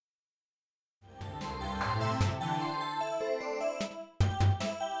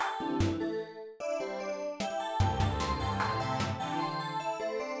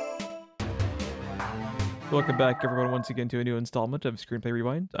Welcome back, everyone, once again to a new installment of Screenplay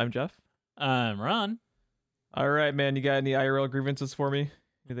Rewind. I'm Jeff. I'm Ron. All right, man, you got any IRL grievances for me?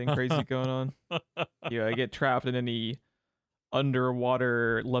 Anything crazy going on? Yeah, I get trapped in any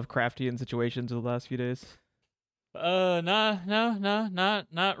underwater Lovecraftian situations over the last few days? Not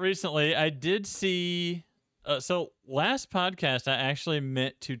recently. I did see. So last podcast, I actually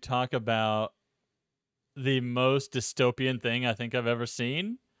meant to talk about the most dystopian thing I think I've ever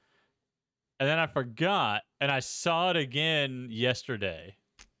seen, and then I forgot, and I saw it again yesterday.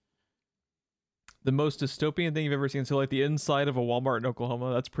 The most dystopian thing you've ever seen? So, like the inside of a Walmart in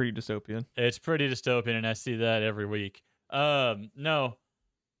Oklahoma? That's pretty dystopian. It's pretty dystopian, and I see that every week. No.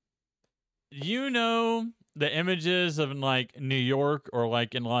 The images of like New York or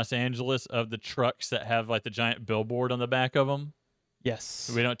like in Los Angeles of the trucks that have like the giant billboard on the back of them?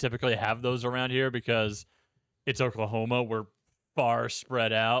 Yes. We don't typically have those around here because it's Oklahoma. We're far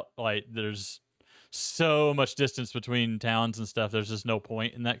spread out. Like there's so much distance between towns and stuff. There's just no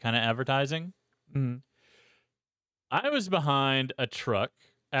point in that kind of advertising. Mm-hmm. I was behind a truck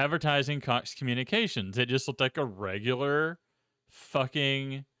advertising Cox Communications. It just looked like a regular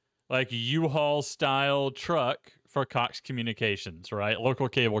fucking like U-Haul style truck for Cox Communications, right? Local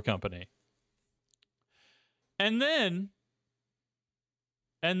cable company. And then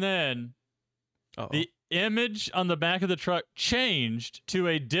Uh-oh. the image on the back of the truck changed to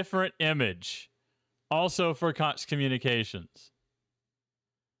a different image, also for Cox Communications.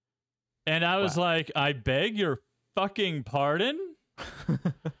 And I was like, I beg your fucking pardon?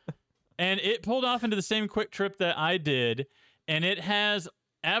 And it pulled off into the same Quick Trip that I did, and it has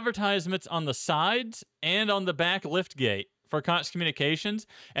advertisements on the sides and on the back lift gate for Cox Communications,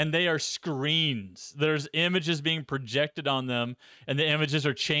 and they are screens. There's images being projected on them, and the images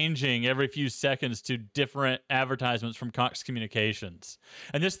are changing every few seconds to different advertisements from Cox Communications.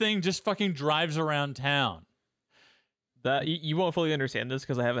 And this thing just fucking drives around town. That you won't fully understand this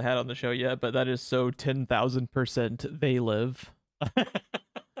because I haven't had it on the show yet, but that is so 10,000% they live.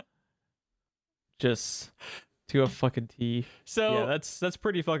 Just to a fucking T. So yeah, that's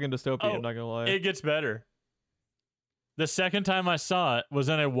pretty fucking dystopian. I'm not gonna lie. It gets better. The second time I saw it was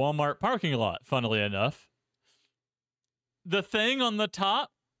in a Walmart parking lot, funnily enough. The thing on the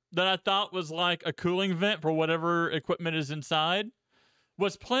top that I thought was like a cooling vent for whatever equipment is inside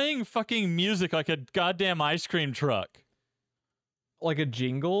was playing fucking music like a goddamn ice cream truck. Like a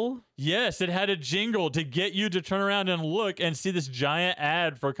jingle? Yes, it had a jingle to get you to turn around and look and see this giant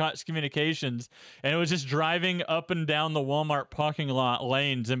ad for Cox Communications, and it was just driving up and down the Walmart parking lot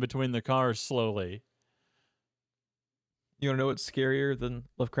lanes in between the cars slowly. You want to know what's scarier than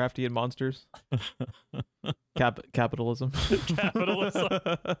Lovecraftian monsters? Capitalism. Capitalism.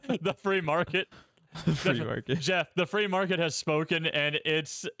 The free market. The free market. Jeff, the free market has spoken, and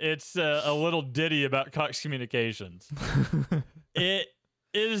it's a little ditty about Cox Communications. It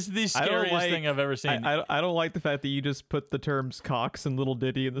is the scariest thing I've ever seen. I don't like the fact that you just put the terms Cox and Little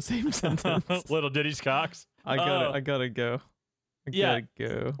Diddy in the same sentence. Little Diddy's Cox. I gotta go. I gotta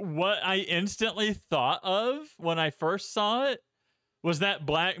go. What I instantly thought of when I first saw it was that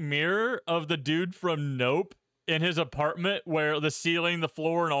Black Mirror of the dude from Nope in his apartment where the ceiling, the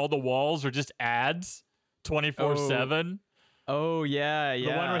floor, and all the walls are just ads 24/7. Oh, yeah. The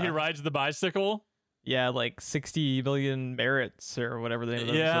one where he rides the bicycle. Yeah, like 60 million merits or whatever the name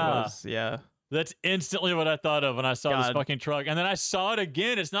of it was. Yeah. That's instantly what I thought of when I saw this fucking truck. And then I saw it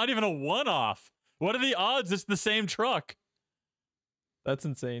again. It's not even a one-off. What are the odds it's the same truck? That's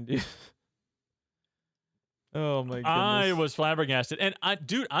insane, dude. Oh my goodness. I was flabbergasted. And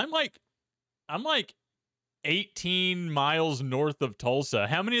I'm like 18 miles north of Tulsa.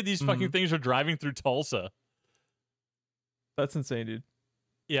 How many of these fucking things are driving through Tulsa? That's insane, dude.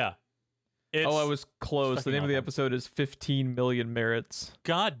 Yeah. I was close. The name of the episode is 15 million merits.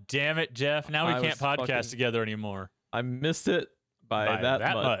 God damn it, Jeff. Now we can't podcast together anymore. I missed it by that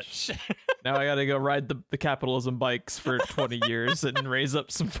much. Now I gotta go ride the capitalism bikes for 20 years and raise up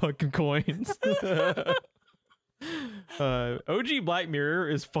some fucking coins. OG Black Mirror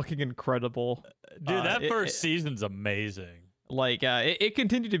is fucking incredible. Dude, that first season's amazing. Like, it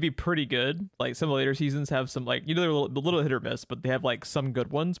continued to be pretty good. Like, some of the later seasons have some, like, they're a little hit or miss, but they have, like, some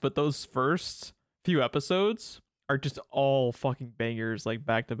good ones. But those first few episodes are just all fucking bangers, like,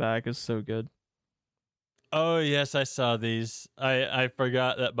 back to back. Is so good. Oh, yes, I saw these. I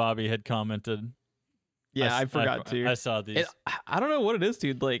forgot that Bobby had commented. Yeah, I forgot too. I saw these. I don't know what it is,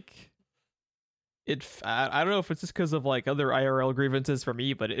 dude. Like, I don't know if it's just because of, like, other IRL grievances for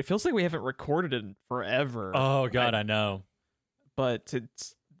me, but it feels like we haven't recorded in forever. Oh, God, I know. But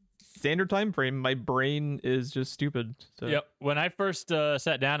it's standard time frame. My brain is just stupid. So. Yep. When I first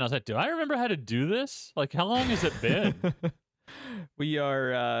sat down, I was like, do I remember how to do this? Like, how long has it been? We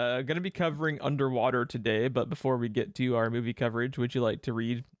are going to be covering Underwater today, but before we get to our movie coverage, would you like to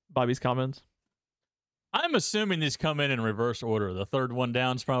read Bobby's comments? I'm assuming these come in reverse order. The third one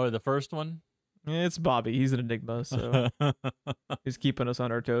down is probably the first one. It's Bobby. He's an enigma, so he's keeping us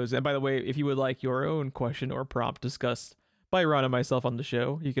on our toes. And by the way, if you would like your own question or prompt discussed by Ron and myself on the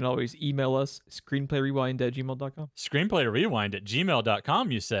show, you can always email us, screenplayrewind@gmail.com.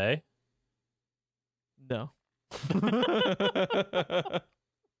 Screenplayrewind@gmail.com, you say? No.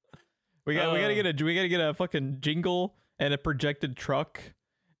 we gotta get a fucking jingle and a projected truck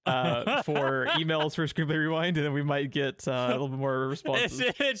for emails for Screenplay Rewind, and then we might get a little bit more responses.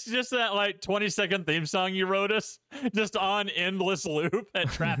 It's just that like 20-second theme song you wrote us, just on endless loop at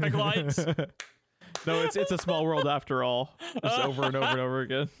traffic lights. No, it's a small world after all. Just over and over and over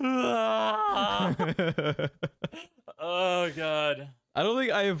again. Oh god. I don't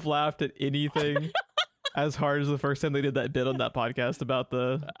think I have laughed at anything as hard as the first time they did that bit on that podcast about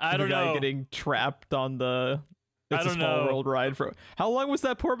the guy getting trapped on the It's a Small World ride. For how long was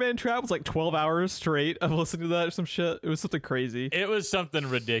that poor man trapped? It was like 12 hours straight of listening to that or some shit. It was something crazy. It was something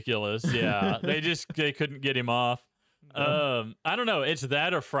ridiculous. Yeah. they couldn't get him off. I don't know. It's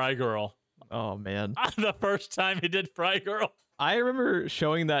that or Fry Girl. Oh man. The first time he did Fry Girl. I remember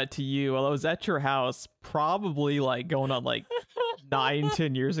showing that to you while I was at your house, probably like going on like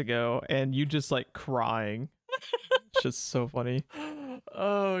 9-10 years ago, and you just like crying. It's just so funny.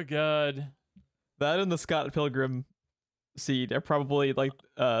 Oh god. That and the Scott Pilgrim scene are probably like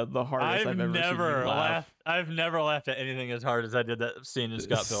the hardest I've ever seen you laugh. I've never laughed at anything as hard as I did that scene in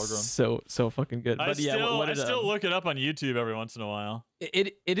Scott Pilgrim. So fucking good. I still look it up on YouTube every once in a while.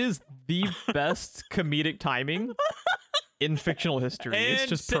 It is the best comedic timing in fictional history. It's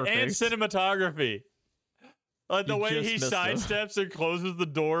just perfect. And cinematography. Like the way he sidesteps and closes the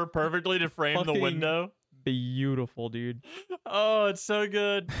door perfectly to frame the window. Beautiful, dude. Oh, it's so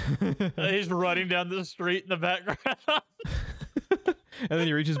good. He's running down the street in the background. And then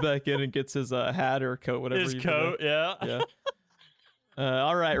he reaches back in and gets his hat or coat, whatever. His coat, yeah.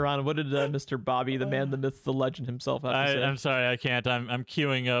 All right, Ron. What did Mr. Bobby, the man, the myth, the legend himself, have to say? I'm sorry, I can't. I'm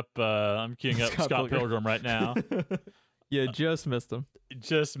queuing up. I'm queuing up Scott Pilgrim right now. You just missed him.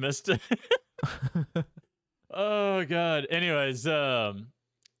 Just missed it. Oh God. Anyways,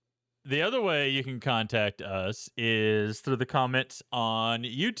 the other way you can contact us is through the comments on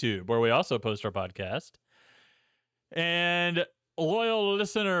YouTube, where we also post our podcast. And loyal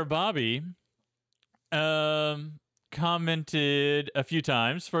listener Bobby commented a few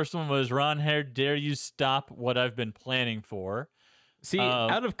times. First one was, Ron, how dare you stop what I've been planning for? See,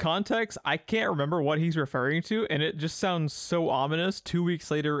 out of context, I can't remember what he's referring to, and it just sounds so ominous 2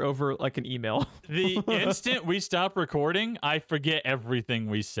 weeks later over like an email. The instant we stop recording, I forget everything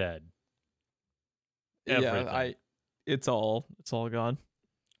we said. Everything. Yeah, it's all gone.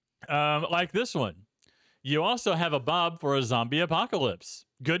 Like this one. You also have a Bob for a zombie apocalypse.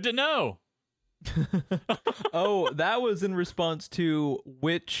 Good to know. Oh, that was in response to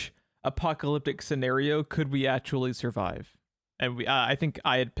which apocalyptic scenario could we actually survive? And I think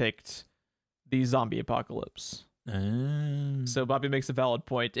I had picked the zombie apocalypse. So Bobby makes a valid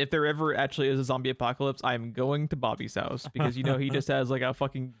point. If there ever actually is a zombie apocalypse, I'm going to Bobby's house because he just has like a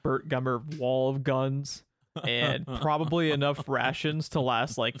fucking Burt Gummer wall of guns and probably enough rations to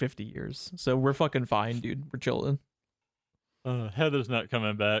last like 50 years. So we're fucking fine, dude. We're chilling. Heather's not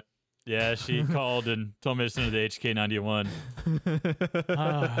coming back. Yeah, she called and told me to send her the HK91.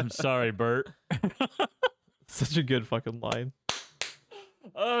 I'm sorry, Bert. Such a good fucking line.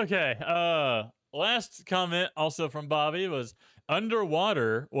 Okay. Last comment also from Bobby was,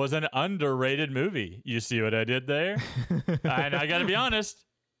 Underwater was an underrated movie. You see what I did there? And I gotta be honest,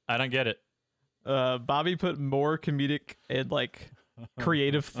 I don't get it. Bobby put more comedic and like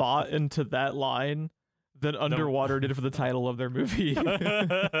creative thought into that line than Underwater did for the title of their movie.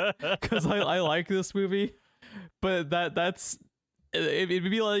 Because I like this movie, but it'd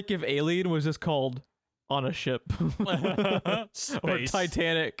be like if Alien was just called On a Ship or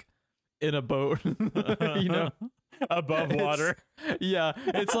Titanic in a boat. Above water. Yeah,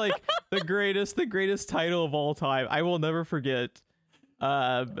 it's like the greatest title of all time. I will never forget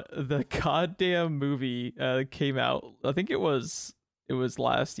the goddamn movie came out, I think it was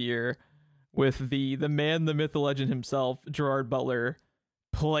last year, with the man, the myth, the legend himself, Gerard Butler,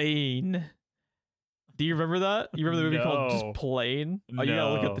 playing Do you remember that? You remember the movie called No. just Plane? Oh, you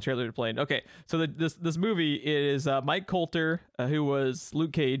gotta look No. up the trailer to Plane. Okay, so this movie is Mike Coulter, who was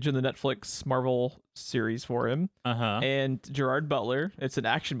Luke Cage in the Netflix Marvel series for him, and Gerard Butler. It's an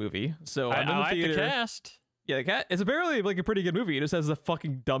action movie, so I'm in I the like theater. the cast. Yeah, the cat. It's apparently like a pretty good movie. It just has the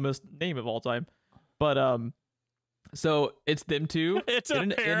fucking dumbest name of all time, but so it's them two. It's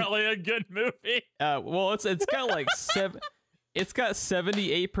apparently a good movie. Well, it's got like It's got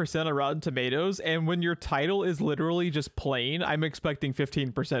 78% of Rotten Tomatoes, and when your title is literally just Plane, I'm expecting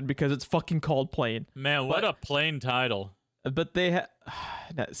 15% because it's fucking called Plane. Man, what a plain title. But they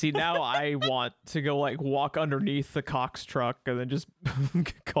see, now I want to go like walk underneath the Cox truck and then just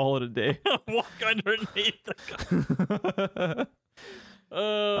call it a day. Walk underneath the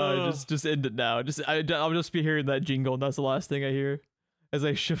Just end it now. I'll just be hearing that jingle, and that's the last thing I hear as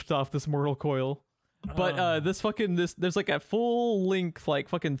I shift off this mortal coil. But there's like a full length, like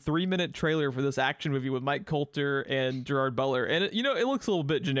fucking 3-minute trailer for this action movie with Mike Coulter and Gerard Butler, and it looks a little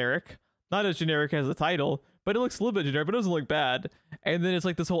bit generic, not as generic as the title, but it looks a little bit generic, but it doesn't look bad. And then it's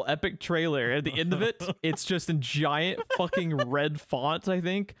like this whole epic trailer. At the end of it, it's just in giant fucking red font, I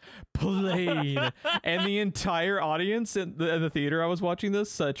think, Plane, and the entire audience in the theater I was watching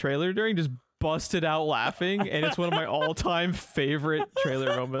this trailer during just busted out laughing, and it's one of my all-time favorite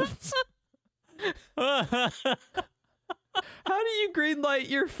trailer moments. How do you greenlight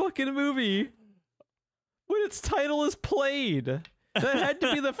your fucking movie when its title is Plane? That had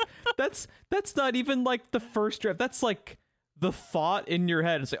to be that's not even like the first draft. That's like the thought in your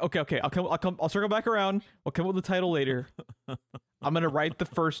head. It's like, okay, I'll circle back around. We'll come up with the title later. I'm gonna write the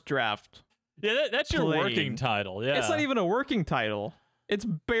first draft. Yeah, that's your Plane. working title. Yeah, It's not even a working title. It's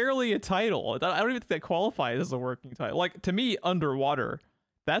barely a title. I don't even think that qualifies as a working title. Like, to me, Underwater,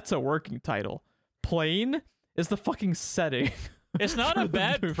 that's a working title. Plane is the fucking setting. It's not a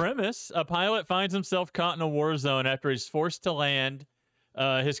bad premise. A pilot finds himself caught in a war zone after he's forced to land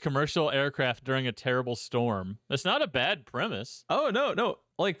his commercial aircraft during a terrible storm. It's not a bad premise. Oh, no.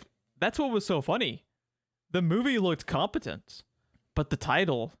 Like, that's what was so funny. The movie looked competent, but the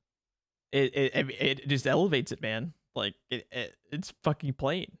title, it just elevates it, man. Like, it's fucking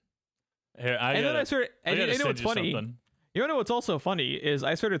Plane. Here, Then I started, and you know send what's you funny? something. You know what's also funny is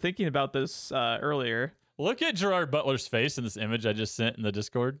I started thinking about this earlier. Look at Gerard Butler's face in this image I just sent in the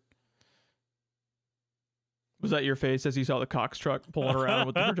Discord. Was that your face as you saw the Cox truck pulling around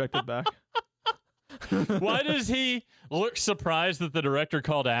with the projected back? Why does he look surprised that the director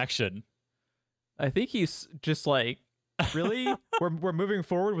called action? I think he's just like, really? We're moving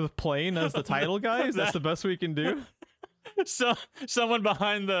forward with Plane as the title, guys? That's the best we can do? So someone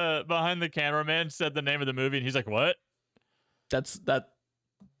behind the cameraman said the name of the movie, and he's like, "What?" That's that.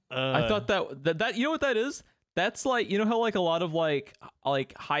 I thought that you know what that is? That's like, you know how like a lot of like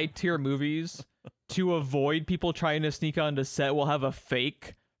high tier movies, to avoid people trying to sneak onto set, will have a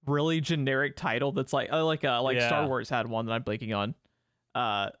fake, really generic title that's like Yeah. Star Wars had one that I'm blanking on.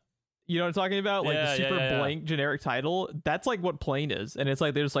 You know what I'm talking about? Like the super blank generic title. That's like what Plane is, and it's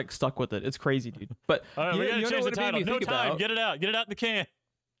like they're just like stuck with it. It's crazy, dude. But All right, we gotta change the title. No time. About? Get it out in the can.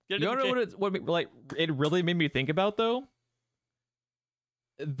 You know what it really made me think about though?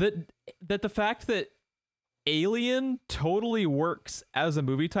 That the fact that Alien totally works as a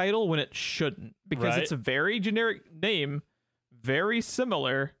movie title when it shouldn't, because it's a very generic name, very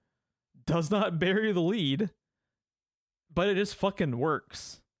similar, does not bury the lead, but it just fucking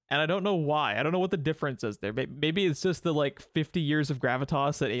works. And I don't know why. I don't know what the difference is there. Maybe it's just the like 50 years of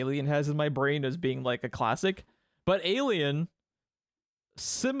gravitas that Alien has in my brain as being like a classic. But Alien,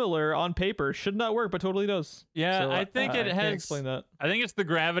 similar on paper, should not work, but totally does. Yeah, So, I think it I has. can't explain that. I think it's the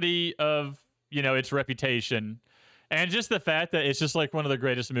gravity of its reputation, and just the fact that it's just like one of the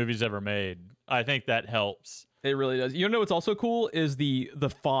greatest movies ever made. I think that helps. It really does. You know what's also cool is the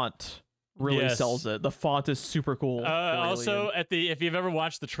font really Yes. sells it. The font is super cool. for Also, Alien. if you've ever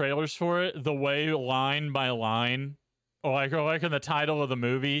watched the trailers for it, the way line by line, or like in the title of the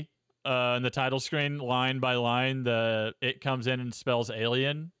movie, in the title screen, line by line, it comes in and spells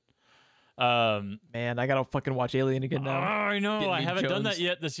Alien. Man, I gotta fucking watch Alien again now. I know. Getting I me haven't done Jones. that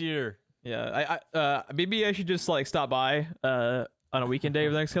yet this year. Yeah, I maybe I should just like stop by on a weekend day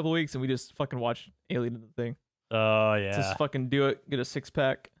over the next couple of weeks, and we just fucking watch Alien in the thing. Oh yeah, Just fucking do it. Get a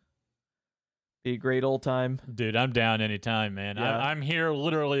 6-pack. Be a great old time. dude, I'm down anytime, man. Yeah. I'm here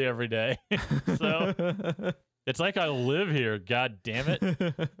literally every day. So it's like I live here. God damn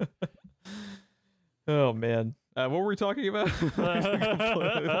it. Oh man, what were we talking about?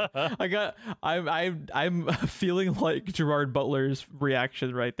 I'm feeling like Gerard Butler's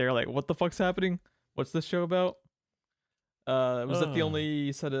reaction right there. Like, what the fuck's happening? What's this show about? Was that the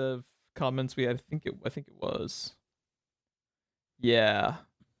only set of comments we had. I think it was. Yeah.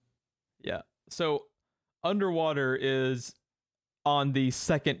 Yeah. So Underwater is on the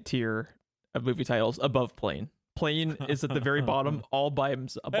second tier of movie titles above Plane. Plane is at the very bottom all by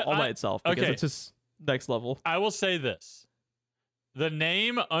itself because okay. it's just next level. I will say this. The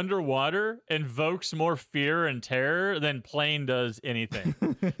name Underwater invokes more fear and terror than Plane does anything.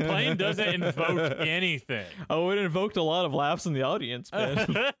 Plane doesn't invoke anything. Oh, it invoked a lot of laughs in the audience, man.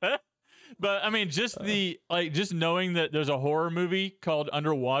 But I mean, just knowing that there's a horror movie called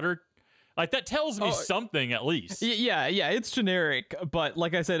Underwater, like that tells me something at least. Yeah, it's generic, but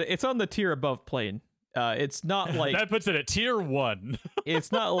like I said, it's on the tier above Plane. It's not like that puts it at tier 1.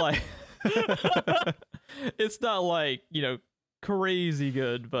 It's not like it's not like, crazy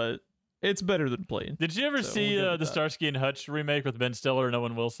good, but it's better than Plane. Did you ever see the Starsky and Hutch remake with Ben Stiller and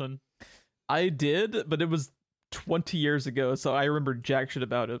Owen Wilson? I did, but it was 20 years ago, so I remember jack shit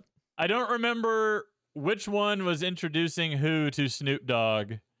about it. I don't remember which one was introducing who to Snoop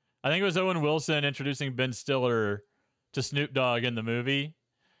Dogg. I think it was Owen Wilson introducing Ben Stiller to Snoop Dogg in the movie.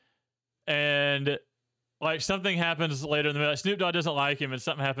 And like something happens later in the movie. Snoop Dogg doesn't like him, and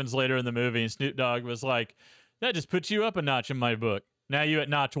something happens later in the movie, and Snoop Dogg was like, that just puts you up a notch in my book. Now you at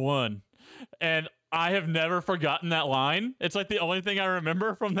notch 1. And I have never forgotten that line. It's like the only thing I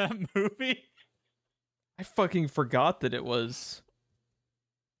remember from that movie. I fucking forgot that it was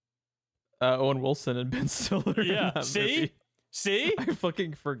Owen Wilson and Ben Stiller. Yeah, see? I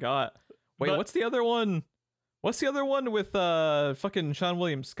fucking forgot. Wait, what's the other one? What's the other one with fucking Sean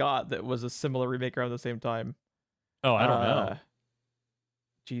William Scott that was a similar remake around the same time? Oh, I don't know.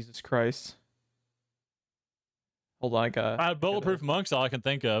 Jesus Christ. Hold on, I got Bulletproof Monk's all I can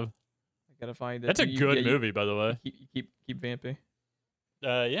think of. I gotta find it. That's a good movie, by the way. Keep vamping.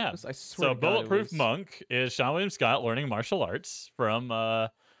 Yeah. I swear so Bulletproof Monk is Sean William Scott learning martial arts from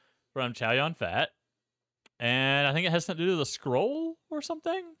Chow Yun-fat, and I think it has something to do with a scroll or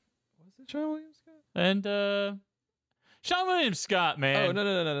something. Was it Sean William Scott? And Sean William Scott, man. Oh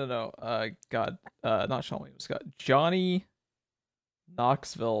no. God, not Sean William Scott. Johnny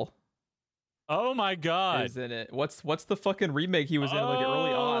Knoxville. Oh my God, is in it. What's the fucking remake he was in like the early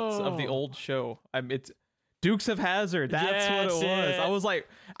aughts of the old show? It's Dukes of Hazzard. That's what it was. I was like,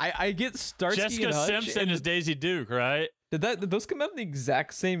 I get Starsky Jessica and Hutch Simpson is Daisy Duke, right? Did those come out in the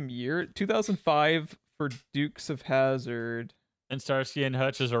exact same year? 2005 for Dukes of Hazzard. And Starsky and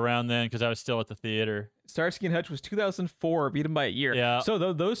Hutch was around then because I was still at the theater. Starsky and Hutch was 2004, beat him by a year. Yeah. So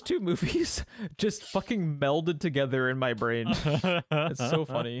those two movies just fucking melded together in my brain. It's so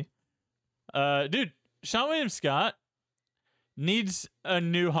funny. Dude, Sean William Scott needs a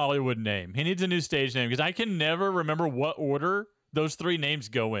new Hollywood name. He needs a new stage name because I can never remember what order those 3 names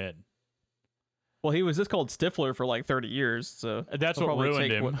go in. Well, he was just called Stifler for like 30 years, so that's what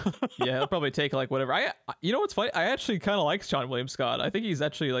ruined him. Yeah, he'll probably take like whatever. You know what's funny? I actually kind of like Sean William Scott. I think he's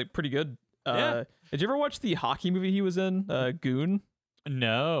actually like pretty good. Yeah. Did you ever watch the hockey movie he was in, Goon?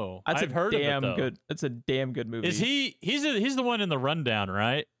 No, I've heard of it, though. Good. It's a damn good movie. Is he? He's the one in the Rundown,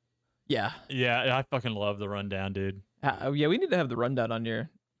 right? Yeah. Yeah, I fucking love the Rundown, dude. Yeah, we need to have the Rundown on here.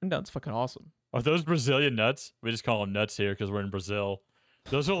 Rundown's fucking awesome. Are those Brazilian nuts? We just call them nuts here because we're in Brazil.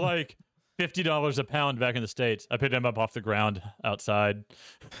 Those are like $50 a pound back in the States. I picked them up off the ground outside.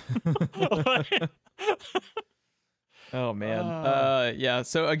 Oh man. Yeah.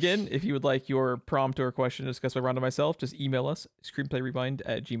 So again, if you would like your prompt or question discussed by Ron and myself, just email us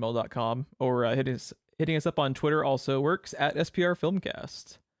screenplayrewind@gmail.com or hitting us up on Twitter also works at SPR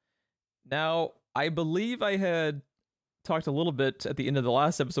Filmcast. Now, I believe I had talked a little bit at the end of the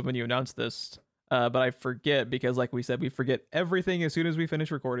last episode when you announced this, but I forget because, like we said, we forget everything as soon as we finish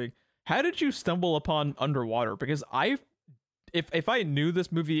recording. How did you stumble upon Underwater? Because if I knew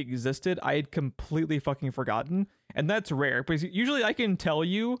this movie existed, I had completely fucking forgotten, and that's rare. Because usually I can tell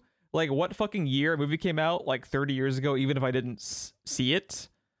you like what fucking year a movie came out, like 30 years ago, even if I didn't see it.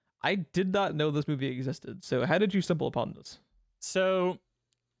 I did not know this movie existed. So how did you stumble upon this? So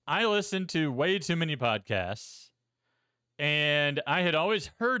I listened to way too many podcasts, and I had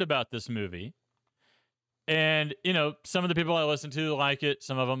always heard about this movie. And, some of the people I listen to like it,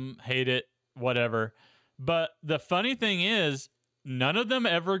 some of them hate it, whatever. But the funny thing is, none of them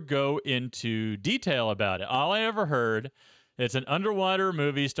ever go into detail about it. All I ever heard, it's an underwater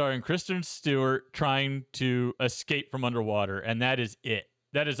movie starring Kristen Stewart trying to escape from underwater, and that is it.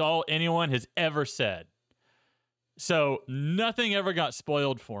 That is all anyone has ever said. So nothing ever got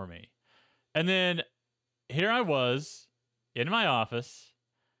spoiled for me. And then here I was in my office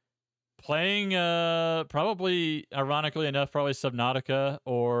playing, probably, ironically enough, probably Subnautica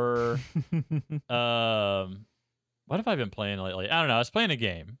or what have I been playing lately? I don't know. I was playing a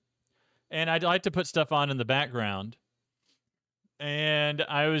game. and I'd like to put stuff on in the background. And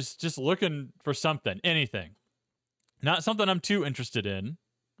I was just looking for something, anything. Not something I'm too interested in,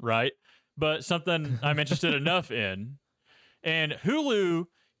 right? But something I'm interested enough in. And Hulu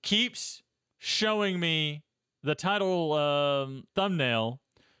keeps showing me the title thumbnail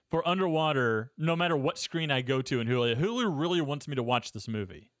for Underwater no matter what screen I go to in Hulu. Hulu really wants me to watch this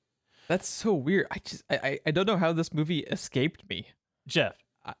movie. That's so weird. I don't know how this movie escaped me. Jeff,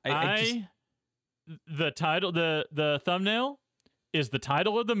 the title, the thumbnail is the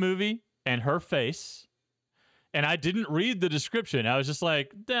title of the movie and her face. And I didn't read the description. I was just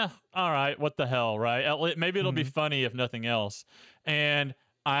like, all right, what the hell, right? Maybe it'll be funny if nothing else. And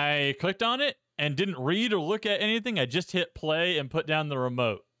I clicked on it and didn't read or look at anything. I just hit play and put down the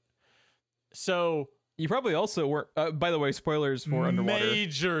remote. So you probably also weren't. By the way, spoilers for Underwater.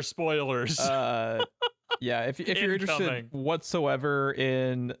 Major spoilers. Yeah, if you're interested whatsoever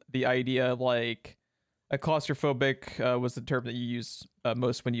in the idea of like a claustrophobic was the term that you used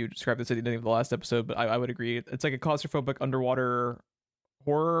most when you described this at the beginning of the last episode, but I would agree. It's like a claustrophobic underwater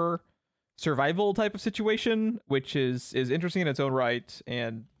horror survival type of situation, which is interesting in its own right,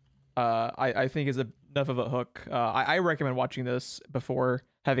 and I think is enough of a hook. I recommend watching this before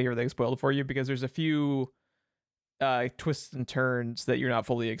having everything spoiled for you, because there's a few twists and turns that you're not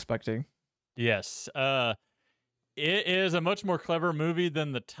fully expecting. Yes. It is a much more clever movie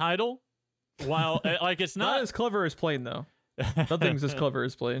than the title. While like it's not as clever as Plane, though. Nothing's as clever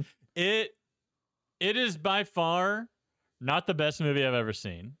as Plane. It is by far not the best movie I've ever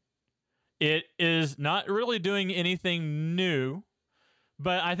seen. It is not really doing anything new,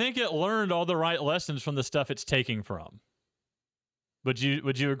 but I think it learned all the right lessons from the stuff it's taking from. Would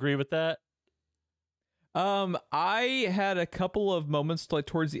you agree with that? I had a couple of moments like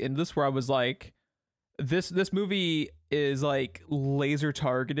towards the end of this where I was like, this movie is like laser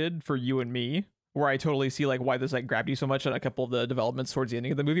targeted for you and me, where I totally see like why this like grabbed you so much, and a couple of the developments towards the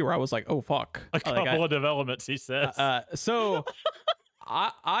ending of the movie where I was like, oh fuck. A couple of developments, he says. So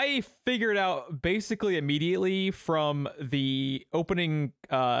I figured out basically immediately from the opening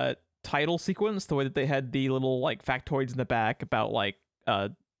title sequence, the way that they had the little like factoids in the back about like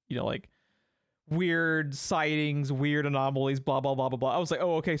like weird sightings, weird anomalies, blah blah blah blah blah. I was like,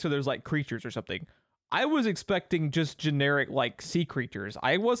 oh okay, so there's like creatures or something. I was expecting just generic like sea creatures.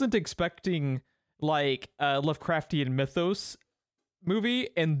 I wasn't expecting like a Lovecraftian mythos movie,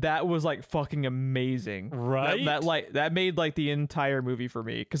 and that was like fucking amazing. Right? That made like the entire movie for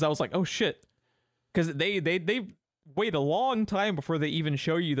me, because I was like, oh shit, because they wait a long time before they even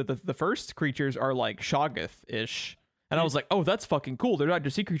show you that the first creatures are like Shoggoth-ish. And I was like, oh, that's fucking cool. They're not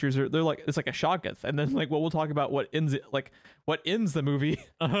just sea creatures. They're like, it's like a Shoggoth. And then like, well, we'll talk about what ends the movie.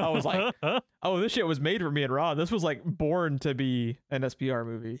 I was like, oh, this shit was made for me and Ron. This was like born to be an SPR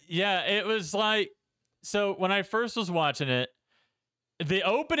movie. Yeah, it was like, so when I first was watching it, the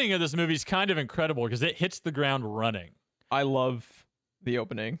opening of this movie is kind of incredible because it hits the ground running. I love the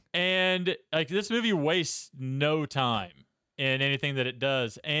opening. And like this movie wastes no time in anything that it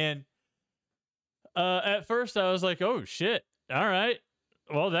does. And at first I was like, oh shit, all right,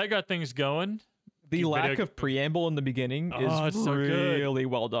 well that got things going. The lack of preamble in the beginning is so really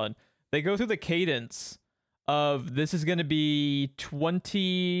well done. They go through the cadence of this is going to be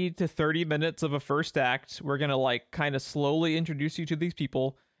 20 to 30 minutes of a first act. We're going to like kind of slowly introduce you to these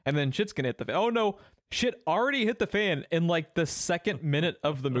people, and then shit's going to hit the fan. Oh no, shit already hit the fan in like the second minute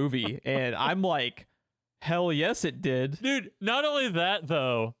of the movie. And I'm like, hell yes it did. Dude, not only that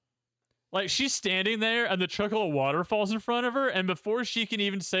though, like she's standing there and the trickle of water falls in front of her, and before she can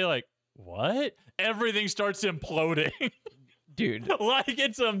even say like, what? Everything starts imploding. Dude. Like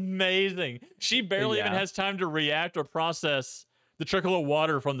it's amazing. She barely even has time to react or process the trickle of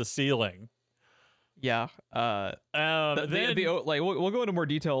water from the ceiling. Yeah. We'll go into more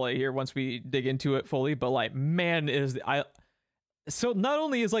detail here once we dig into it fully, but like, man, so not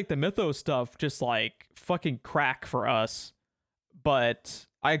only is like the mythos stuff just like fucking crack for us, but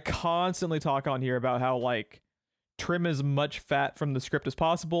I constantly talk on here about how like trim as much fat from the script as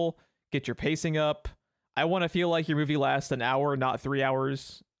possible, get your pacing up. I want to feel like your movie lasts an hour, not 3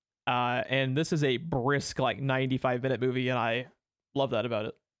 hours. And this is a brisk like 95-minute movie, and I love that about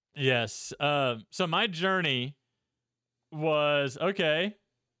it. Yes. So my journey was, okay,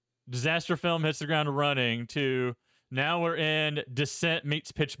 disaster film hits the ground running, to now we're in Descent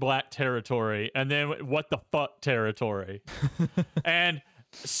meets Pitch Black territory, and then what the fuck territory. And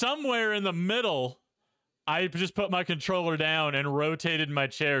somewhere in the middle, I just put my controller down and rotated my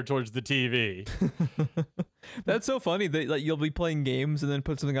chair towards the TV. That's so funny that like, you'll be playing games and then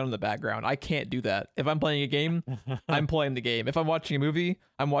put something on in the background. I can't do that. If I'm playing a game, I'm playing the game. If I'm watching a movie,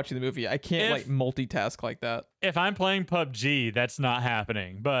 I'm watching the movie. I can't like multitask like that. If I'm playing PUBG, that's not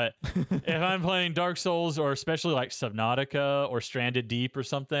happening. But if I'm playing Dark Souls or especially like Subnautica or Stranded Deep or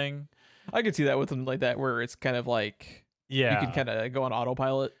something, I could see that with them like that, where it's kind of like you can kind of go on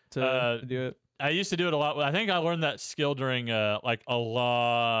autopilot to do it. I used to do it a lot. I think I learned that skill during like a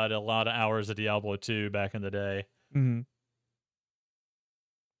lot of hours of Diablo 2 back in the day. Mm-hmm.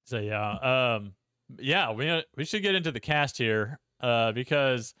 So yeah, we should get into the cast here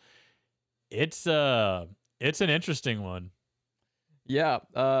because it's an interesting one. Yeah.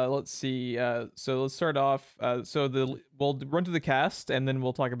 Let's see. So let's start off. We'll run to the cast and then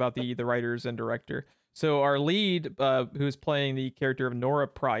we'll talk about the writers and director. So our lead, who's playing the character of Nora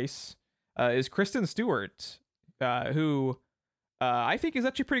Price, is Kristen Stewart, who I think is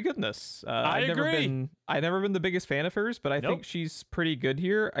actually pretty good in this. I've never been the biggest fan of hers, but I think she's pretty good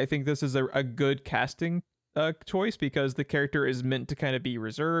here. I think this is a good casting choice because the character is meant to kind of be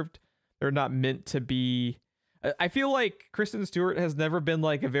reserved. They're not meant to be. I feel like Kristen Stewart has never been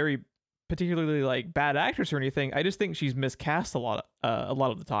like a very particularly like bad actress or anything. I just think she's miscast a lot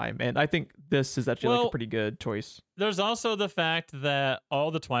of the time, and I think this is actually like a pretty good choice. There's also the fact that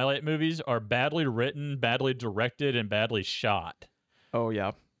all the Twilight movies are badly written, badly directed, and badly shot. Oh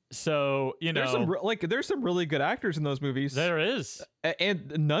yeah. So there's some really good actors in those movies. There is,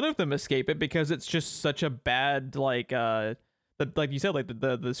 and none of them escape it because it's just such a bad like you said, like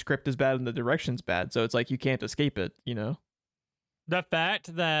the script is bad and the direction's bad, so it's like you can't escape it. The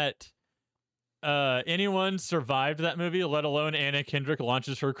fact that anyone survived that movie, let alone Anna Kendrick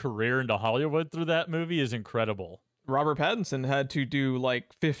launches her career into Hollywood through that movie, is incredible. Robert Pattinson had to do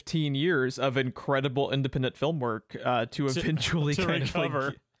like 15 years of incredible independent film work to eventually to kind recover.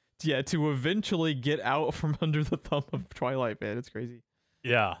 of like, to eventually get out from under the thumb of Twilight, man. It's crazy.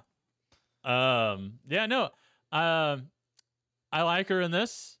 Yeah. I like her in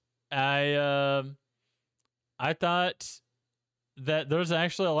this. I thought that there's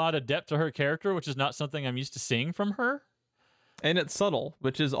actually a lot of depth to her character, which is not something I'm used to seeing from her. And it's subtle,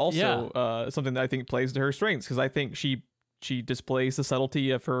 which is also something that I think plays to her strengths, because I think she displays the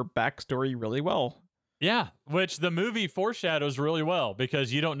subtlety of her backstory really well. Yeah, which the movie foreshadows really well,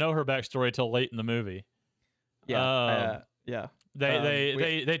 because you don't know her backstory till late in the movie. Yeah,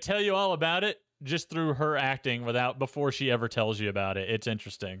 They tell you all about it just through her acting before she ever tells you about it. It's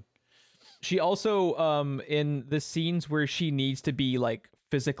interesting. She also, in the scenes where she needs to be like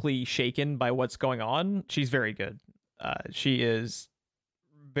physically shaken by what's going on, she's very good. She is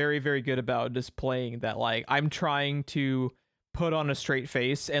very, very good about displaying that, like, I'm trying to put on a straight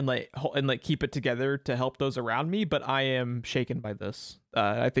face and keep it together to help those around me, but I am shaken by this.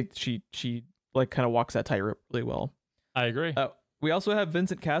 I think she like kind of walks that tightrope really well. I agree. We also have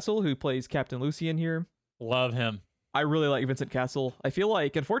Vincent Castle, who plays Captain Lucian here. Love him. I really like Vincent Castle. I feel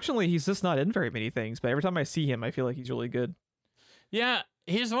like, unfortunately, he's just not in very many things, but every time I see him, I feel like he's really good. Yeah,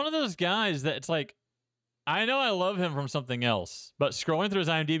 he's one of those guys that it's like, I know I love him from something else, but scrolling through his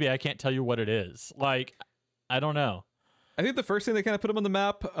IMDb, I can't tell you what it is. Like, I don't know. I think the first thing that kind of put him on the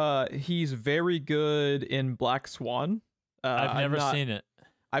map, he's very good in Black Swan. I've never seen it.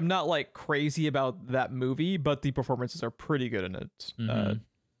 I'm not like crazy about that movie, but the performances are pretty good in it. Mm-hmm.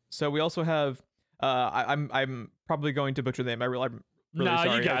 So we also have, I'm probably going to butcher the name. I'm really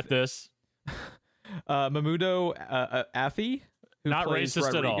sorry. You got this. Mamudo Afi, who not plays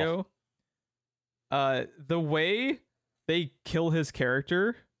racist Rodrigo. At all. The way they kill his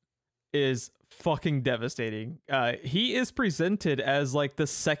character is fucking devastating. He is presented as like the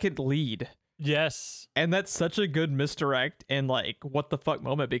second lead. Yes. And that's such a good misdirect and like what the fuck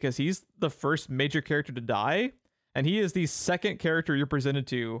moment, because he's the first major character to die, and he is the second character you're presented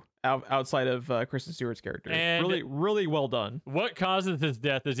to outside of Kristen Stewart's character. And really, really well done. What causes his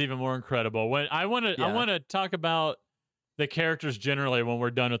death is even more incredible. When I want to talk about the characters generally when we're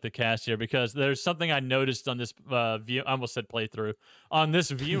done with the cast here, because there's something I noticed on this view. I almost said playthrough on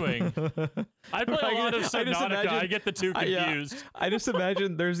this viewing. I play a lot of Subnautica. I get the two confused. I just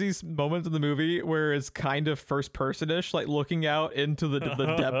imagine there's these moments in the movie where it's kind of first personish, like looking out into the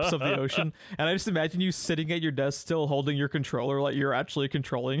depths of the ocean, and I just imagine you sitting at your desk still holding your controller like you're actually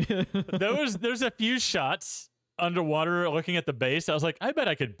controlling it. There's a few shots underwater looking at the base. I was like, I bet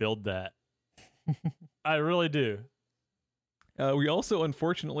I could build that. I really do. We also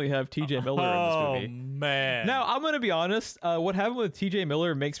unfortunately have TJ Miller in this movie. Oh, man. Now, I'm going to be honest. What happened with TJ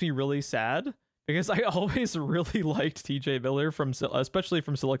Miller makes me really sad, because I always really liked TJ Miller, especially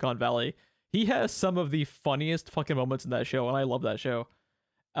from Silicon Valley. he has some of the funniest fucking moments in that show, and I love that show.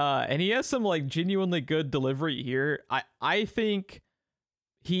 And he has some like genuinely good delivery here. I think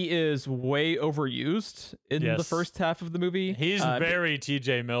he is way overused in the first half of the movie. He's very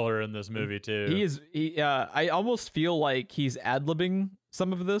TJ Miller in this movie too. I almost feel like he's ad-libbing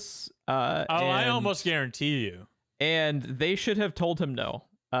some of this. I almost guarantee you. And they should have told him no,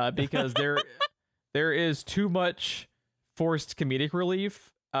 because there is too much forced comedic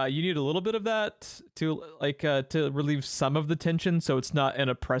relief. You need a little bit of that to relieve some of the tension, so it's not an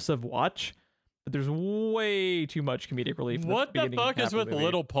oppressive watch. But there's way too much comedic relief. What the fuck is with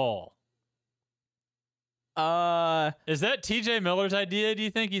Little Paul? Is that TJ Miller's idea? Do you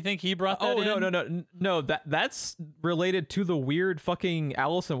think he brought that in? No. That's related to the weird fucking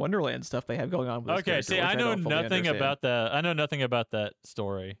Alice in Wonderland stuff they have going on with this character, see, I know nothing about that. I know nothing about that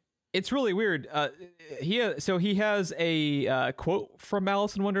story. It's really weird. He has a quote from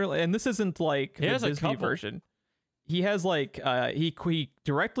Alice in Wonderland, and this isn't like the Disney version. He has like he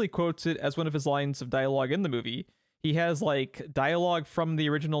directly quotes it as one of his lines of dialogue in the movie. He has like dialogue from the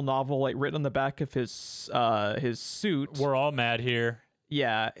original novel, like written on the back of his suit. We're all mad here.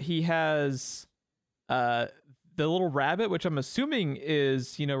 Yeah, he has the little rabbit, which I'm assuming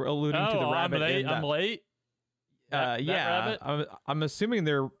is alluding to the rabbit. I'm late. I'm assuming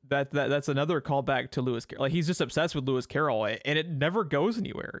that's another callback to Lewis Carroll. Like, he's just obsessed with Lewis Carroll, and it never goes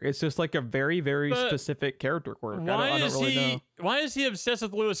anywhere. It's just like a very, very specific character quirk. Why I don't really know. Why is he obsessed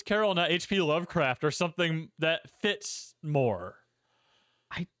with Lewis Carroll, not H.P. Lovecraft or something that fits more?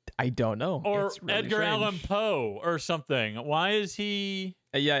 I don't know. Or it's really Edgar strange. Allan Poe or something. Why is he?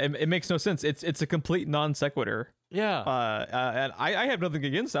 It makes no sense. It's a complete non sequitur. Yeah. And I have nothing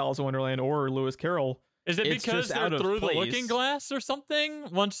against Alice in Wonderland or Lewis Carroll. Is it because they're through the looking glass or something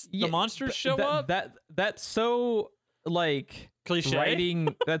once the monsters show up? That's so like cliche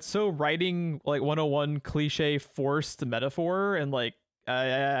writing. That's so writing like 101 cliche forced metaphor, and like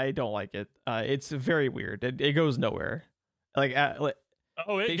I don't like it. It's very weird. It goes nowhere.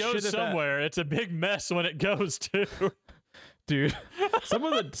 It goes somewhere. It's a big mess when it goes to. Dude, some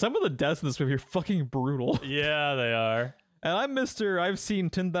of the deaths in this movie are fucking brutal. Yeah, they are. And I've seen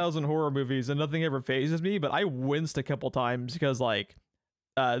 10,000 horror movies and nothing ever phases me, but I winced a couple times because like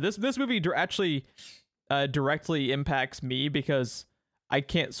this movie actually directly impacts me because I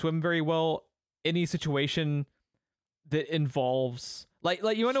can't swim very well. Any situation that involves like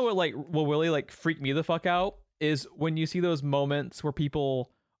you wanna know what will really like freak me the fuck out is when you see those moments where people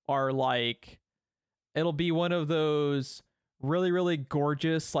are like, it'll be one of those really, really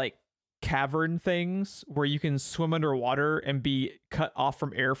gorgeous like cavern things where you can swim underwater and be cut off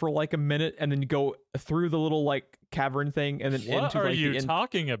from air for like a minute and then go through the little like cavern thing and then into like what are you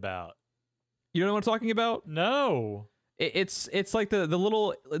talking about? You know what I'm talking about? No. It's like the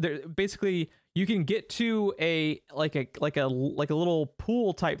little basically you can get to a little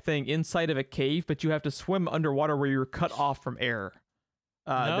pool type thing inside of a cave, but you have to swim underwater where you're cut off from air.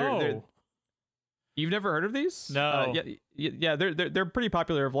 No. You've never heard of these? No. They're pretty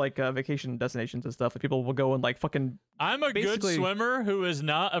popular of like vacation destinations and stuff. People will go and like fucking. I'm a good swimmer who is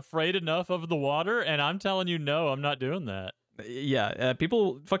not afraid enough of the water, and I'm telling you, no, I'm not doing that. Yeah,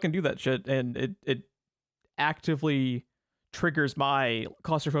 people fucking do that shit, and it actively triggers my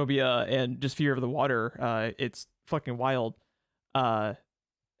claustrophobia and just fear of the water. It's fucking wild.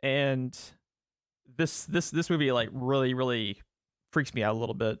 And this movie like really, really freaks me out a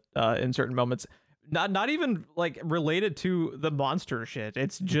little bit in certain moments. Not even like related to the monster shit.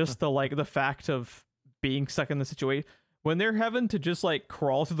 It's just the fact of being stuck in the situation when they're having to just like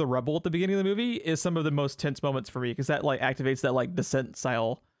crawl through the rubble at the beginning of the movie is some of the most tense moments for me because that like activates that like Descent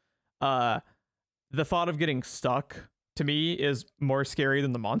style. The thought of getting stuck to me is more scary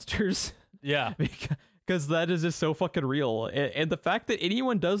than the monsters. Yeah, because that is just so fucking real, and the fact that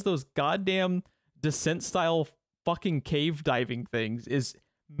anyone does those goddamn Descent style fucking cave diving things is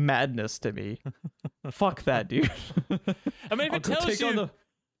madness to me. Fuck that, dude. I mean, if it tells you,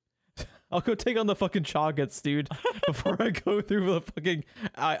 I'll go take on the fucking Choggoths, dude, before I go through the fucking.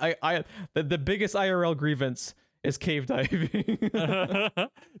 The biggest IRL grievance is cave diving.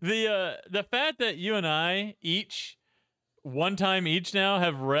 The fact that you and I each one time each now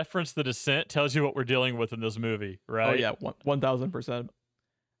have referenced The Descent tells you what we're dealing with in this movie, right? Oh yeah, 1000%.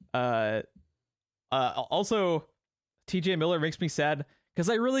 Also, TJ Miller makes me sad because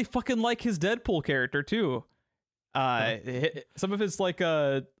I really fucking like his Deadpool character too. Some of his like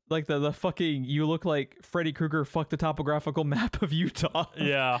the fucking you look like Freddy Krueger fuck the topographical map of Utah.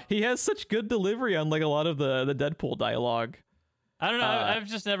 Yeah, he has such good delivery on like a lot of the Deadpool dialogue. I don't know. I've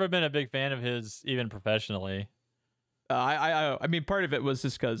just never been a big fan of his, even professionally. I mean, part of it was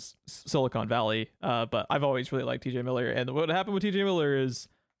just because Silicon Valley, but I've always really liked TJ Miller. And what happened with TJ Miller is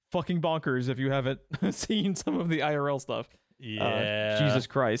fucking bonkers if you haven't seen some of the IRL stuff. Yeah. Jesus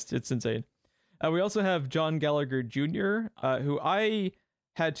Christ, it's insane. We also have John Gallagher Jr., who I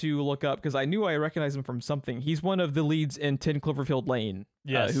had to look up because I knew I recognized him from something. He's one of the leads in 10 Cloverfield Lane,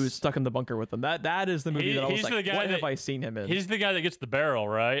 Yes. who's stuck in the bunker with them. That is the movie that I was he's like, the guy what that- have I seen him in? He's the guy that gets the barrel,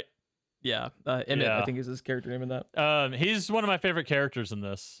 right? Yeah, Emmett, Yeah. I think is his character name in that. He's one of my favorite characters in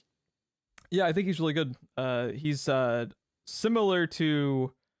this. Yeah, I think he's really good. He's similar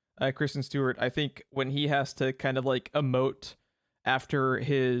to Kristen Stewart. I think when he has to kind of like emote after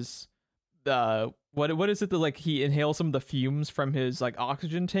his what is it that like he inhales some of the fumes from his like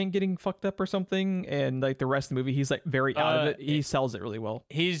oxygen tank getting fucked up or something, and like the rest of the movie he's like very out of it. He sells it really well.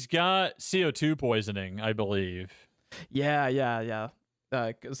 He's got CO2 poisoning, I believe. Yeah.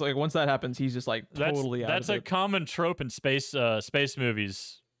 Cause like once that happens, he's just like totally out That's of a it. common trope in space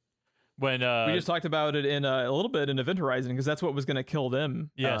movies. When We just talked about it in a little bit in Event Horizon because that's what was going to kill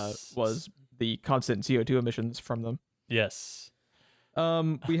them. Yes. Was the constant CO2 emissions from them. yes.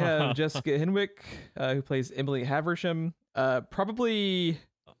 We have Jessica Henwick, who plays Emily Haversham. Probably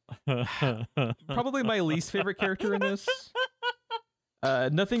my least favorite character in this.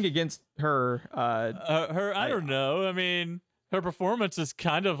 Nothing against her. I don't know. I mean, her performance is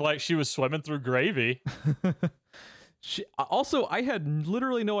kind of like she was swimming through gravy. I had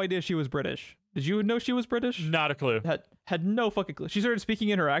literally no idea she was British. Did you know she was British? Not a clue. Had no fucking clue. She started speaking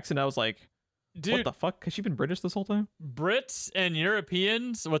in her accent. I was like, Dude, what the fuck? Has she been British this whole time? Brits and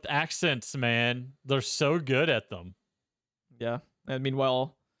Europeans with accents, man, they're so good at them. Yeah. And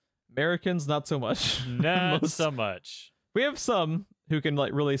meanwhile, Americans, not so much. Not Most- so much. We have some who can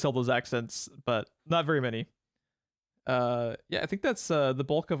like really sell those accents, but not very many. Yeah, I think that's the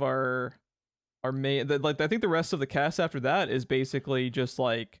bulk of our main. I think the rest of the cast after that is basically just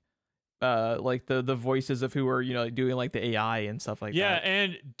like the voices of who are doing like the AI and stuff like Yeah, that.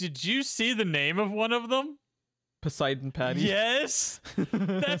 and did you see the name of one of them? Poseidon Patty. Yes.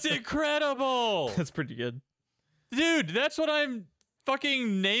 That's incredible. That's pretty good. Dude, that's what I'm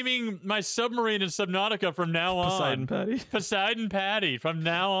fucking naming my submarine in Subnautica from now on. Poseidon Patty. Poseidon Patty from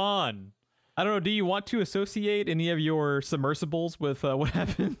now on. I don't know. Do you want to associate any of your submersibles with what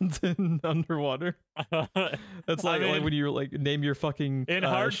happens in underwater? That's like, I mean, like when you like name your fucking in ship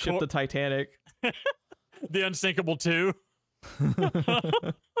hardcore- the Titanic. The Unsinkable 2.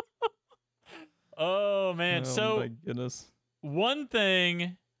 Oh, man. Oh So my goodness. one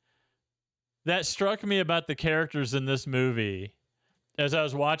thing that struck me about the characters in this movie as I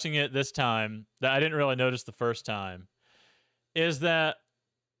was watching it this time that I didn't really notice the first time is that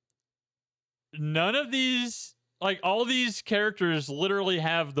none of these, like all these characters literally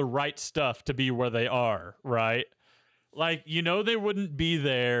have the right stuff to be where they are, right? Like, they wouldn't be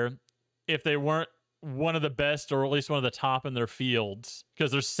there if they weren't one of the best or at least one of the top in their fields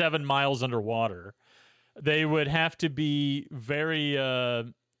because they're 7 miles underwater. They would have to be very,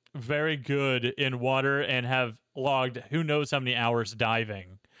 very good in water and have logged who knows how many hours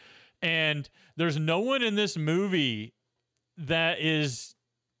diving. And there's no one in this movie that is,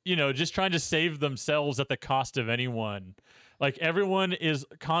 just trying to save themselves at the cost of anyone. Like everyone is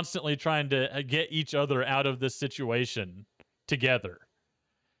constantly trying to get each other out of this situation together.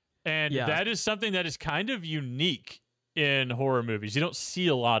 And Yeah. that is something that is kind of unique in horror movies. You don't see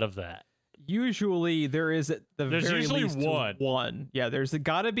a lot of that. Usually there is at the There's very usually least one. Yeah, there's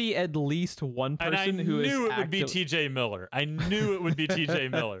got to be at least one And I person who is knew it would be active- TJ Miller. I knew it would be TJ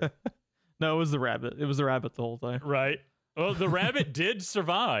Miller, No, it was the rabbit. It was the rabbit the whole time. right? Well, the rabbit did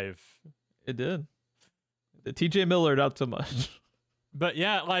survive. It did. The TJ Miller, not so much. But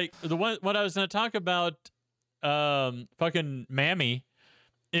yeah, like what I was going to talk about fucking Mammy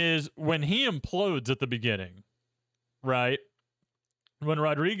is when he implodes at the beginning, right? When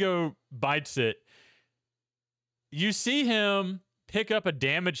Rodrigo bites it, you see him pick up a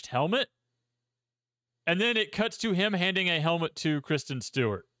damaged helmet, and then it cuts to him handing a helmet to Kristen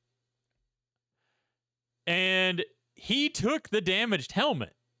Stewart. And he took the damaged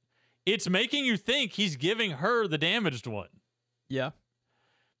helmet. It's making you think he's giving her the damaged one. Yeah.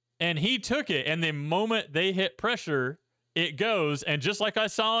 And he took it, and the moment they hit pressure, it goes. And just like I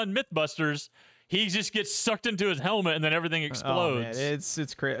saw in Mythbusters, he just gets sucked into his helmet, and then everything explodes. Oh, man.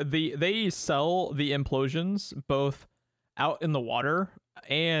 It's crazy. They sell the implosions both out in the water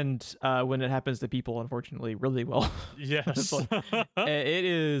and when it happens to people, unfortunately, really well. Yes. It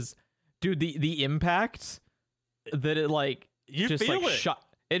is, dude. The impact that it like You just feel like it. shot.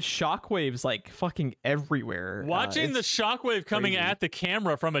 It's shockwaves like fucking everywhere. Watching the It's shockwave coming crazy. at the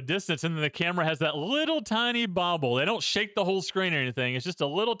camera from a distance, and then the camera has that little tiny bobble. They don't shake the whole screen or anything. It's just a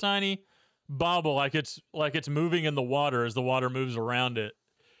little tiny bobble, like it's moving in the water as the water moves around it.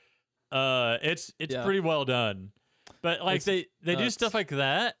 It's Yeah. pretty well done. But like It's they do nuts. stuff like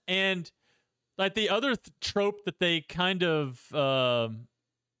that, and like the other trope that they kind of play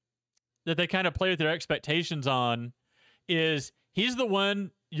with their expectations on is he's the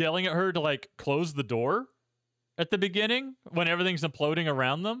one yelling at her to like close the door at the beginning when everything's imploding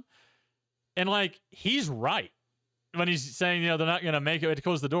around them. And like he's right when he's saying, they're not going to make it to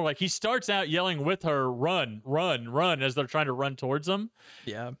close the door. Like he starts out yelling with her, run, run, run, as they're trying to run towards him.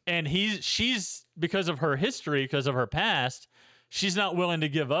 Yeah. And she's because of her history, because of her past, she's not willing to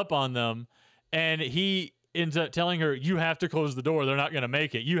give up on them. And he ends up telling her, you have to close the door. They're not going to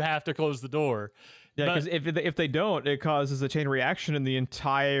make it. You have to close the door. Yeah, But- because if they don't, it causes a chain reaction and the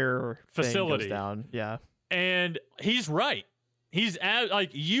entire Facility. thing goes down. Yeah. And he's right. He's like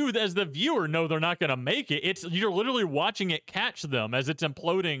you as the viewer know they're not going to make it. You're literally watching it catch them as it's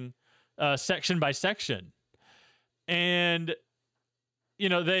imploding section by section. And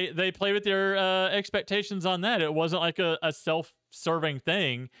they play with their expectations on that. It wasn't like a self-serving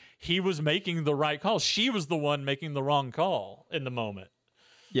thing. He was making the right call. She was the one making the wrong call in the moment.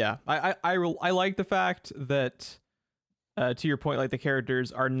 Yeah. I like the fact that to your point, like the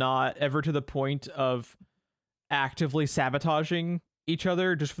characters are not ever to the point of actively sabotaging each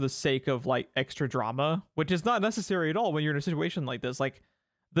other just for the sake of like extra drama, which is not necessary at all when you're in a situation like this. Like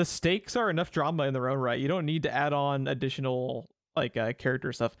the stakes are enough drama in their own right. You don't need to add on additional like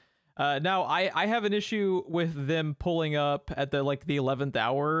character stuff. Now I have an issue with them pulling up at the 11th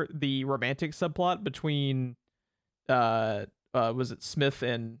hour the romantic subplot between was it Smith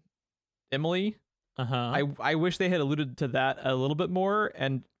and Emily? I wish they had alluded to that a little bit more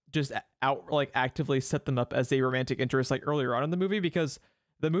and just actively set them up as a romantic interest like earlier on in the movie, because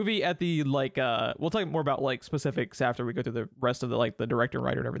the movie at the we'll talk more about like specifics after we go through the rest of the the director and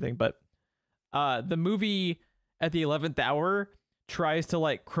writer and everything, but the movie at the 11th hour tries to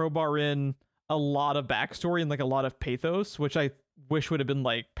like crowbar in a lot of backstory and like a lot of pathos, which I wish would have been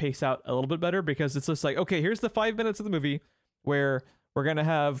like paced out a little bit better, because it's just like, okay, here's the 5 minutes of the movie where we're gonna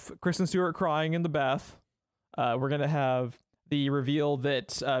have Kristen Stewart crying in the bath. We're gonna have the reveal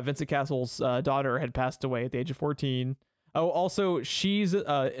that Vincent Castle's daughter had passed away at the age of 14. Oh, also she's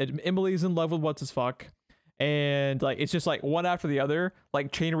Emily's in love with what's his fuck, and like it's just like one after the other,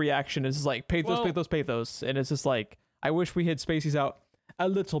 like chain reaction is just like pathos, and it's just like I wish we had Spacey's out a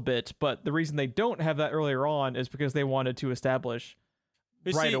little bit, but the reason they don't have that earlier on is because they wanted to establish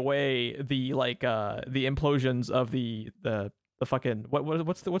away the the implosions of the fucking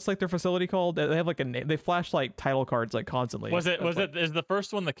what's like their facility called? They have like a name. They flash like title cards like constantly. Is the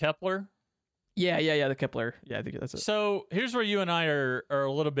first one the Kepler? Yeah, the Kepler. Yeah, I think that's it. So here's where you and I are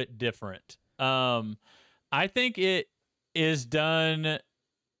a little bit different. I think it is done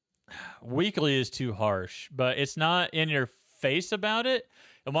weekly is too harsh, but it's not in your face about it.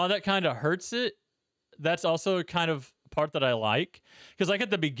 And while that kind of hurts it, that's also kind of part that I like, because like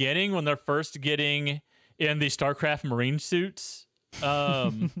at the beginning when they're first getting in the StarCraft Marine suits,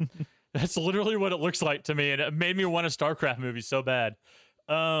 that's literally what it looks like to me, and it made me want a StarCraft movie so bad.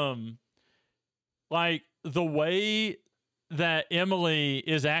 Like the way that Emily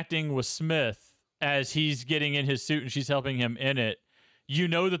is acting with Smith as he's getting in his suit and she's helping him in it, you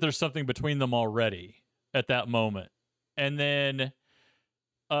know that there's something between them already at that moment. And then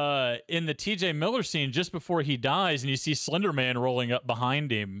in the TJ Miller scene just before he dies, and you see Slender Man rolling up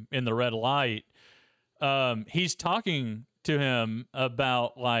behind him in the red light, he's talking to him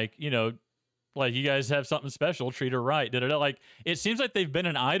about like, like you guys have something special, treat her right. Like it seems like they've been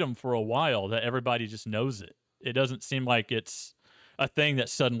an item for a while that everybody just knows it. It doesn't seem like it's a thing that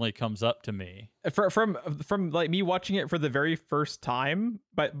suddenly comes up to me. From like me watching it for the very first time,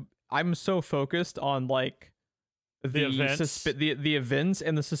 but I'm so focused on like the events, the events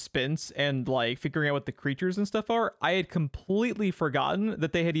and the suspense and like figuring out what the creatures and stuff are. I had completely forgotten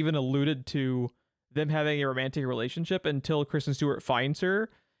that they had even alluded to them having a romantic relationship until Kristen Stewart finds her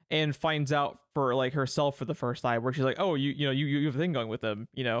and finds out for like herself for the first time, where she's like, oh, you have a thing going with him.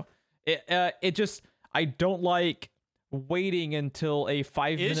 It just, I don't like waiting until a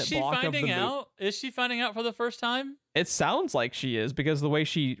 5-minute block of the movie. Is she finding out for the first time? It sounds like she is, because the way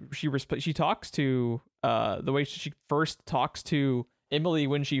she talks to the way she first talks to Emily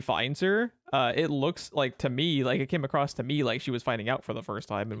when she finds her, it looks like to me, like it came across to me like she was finding out for the first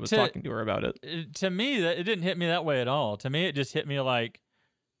time and was talking to her about it. To me, that it didn't hit me that way at all. To me, it just hit me like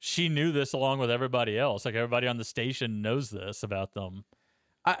she knew this along with everybody else. Like everybody on the station knows this about them.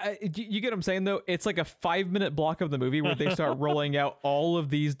 You get what I'm saying though? It's like a 5-minute block of the movie where they start rolling out all of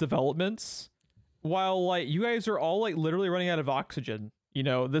these developments, while like you guys are all like literally running out of oxygen. You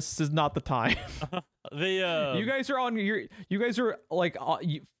know, this is not the time. You guys are on your. You guys are like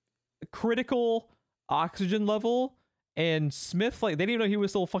critical oxygen level, and Smith like they didn't even know he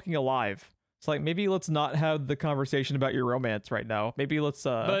was still fucking alive. It's like maybe let's not have the conversation about your romance right now. Maybe let's.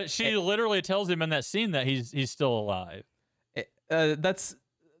 But she literally tells him in that scene that he's still alive. That's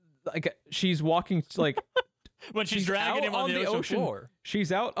like she's walking like when she's dragging him on the ocean floor.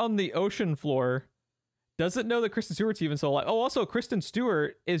 She's out on the ocean floor. Doesn't know that Kristen Stewart's even still alive. Oh, also Kristen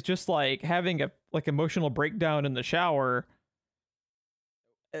Stewart is just like having a like emotional breakdown in the shower.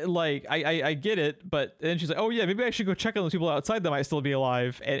 Like I get it, but then she's like, oh yeah, maybe I should go check on those people outside that might still be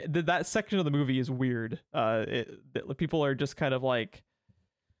alive. And that section of the movie is weird. People are just kind of like,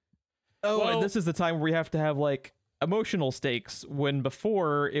 and this is the time where we have to have like emotional stakes, when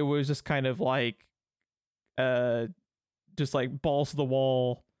before it was just kind of like just like balls to the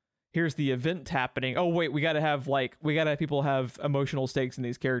wall. Here's the event happening. Oh wait, we gotta have people have emotional stakes in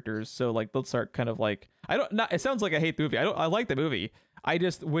these characters. So like let's start kind of like it sounds like I hate the movie. I like the movie. I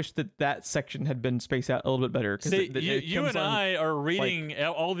just wish that section had been spaced out a little bit better. See, you and I are reading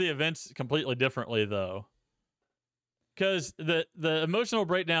all the events completely differently though. Because the emotional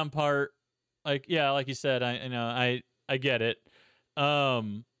breakdown part, like you said, I get it.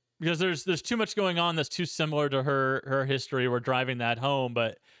 Because there's too much going on that's too similar to her history. We're driving that home,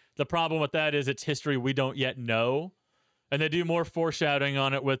 but the problem with that is it's history we don't yet know. And they do more foreshadowing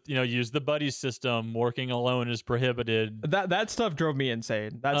on it with, use the buddy system, working alone is prohibited. That stuff drove me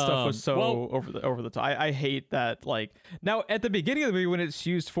insane. That stuff was so over the top. I hate that. Like now at the beginning of the movie when it's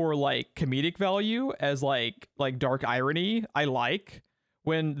used for like comedic value as like dark irony, I like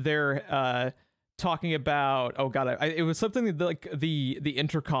when they're talking about it was something that like the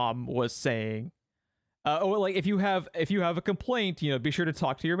intercom was saying. Like if you have a complaint, be sure to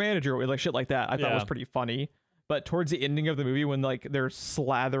talk to your manager, or like shit like that. I thought was pretty funny. But towards the ending of the movie, when like they're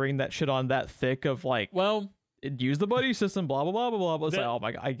slathering that shit on that thick of like, use the buddy system, blah blah blah blah blah. It's like, oh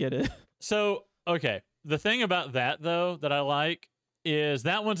my god, I get it. So okay, the thing about that though that I like is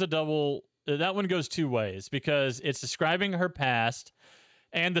that one's that one goes two ways, because it's describing her past,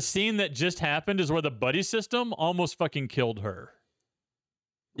 and the scene that just happened is where the buddy system almost fucking killed her.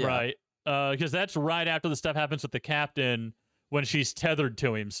 Yeah. Right. Because that's right after the stuff happens with the captain when she's tethered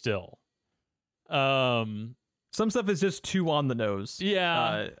to him still. Some stuff is just too on the nose.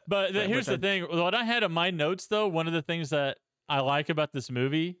 Yeah, but here's the thing. What I had in my notes, though, one of the things that I like about this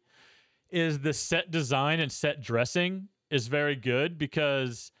movie is the set design and set dressing is very good,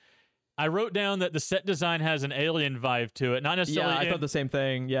 because I wrote down that the set design has an alien vibe to it. Not necessarily. Yeah, I thought the same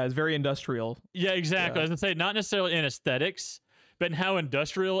thing. Yeah, it's very industrial. Yeah, exactly. I was going to say, not necessarily in aesthetics, but in how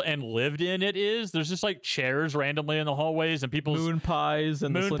industrial and lived in it is. There's just like chairs randomly in the hallways, and people's moon pies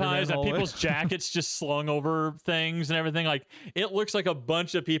and people's jackets just slung over things and everything. Like it looks like a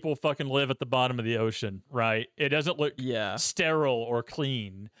bunch of people fucking live at the bottom of the ocean, right? It doesn't look sterile or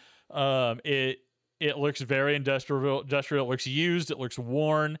clean. It looks very industrial. It looks used. It looks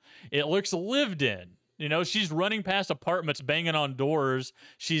worn. It looks lived in. She's running past apartments, banging on doors.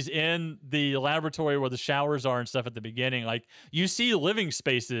 She's in the laboratory where the showers are and stuff at the beginning. Like, you see living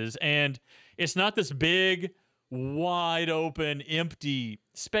spaces, and it's not this big, wide open, empty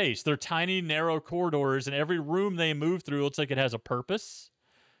space. They're tiny, narrow corridors, and every room they move through looks like it has a purpose,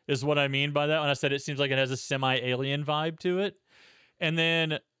 is what I mean by that. When I said it seems like it has a semi-alien vibe to it. And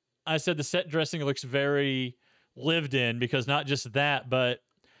then I said the set dressing looks very lived in, because not just that, but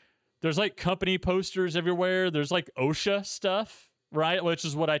there's like company posters everywhere. There's like OSHA stuff, right? Which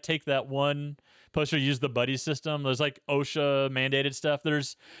is what I take that one poster, use the buddy system. There's like OSHA mandated stuff.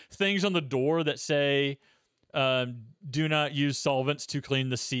 There's things on the door that say, do not use solvents to clean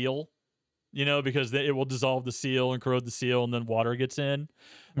the seal, because it will dissolve the seal and corrode the seal, and then water gets in.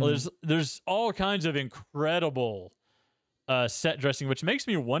 Mm-hmm. Well, there's all kinds of incredible set dressing, which makes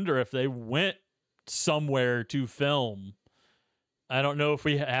me wonder if they went somewhere to film. I don't know if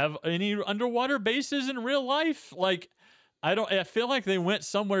we have any underwater bases in real life. Like, I feel like they went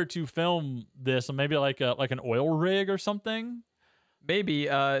somewhere to film this, maybe like an oil rig or something. Maybe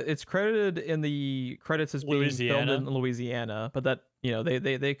it's credited in the credits as being filmed in Louisiana, but that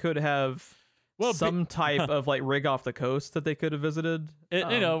they could have some type of like rig off the coast that they could have visited.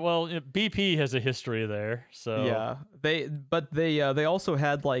 BP has a history there, so yeah. They also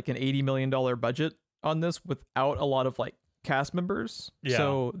had like an $80 million budget on this without a lot of like cast members,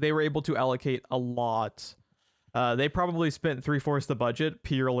 so they were able to allocate a lot. They probably spent 3/4 the budget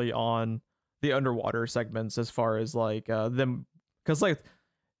purely on the underwater segments, as far as like them, because like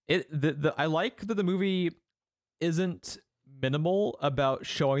I like that the movie isn't minimal about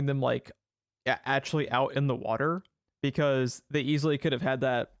showing them like actually out in the water, because they easily could have had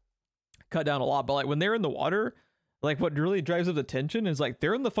that cut down a lot. But like when they're in the water, like what really drives up the tension is like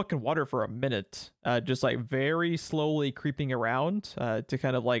they're in the fucking water for a minute, just like very slowly creeping around, to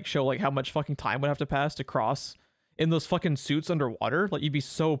kind of like show like how much fucking time would have to pass to cross in those fucking suits underwater. Like you'd be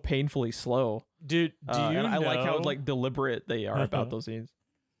so painfully slow. Dude, do you and I know? like how like deliberate they are about those scenes.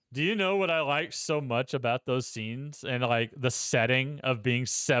 Do you know what I like so much about those scenes and like the setting of being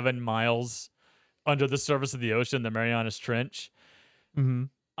 7 miles under the surface of the ocean, the Marianas Trench? Mm-hmm.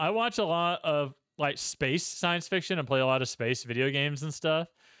 I watch a lot of like space science fiction and play a lot of space video games and stuff.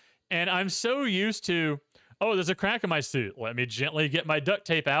 And I'm so used to, oh, there's a crack in my suit. Let me gently get my duct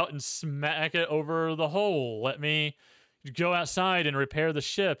tape out and smack it over the hole. Let me go outside and repair the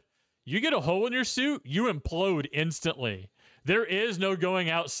ship. You get a hole in your suit, you implode instantly. There is no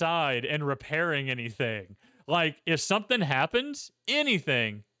going outside and repairing anything. Like, if something happens,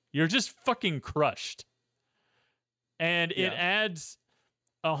 anything, you're just fucking crushed. And it adds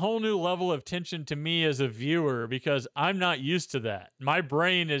a whole new level of tension to me as a viewer because I'm not used to that. My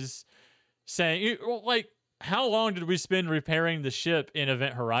brain is saying, like, how long did we spend repairing the ship in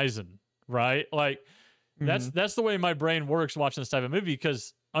Event Horizon, right? Like, that's the way my brain works watching this type of movie,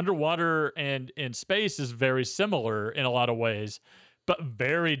 because underwater and in space is very similar in a lot of ways, but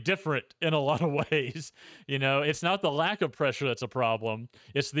very different in a lot of ways. You know, it's not the lack of pressure that's a problem.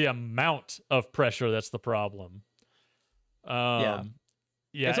 It's the amount of pressure that's the problem. Yeah.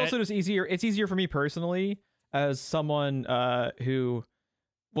 It's also just easier. It's easier for me personally as someone who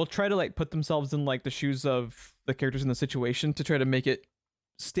will try to like put themselves in like the shoes of the characters in the situation to try to make it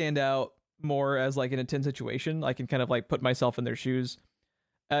stand out more as like an intense situation. I can kind of like put myself in their shoes.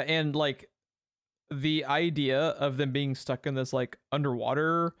 And like the idea of them being stuck in this like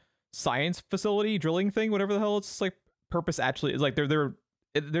underwater science facility drilling thing, whatever the hell its like purpose actually is, like there's a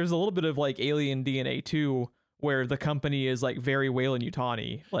little bit of like alien DNA too, where the company is like very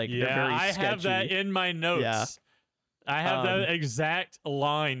Weyland-Yutani. Like they're very sketchy. I have that in my notes. Yeah. I have that exact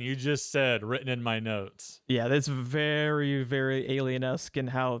line you just said written in my notes. Yeah, that's very, very alien-esque in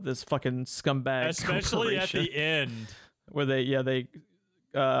how this fucking scumbag, especially at the end, where they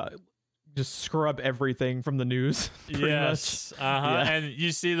just scrub everything from the news. Yes. Much. Yeah. And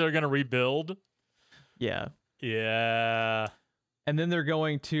you see they're gonna rebuild. Yeah. Yeah. And then they're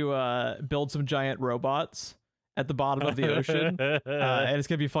going to build some giant robots at the bottom of the ocean. And it's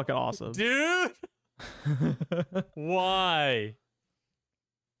gonna be fucking awesome. Dude. Why?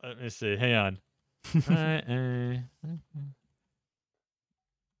 Let me see. Hang on.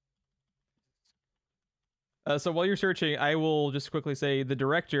 So while you're searching, I will just quickly say the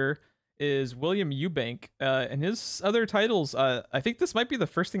director is William Eubank, and his other titles. I think this might be the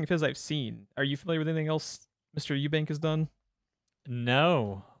first thing of his I've seen. Are you familiar with anything else Mr. Eubank has done?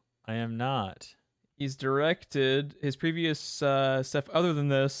 No, I am not. He's directed his previous stuff other than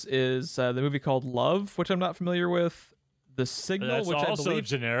this is the movie called Love, which I'm not familiar with. The Signal, That's which also I believe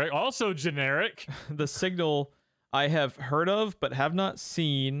generic. Also generic. The Signal I have heard of but have not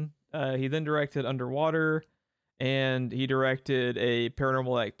seen. He then directed Underwater, and he directed a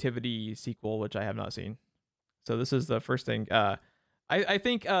Paranormal Activity sequel, which I have not seen. So this is the first thing. I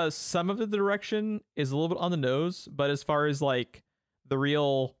think some of the direction is a little bit on the nose, but as far as like the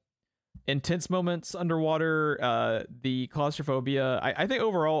real intense moments underwater, the claustrophobia, I think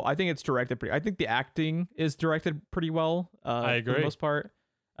overall, I think it's directed pretty. I think the acting is directed pretty well. I agree. For the most part.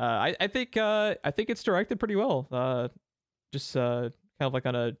 I think it's directed pretty well. Just kind of like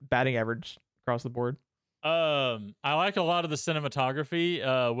on a batting average across the board. I like a lot of the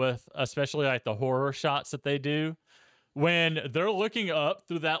cinematography, with especially like the horror shots that they do when they're looking up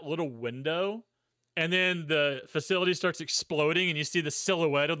through that little window. And then the facility starts exploding, and you see the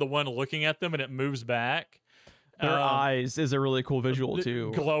silhouette of the one looking at them, and it moves back. Their eyes is a really cool visual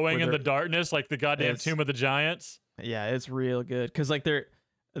too, glowing in the darkness like the goddamn Tomb of the Giants. Yeah, it's real good because like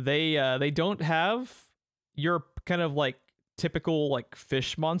they don't have your kind of like typical like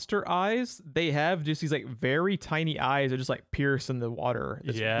fish monster eyes. They have just these like very tiny eyes that just like pierce in the water.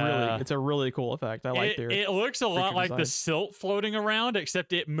 It's a really cool effect. I like it looks a lot like the silt floating around,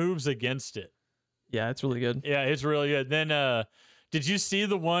 except it moves against it. Yeah, it's really good. Yeah, it's really good. Then, did you see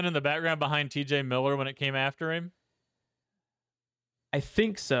the one in the background behind TJ Miller when it came after him? I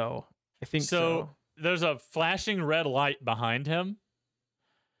think so. So there's a flashing red light behind him.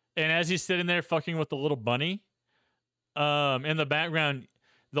 And as he's sitting there fucking with the little bunny, in the background,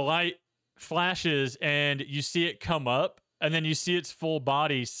 the light flashes and you see it come up, and then you see its full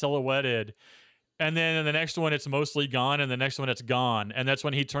body silhouetted. And then in the next one, it's mostly gone, and the next one, it's gone. And that's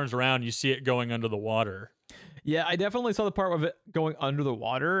when he turns around, you see it going under the water. Yeah, I definitely saw the part of it going under the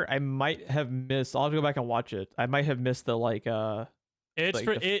water. I might have missed. I'll have to go back and watch it. I might have missed the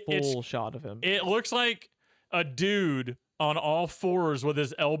full shot of him. It looks like a dude on all fours with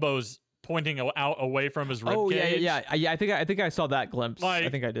his elbows pointing out away from his ribcage. Yeah. I think I saw that glimpse. I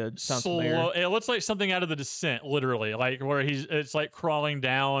think I did. Sounds familiar. It looks like something out of The Descent, literally, like where it's like crawling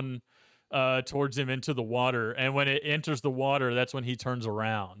down towards him into the water, and when it enters the water, that's when he turns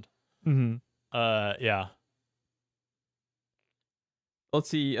around. Mm-hmm. Yeah. Let's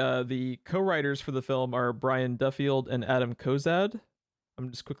see. The co-writers for the film are Brian Duffield and Adam Kozad. I'm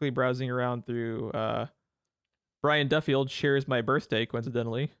just quickly browsing around through. Brian Duffield shares my birthday,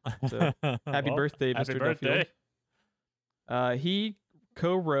 coincidentally. So, happy birthday, happy Mr. birthday. Duffield. He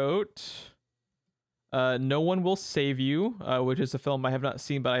co-wrote No One Will Save You, which is a film I have not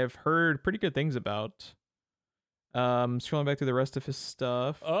seen, but I have heard pretty good things about. Scrolling back through the rest of his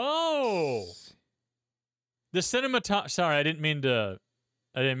stuff. Oh! The Sorry, I didn't mean to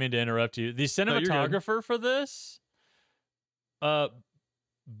interrupt you. The cinematographer for this,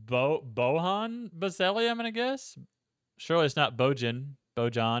 Bohan Bazelli, I'm gonna guess. Surely it's not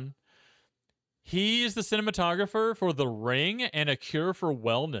Bojan. He is the cinematographer for The Ring and A Cure for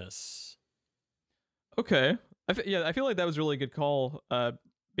Wellness. Okay, I feel like that was a really good call.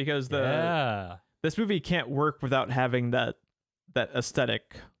 Because this movie can't work without having that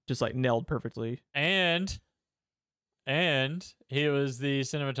aesthetic just like nailed perfectly. And he was the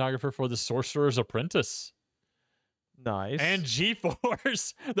cinematographer for The Sorcerer's Apprentice. Nice. And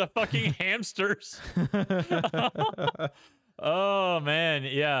G-Force, the fucking hamsters. Oh, man.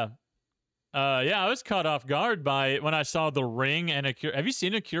 Yeah. I was caught off guard by it when I saw The Ring and A Cure. Have you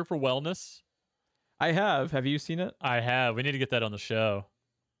seen A Cure for Wellness? I have. Have you seen it? I have. We need to get that on the show.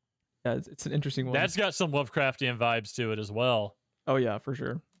 Yeah, it's an interesting one. That's got some Lovecraftian vibes to it as well. Oh, yeah, for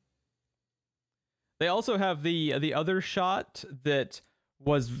sure. They also have the other shot that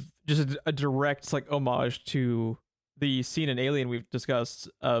was just a direct like homage to the scene in Alien we've discussed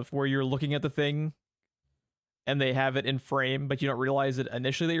of where you're looking at the thing and they have it in frame, but you don't realize it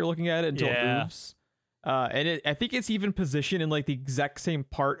initially that you're looking at it until it moves. I think it's even positioned in like the exact same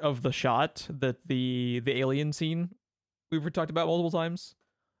part of the shot that the Alien scene we've talked about multiple times.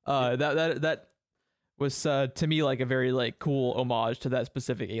 That was to me like a very like cool homage to that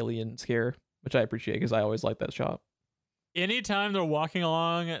specific Alien scare, which I appreciate because I always like that shot. Anytime they're walking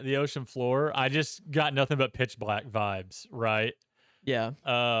along the ocean floor, I just got nothing but Pitch Black vibes, right? Yeah.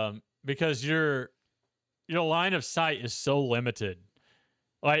 Because your line of sight is so limited.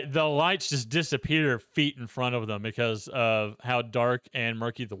 Like the lights just disappear feet in front of them because of how dark and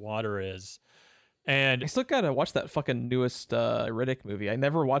murky the water is. And I still gotta watch that fucking newest Riddick movie. I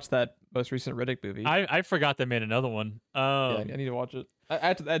never watched that most recent Riddick movie. I forgot they made another one. Yeah, I need to watch it.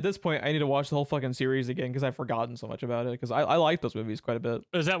 At this point, I need to watch the whole fucking series again because I've forgotten so much about it. Because I like those movies quite a bit.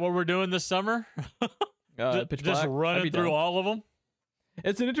 Is that what we're doing this summer? Pitch just Black? running through all of them?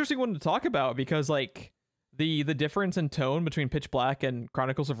 It's an interesting one to talk about because like the difference in tone between Pitch Black and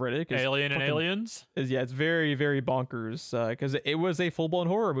Chronicles of Riddick is Alien and Aliens? It's very, very bonkers because it was a full-blown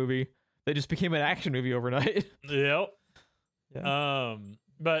horror movie. They just became an action movie overnight. Yep. Yeah.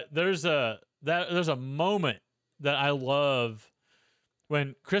 But there's a moment that I love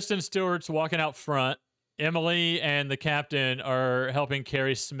when Kristen Stewart's walking out front. Emily and the captain are helping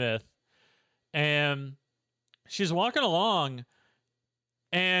carry Smith, and she's walking along,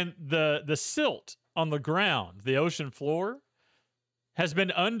 and the silt on the ground, the ocean floor, has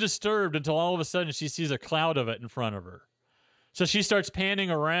been undisturbed until all of a sudden she sees a cloud of it in front of her. So she starts panning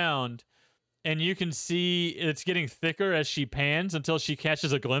around, and you can see it's getting thicker as she pans until she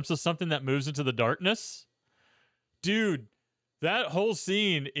catches a glimpse of something that moves into the darkness. Dude, that whole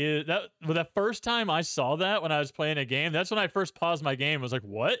scene is the first time I saw that when I was playing a game. That's when I first paused my game. I was like,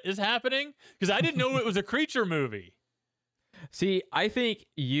 what is happening? Because I didn't know it was a creature movie. See, I think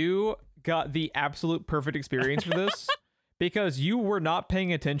you got the absolute perfect experience for this because you were not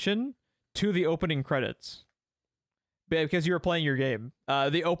paying attention to the opening credits. Because you were playing your game.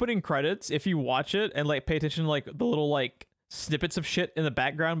 The opening credits, if you watch it and like pay attention to like the little like snippets of shit in the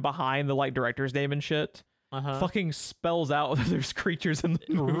background behind the like director's name and shit, fucking spells out that there's creatures in the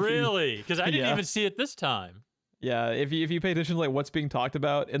movie. Really? Because I didn't even see it this time. Yeah, if you pay attention to like what's being talked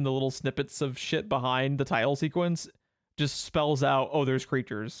about in the little snippets of shit behind the title sequence, just spells out, oh, there's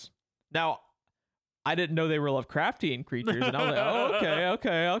creatures. Now, I didn't know they were Lovecraftian creatures, and I was like,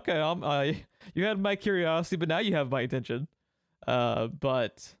 oh, okay. You had my curiosity, but now you have my attention. And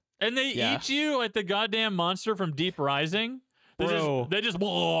they eat you like the goddamn monster from Deep Rising. Bro. They just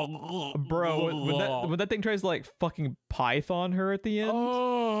Bro, when that thing tries to like fucking python her at the end,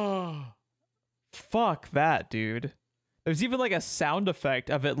 Oh. fuck that, dude. There's even like a sound effect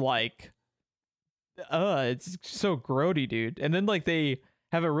of it, like, it's so grody, dude. And then like they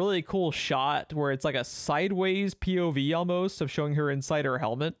have a really cool shot where it's like a sideways POV almost of showing her inside her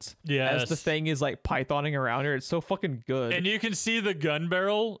helmet. Yes. As the thing is like pythoning around her. It's so fucking good. And you can see the gun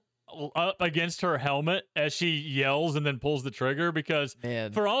barrel up against her helmet as she yells and then pulls the trigger because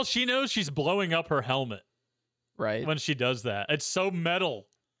Man, for all she knows, she's blowing up her helmet right? when she does that. It's so metal.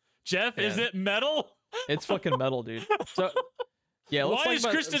 Jeff, is Yeah. it metal? It's fucking metal, dude. So yeah, let's Why talk is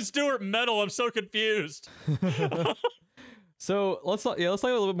about, Kristen Stewart metal? I'm so confused. So let's talk a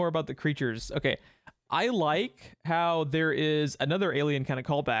little bit more about the creatures. Okay, I like how there is another alien kind of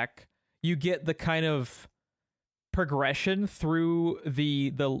callback. You get the kind of progression through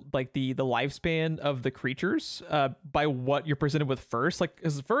the lifespan of the creatures by what you're presented with first. Like,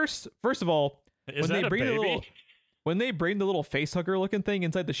 first of all, Is that a baby? when they bring the little facehugger looking thing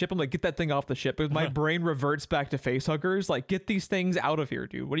inside the ship, I'm like, get that thing off the ship. But my brain reverts back to facehuggers. Like, get these things out of here,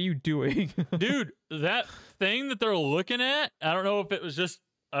 dude. What are you doing? Dude, that thing that they're looking at, I don't know if it was just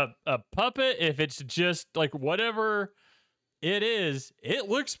a puppet, if it's just like whatever it is, it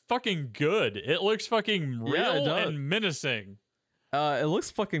looks fucking good. It looks fucking real Yeah, it does. and menacing. It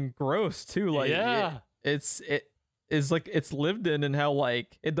looks fucking gross too. Like, Yeah. it is like it's lived in, and how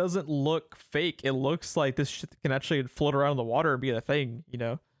like it doesn't look fake. It looks like this shit can actually float around in the water and be a thing. You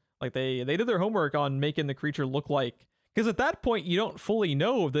know, like they did their homework on making the creature look like, because at that point you don't fully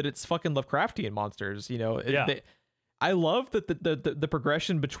know that it's fucking Lovecraftian monsters. You know, Yeah. I love that the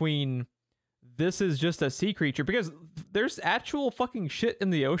progression between this is just a sea creature, because there's actual fucking shit in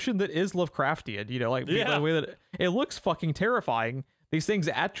the ocean that is Lovecraftian, you know, like Yeah. the way that it looks fucking terrifying. These things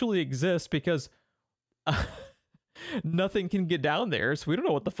actually exist because nothing can get down there, so we don't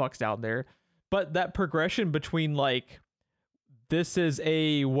know what the fuck's down there. But that progression between like, this is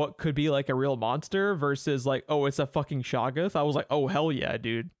a what could be like a real monster versus like, oh, it's a fucking Shoggoth. I was like, oh hell yeah,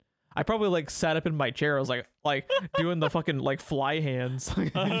 dude. I probably like sat up in my chair. I was like doing the fucking like fly hands,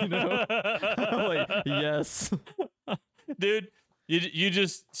 you know, like yes, Dude,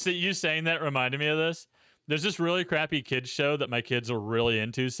 you saying that reminded me of this. There's this really crappy kids show that my kids are really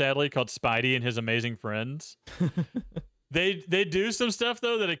into, sadly, called Spidey and His Amazing Friends. They do some stuff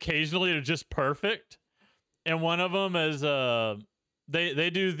though that occasionally are just perfect, and one of them is they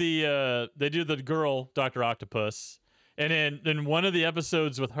do the girl Dr. Octopus, and in one of the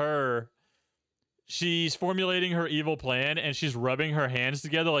episodes with her, she's formulating her evil plan and she's rubbing her hands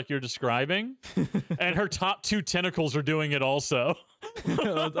together like you're describing, and her top two tentacles are doing it also.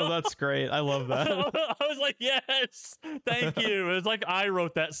 oh, that's great. I love that. I was like, yes, thank you. It was like I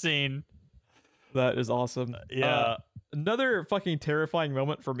wrote that scene. That is awesome. Yeah. Another fucking terrifying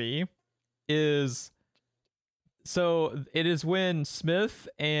moment for me is, so it is when Smith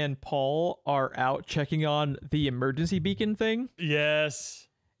and Paul are out checking on the emergency beacon thing. Yes.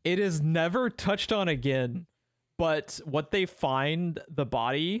 It is never touched on again, but what they find the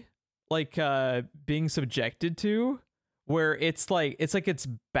body like being subjected to, where it's like its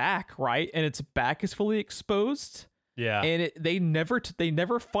back, right? And its back is fully exposed. Yeah. And they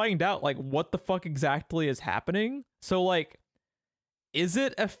never find out like what the fuck exactly is happening. So like, is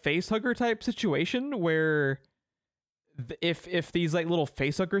it a facehugger type situation where if these like little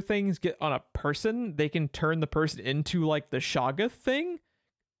facehugger things get on a person, they can turn the person into like the Shoggoth thing?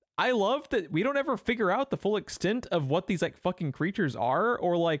 I love that we don't ever figure out the full extent of what these like fucking creatures are,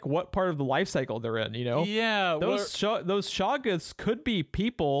 or like what part of the life cycle they're in, you know? Yeah. Those Shoggoths could be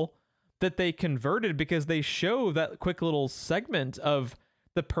people that they converted, because they show that quick little segment of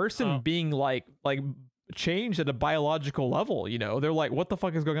the person being like changed at a biological level, you know? They're like, what the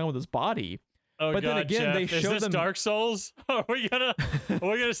fuck is going on with his body? Oh, but God, then again, Jeff, they is show this them. Dark Souls? Are we gonna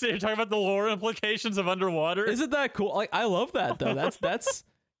sit here talking about the lore implications of underwater? Isn't that cool? Like, I love that though.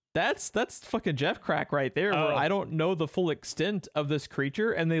 That's fucking Jeff crack right there, where I don't know the full extent of this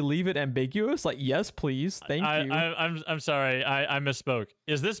creature and they leave it ambiguous. Like, yes, please, thank you. I'm sorry, I misspoke.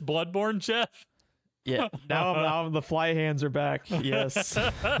 Is this Bloodborne, Jeff? Yeah. Now the fly hands are back. Yes.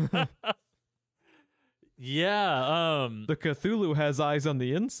 Yeah. The Cthulhu has eyes on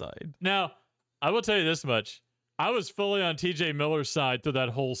the inside. Now, I will tell you this much. I was fully on TJ Miller's side through that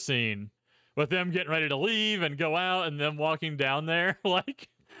whole scene, with them getting ready to leave and go out and them walking down there. Like,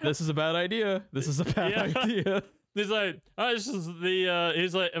 this is a bad idea. This is a bad idea. He's like, oh, this is the,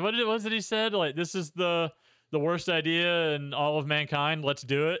 he's like, what did he said? Like, this is the worst idea in all of mankind. Let's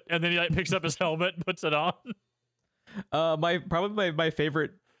do it. And then he like picks up his helmet and puts it on. My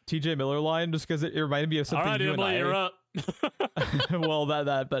favorite TJ Miller line, just because it reminded me of something all right, you Emily, and I. you're up. Well,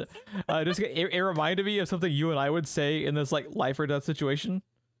 but it reminded me of something you and I would say in this like life or death situation.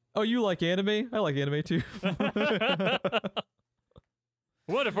 Oh, you like anime? I like anime too.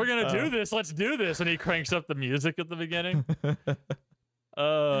 What if we're gonna do this? Let's do this. And he cranks up the music at the beginning.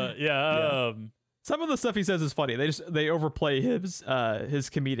 Yeah. Some of the stuff he says is funny. They overplay his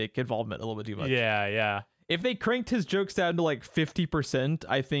comedic involvement a little bit too much. Yeah. If they cranked his jokes down to like 50%,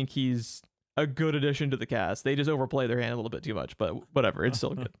 I think he's a good addition to the cast. They just overplay their hand a little bit too much, but whatever, it's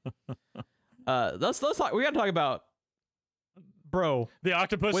still good. Let's talk. We gotta talk about, bro, the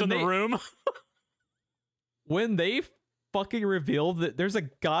octopus in the room. When they fucking revealed that there's a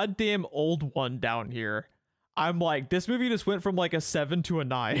goddamn old one down here, I'm like, this movie just went from like a 7 to a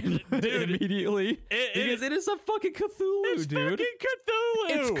 9 immediately. Because it is a fucking Cthulhu, it's dude. Fucking Cthulhu.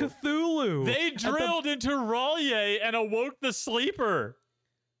 It's Cthulhu. They drilled into R'lyeh and awoke the sleeper.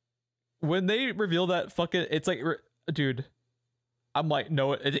 When they reveal that fucking, it's like, dude, I'm like,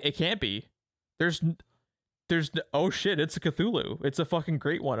 no, it can't be. There's, oh shit, it's a Cthulhu. It's a fucking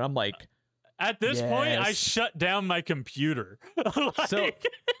great one. I'm like, at this point, I shut down my computer.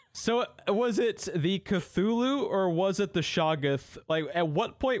 So was it the Cthulhu or was it the Shoggoth? Like, at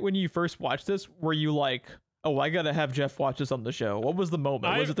what point when you first watched this were you like, oh, I gotta have Jeff watch this on the show? What was the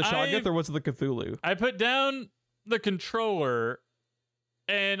moment? Was it the Shoggoth or was it the Cthulhu? I put down the controller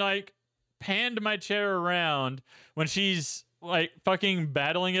and like panned my chair around when she's like fucking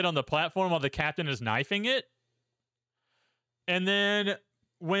battling it on the platform while the captain is knifing it. And then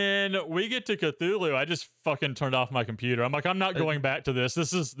when we get to Cthulhu, I just fucking turned off my computer. I'm like, I'm not going back to this.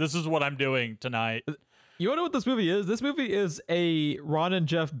 This is what I'm doing tonight. You wanna know what this movie is? This movie is a Ron and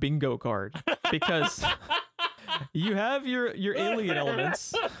Jeff bingo card. Because you have your alien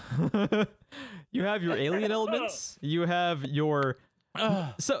elements. You have your alien elements. You have your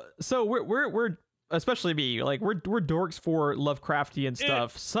so we're especially me, like we're dorks for Lovecraftian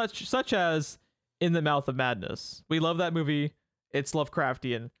stuff, such as In the Mouth of Madness. We love that movie. It's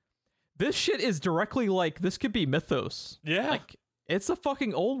Lovecraftian. This shit is directly like, this could be mythos. Yeah. Like, it's a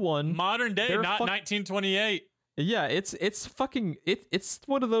fucking old one. Modern day, not 1928. Yeah, it's fucking it's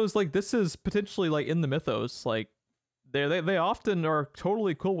one of those, like, this is potentially like in the mythos. Like they often are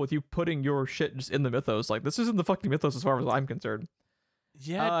totally cool with you putting your shit just in the mythos. Like, this isn't the fucking mythos as far as I'm concerned.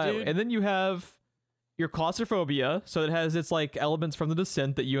 Yeah, dude. And then you have your claustrophobia, so it has its like elements from The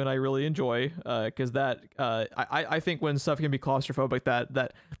Descent that you and I really enjoy, because that I think when stuff can be claustrophobic,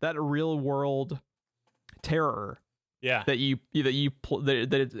 that real world terror, yeah,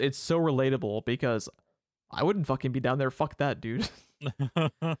 it's so relatable, because I wouldn't fucking be down there. Fuck that, dude.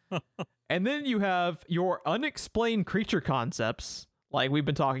 And then you have your unexplained creature concepts, like we've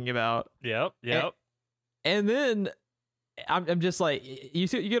been talking about. Yep. And then I'm just like, you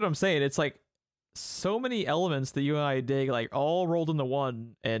get what I'm saying? It's like so many elements that you and I dig, like all rolled into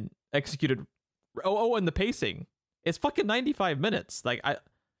one and executed. And the pacing. It's fucking 95 minutes. Like,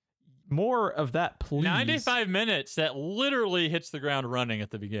 more of that, please. 95 minutes that literally hits the ground running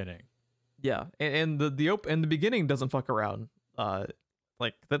at the beginning. Yeah, and the beginning doesn't fuck around.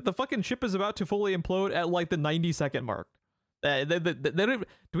 Like the fucking ship is about to fully implode at like the 90-second mark. They don't,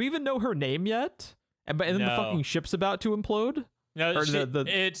 do we even know her name yet? And then the fucking ship's about to implode. No, like the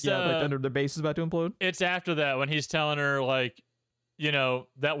base is about to implode. It's after that when he's telling her, like, you know,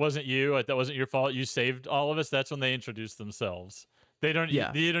 that wasn't you, like, that wasn't your fault. You saved all of us. That's when they introduce themselves. They don't.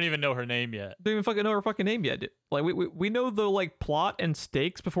 Yeah. You don't even know her name yet. They don't even fucking know her fucking name yet. Like we know the like plot and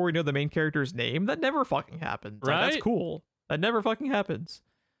stakes before we know the main character's name. That never fucking happens. Right? Like, that's cool. That never fucking happens.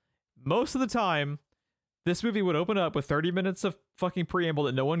 Most of the time, this movie would open up with 30 minutes of fucking preamble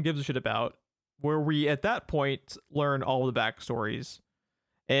that no one gives a shit about, where we at that point learn all the backstories.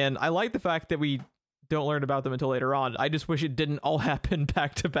 And I like the fact that we don't learn about them until later on. I just wish it didn't all happen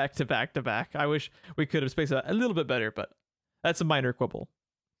back to back to back to back. I wish we could have spaced it a little bit better, but that's a minor quibble.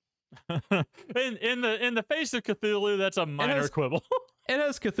 in the face of Cthulhu, that's a minor quibble. It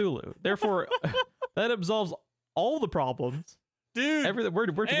has Cthulhu. Therefore, that absolves all the problems. Dude, everything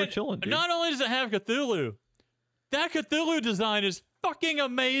we're chilling, dude. Not only does it have Cthulhu, that Cthulhu design is fucking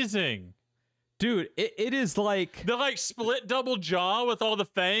amazing. Dude, it is like the like split double jaw with all the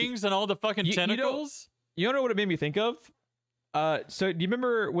fangs and all the fucking tentacles. You don't know what it made me think of? So do you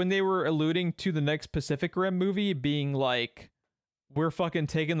remember when they were alluding to the next Pacific Rim movie being like, we're fucking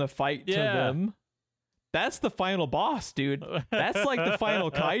taking the fight to them? That's the final boss, dude. That's like the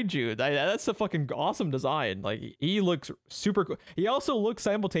final kaiju. That's a fucking awesome design. Like, he looks super cool. He also looks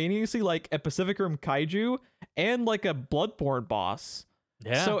simultaneously like a Pacific Rim kaiju and like a Bloodborne boss.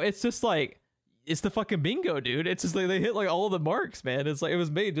 Yeah. So it's just like, it's the fucking bingo, dude. It's just like they hit like all of the marks, man. It's like it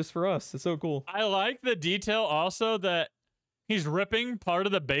was made just for us. It's so cool. I like the detail also that he's ripping part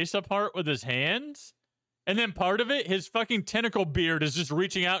of the base apart with his hands. And then part of it, his fucking tentacle beard is just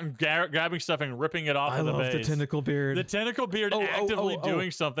reaching out and grabbing stuff and ripping it off of the base. I love the tentacle beard. The tentacle beard actively doing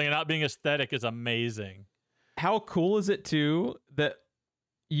something and not being aesthetic is amazing. How cool is it, too, that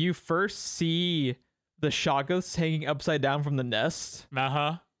you first see the Shoggoths hanging upside down from the nest,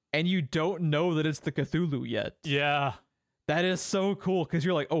 and you don't know that it's the Cthulhu yet. Yeah. That is so cool, because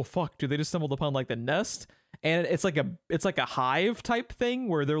you're like, oh, fuck, dude, they just stumbled upon, like, the nest? And it's like a hive type thing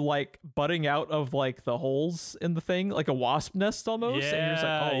where they're like butting out of like the holes in the thing, like a wasp nest almost. Yeah, and you're just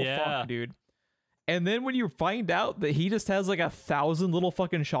like, oh fuck, dude. And then when you find out that he just has like 1,000 little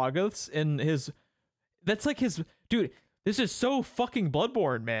fucking Shoggoths in his, that's like his, dude, this is so fucking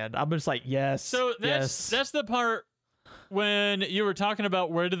Bloodborne, man. I'm just like, yes. So that's the part when you were talking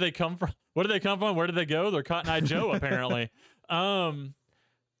about where did they come from? Where did they come from? Where did they go? They're Cotton Eye Joe, apparently.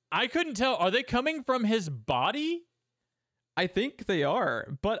 I couldn't tell. Are they coming from his body? I think they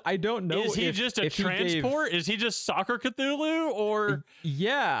are, but I don't know. Is he just a transport? Is he just Soccer Cthulhu? Or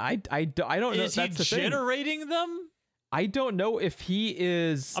yeah, I don't know. Is he generating them? I don't know if he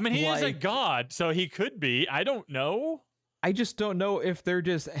is. I mean, he is a god, so he could be. I don't know. I just don't know if they're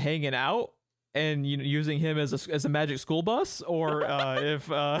just hanging out and using him as a magic school bus, or if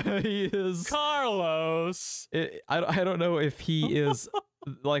he is Carlos. I don't know if he is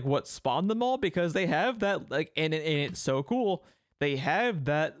like what spawned them all, because they have that like, and it's so cool. They have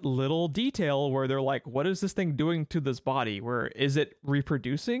that little detail where they're like, what is this thing doing to this body? Where is it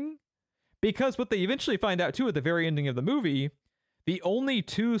reproducing? Because what they eventually find out too at the very ending of the movie, the only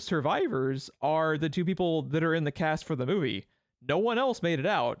two survivors are the two people that are in the cast for the movie. No one else made it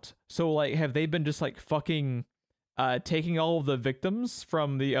out. So like, have they been just like fucking taking all of the victims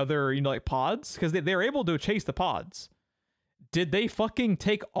from the other, like pods? Because they're able to chase the pods. Did they fucking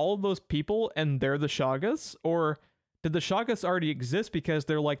take all of those people and they're the Shoggoths? Or did the Shoggoths already exist because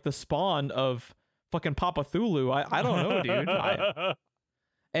they're like the spawn of fucking Papa Thulu? I don't know, dude.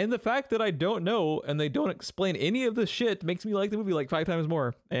 And the fact that I don't know and they don't explain any of this shit makes me like the movie like 5 times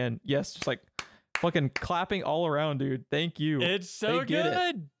more. And yes, just like fucking clapping all around, dude. Thank you. It's so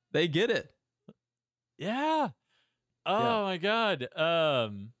good. They get it. Yeah. Oh my god.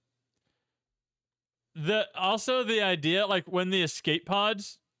 The idea, like when the escape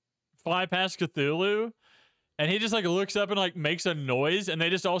pods fly past Cthulhu and he just like looks up and like makes a noise and they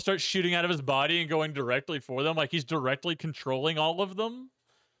just all start shooting out of his body and going directly for them, like he's directly controlling all of them.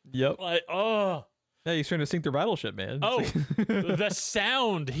 Yep. Like, oh yeah, he's trying to sink their battleship, man. Oh, the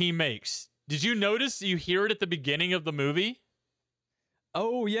sound he makes. Did you notice you hear it at the beginning of the movie?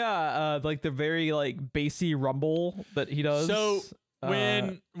 Oh yeah, like the very like bassy rumble that he does. So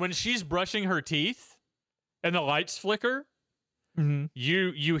when she's brushing her teeth and the lights flicker,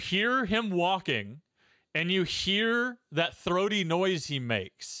 you hear him walking and you hear that throaty noise he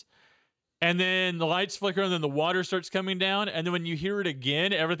makes. And then the lights flicker and then the water starts coming down. And then when you hear it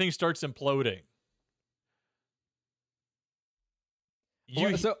again, everything starts imploding.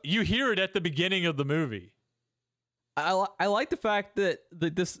 You hear it at the beginning of the movie. I like the fact that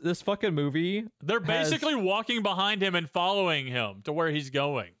this fucking movie, they're basically walking behind him and following him to where he's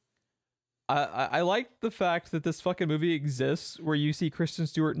going. I like the fact that this fucking movie exists where you see Kristen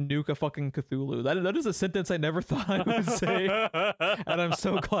Stewart nuke a fucking Cthulhu. That is a sentence I never thought I would say, and I'm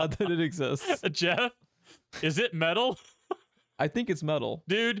so glad that it exists. Jeff, is it metal? I think it's metal,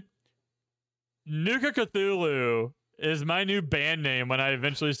 dude. Nuka Cthulhu is my new band name when I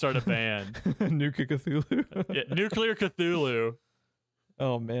eventually start a band. Nuka Cthulhu. Yeah, Nuclear Cthulhu.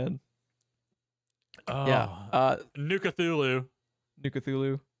 Oh man. Oh, yeah. Nuka Cthulhu. Nuka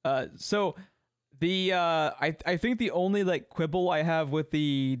Cthulhu. So the I think the only like quibble I have with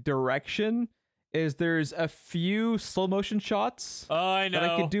the direction is there's a few slow motion shots I know, that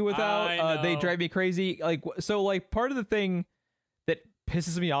I could do without. They drive me crazy. Like, so like part of the thing that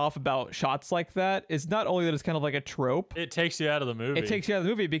pisses me off about shots like that is not only that it's kind of like a trope. It takes you out of the movie. It takes you out of the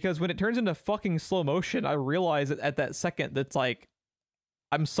movie because when it turns into fucking slow motion, I realize that at that second that's like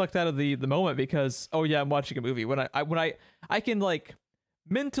I'm sucked out of the moment because oh yeah, I'm watching a movie. When I can like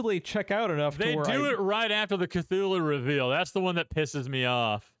mentally check out enough they to where do it right after the Cthulhu reveal. That's the one that pisses me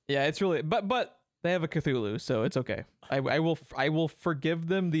off. Yeah, it's really but they have a Cthulhu, so it's okay. I will forgive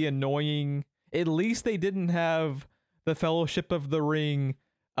them the annoying. At least they didn't have the Fellowship of the Ring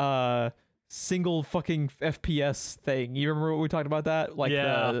single fucking FPS thing. You remember what we talked about that? Like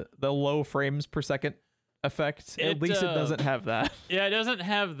the low frames per second effect. At least it doesn't have that. Yeah, it doesn't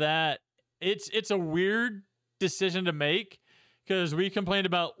have that. It's a weird decision to make because we complained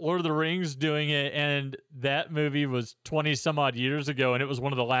about Lord of the Rings doing it, and that movie was 20 some odd years ago, and it was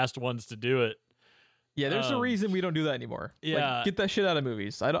one of the last ones to do it. Yeah, there's a reason we don't do that anymore. Yeah. Like, get that shit out of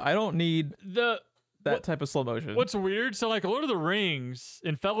movies. I don't need that type of slow motion. What's weird, so like Lord of the Rings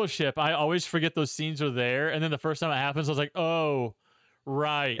in Fellowship, I always forget those scenes are there, and then the first time it happens, I was like, oh,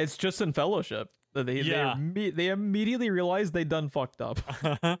 right. It's just in Fellowship. They immediately realized they done fucked up,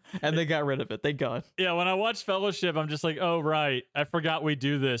 and they got rid of it. Thank God. Yeah, when I watch Fellowship, I'm just like, oh, right. I forgot we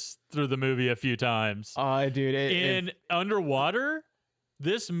do this through the movie a few times. Dude. In Underwater,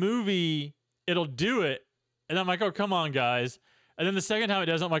 this movie, it'll do it, and I'm like, oh, come on, guys. And then the second time it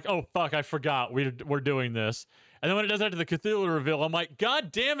does, I'm like, oh, fuck, I forgot we're doing this. And then when it does after the Cthulhu reveal, I'm like,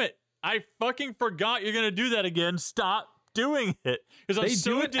 God damn it. I fucking forgot you're going to do that again. Stop doing it. Because I'm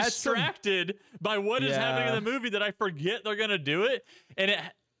so distracted by what is happening in the movie that I forget they're going to do it. And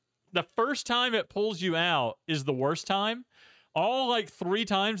the first time it pulls you out is the worst time. All like 3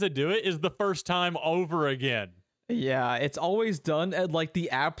 times they do it is the first time over again. Yeah, it's always done at like the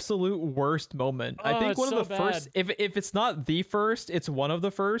absolute worst moment. I think one of the first, if it's not the first, it's one of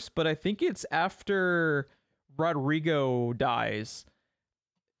the first, but I think it's after Rodrigo dies.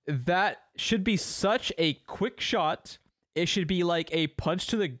 That should be such a quick shot. It should be like a punch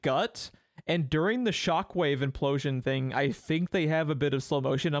to the gut. And during the shockwave implosion thing, I think they have a bit of slow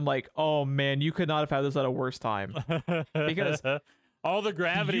motion. I'm like, oh man, you could not have had this at a worse time. Because all the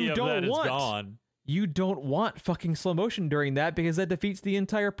gravity of that is gone. You don't want fucking slow motion during that because that defeats the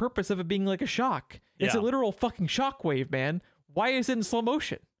entire purpose of it being like a shock. It's a literal fucking shockwave, man. Why is it in slow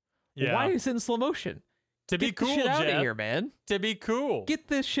motion? Yeah. Why is it in slow motion? To be cool, Get this shit out Jeff. of here, man. To be cool. Get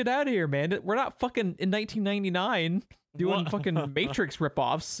this shit out of here, man. We're not fucking in 1999 doing fucking Matrix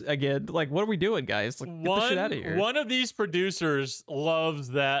ripoffs again. Like, what are we doing, guys? Like, get the shit out of here. One of these producers loves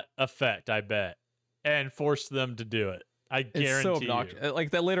that effect, I bet, and forced them to do it. I guarantee it's so obnoxious. you.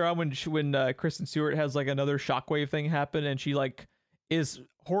 Like that later on when Kristen Stewart has like another shockwave thing happen and she like is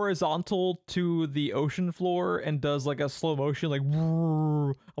horizontal to the ocean floor and does like a slow motion like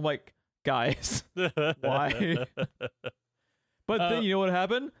I'm like, guys, why? But then you know what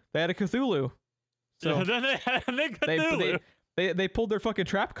happened? They had a Cthulhu. So then they had a Cthulhu. They pulled their fucking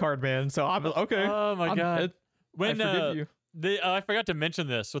trap card, man. So I'm okay. Oh my God. I forgive you. I forgot to mention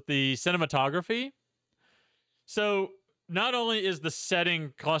this with the cinematography. So not only is the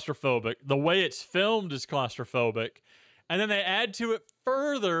setting claustrophobic, the way it's filmed is claustrophobic, and then they add to it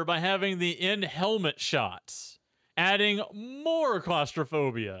further by having the in-helmet shots, adding more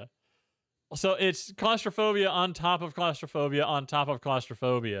claustrophobia. So it's claustrophobia on top of claustrophobia on top of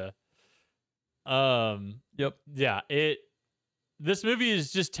claustrophobia. Yep. Yeah, this movie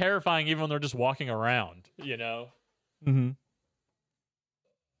is just terrifying even when they're just walking around, you know? Mm-hmm.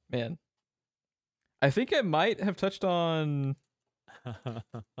 Man. I think I might have touched on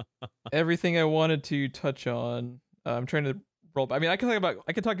everything I wanted to touch on. I'm trying to roll. I mean, I can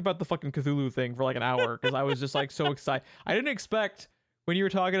talk about the fucking Cthulhu thing for like an hour because I was just like so excited. I didn't expect when you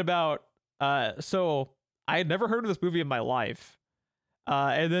were talking about. So I had never heard of this movie in my life,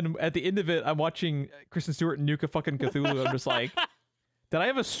 and then at the end of it, I'm watching Kristen Stewart nuke a fucking Cthulhu. I'm just like, did I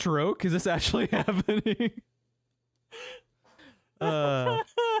have a stroke? Is this actually happening?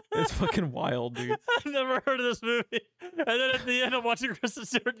 It's fucking wild, dude. I've never heard of this movie. And then at the end, I'm watching Kristen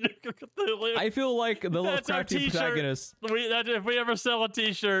Stewart nuke a Cthulhu. I feel like the That's our Lovecraftian protagonist. If we ever sell a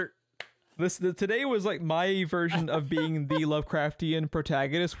t-shirt. Today was like my version of being the Lovecraftian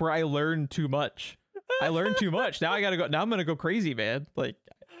protagonist where I learned too much. I learned too much. Now I gotta go. Now I'm gonna go crazy, man. Like,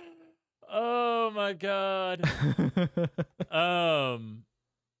 oh my God.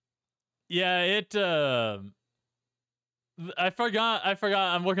 Yeah, I forgot.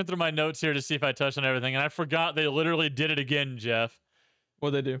 I'm looking through my notes here to see if I touched on everything, and I forgot they literally did it again, Jeff.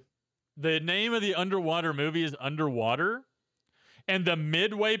 What'd they do? The name of the underwater movie is Underwater, and the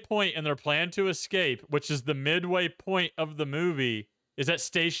midway point in their plan to escape, which is the midway point of the movie, is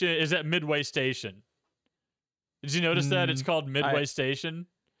at Midway Station. Did you notice that? It's called Midway Station?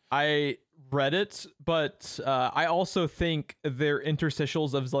 I read it, but I also think their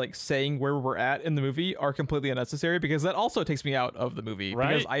interstitials of like saying where we're at in the movie are completely unnecessary because that also takes me out of the movie.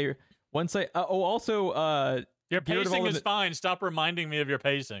 Right. Because your pacing is fine. Stop reminding me of your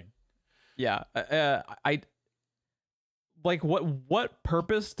pacing. Yeah. I like what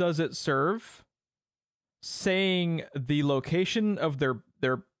purpose does it serve saying the location of their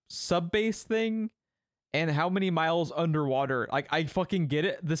sub base thing and how many miles underwater? Like, I fucking get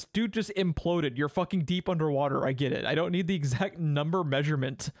it. This dude just imploded. You're fucking deep underwater. I get it. I don't need the exact number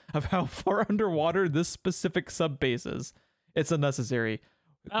measurement of how far underwater this specific sub base is. It's unnecessary.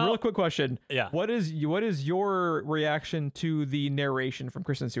 real quick question. Yeah. What is your reaction to the narration from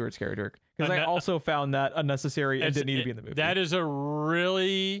Kristen Stewart's character? Because I also found that unnecessary and didn't need to be in the movie. That is a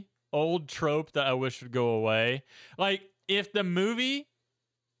really old trope that I wish would go away. Like, if the movie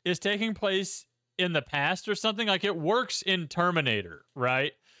is taking place in the past or something, like it works in Terminator,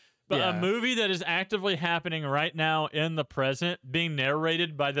 right? But a movie that is actively happening right now in the present, being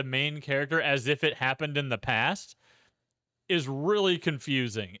narrated by the main character as if it happened in the past, is really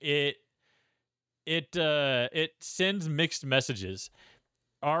confusing. It sends mixed messages.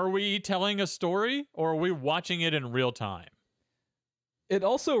 Are we telling a story or are we watching it in real time? It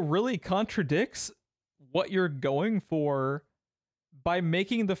also really contradicts what you're going for by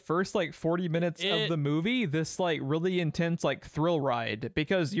making the first like 40 minutes of the movie this like really intense like thrill ride,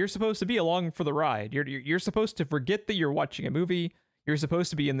 because you're supposed to be along for the ride. You're supposed to forget that you're watching a movie. You're supposed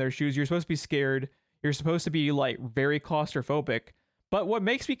to be in their shoes. You're supposed to be scared. You're supposed to be like very claustrophobic. But what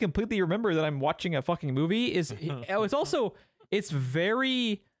makes me completely remember that I'm watching a fucking movie is it's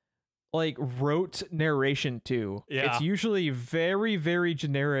very like rote narration too. Yeah. It's usually very, very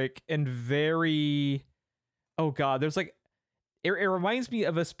generic and very, oh God, there's like, it reminds me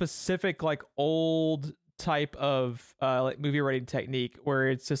of a specific like old type of like movie writing technique where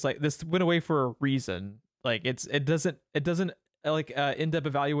it's just like, this went away for a reason. Like it doesn't like end up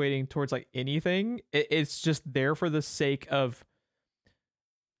evaluating towards like anything. It's just there for the sake of,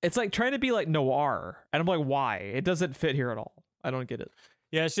 it's like trying to be like noir. And I'm like, why? It doesn't fit here at all. I don't get it.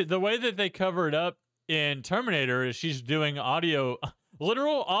 Yeah, see, the way that they cover it up in Terminator is she's doing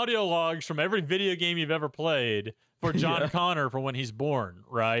literal audio logs from every video game you've ever played for John Connor for when he's born,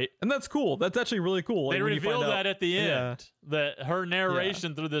 right? And that's cool. That's actually really cool. They reveal that at the end, that her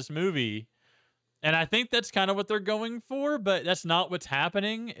narration through this movie. And I think that's kind of what they're going for, but that's not what's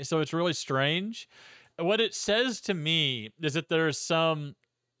happening. So it's really strange. What it says to me is that there's some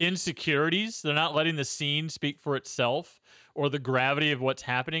insecurities. They're not letting the scene speak for itself, or the gravity of what's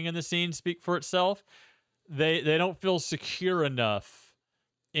happening in the scene speak for itself. They don't feel secure enough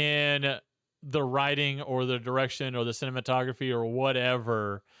in the writing or the direction or the cinematography or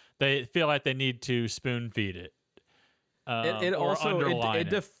whatever. They feel like they need to spoon feed it. It or also underline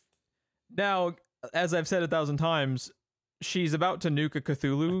it. Now, as I've said 1,000 times, she's about to nuke a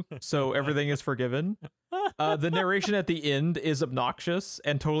Cthulhu, so everything is forgiven. The narration at the end is obnoxious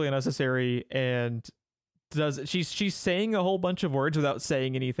and totally unnecessary, and she's saying a whole bunch of words without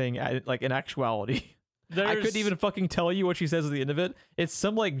saying anything like in actuality. I couldn't even fucking tell you what she says at the end of it. It's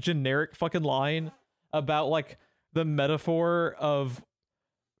some like generic fucking line about like the metaphor of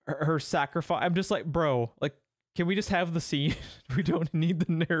her sacrifice. I'm just like, bro, like, can we just have the scene? We don't need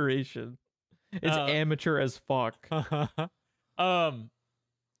the narration. It's amateur as fuck. By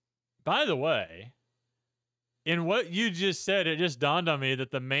the way, in what you just said, it just dawned on me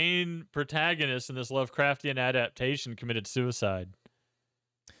that the main protagonist in this Lovecraftian adaptation committed suicide.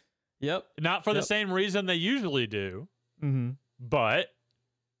 Yep. Not for the same reason they usually do, but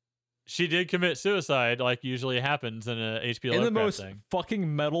she did commit suicide, like usually happens in a H.P. Lovecraft in the most thing.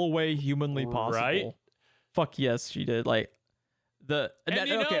 fucking metal way humanly possible. Right? Fuck yes, she did. Like when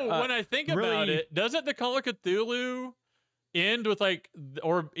I think about it, doesn't the Call of Cthulhu end with like,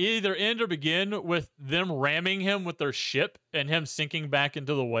 or either end or begin with them ramming him with their ship and him sinking back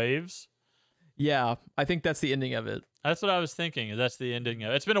into the waves? Yeah, I think that's the ending of it. That's what I was thinking. That's the ending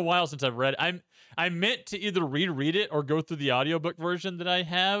of it. It's been a while since I've read it. I meant to either reread it or go through the audiobook version that I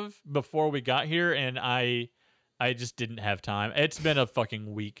have before we got here, and I just didn't have time. It's been a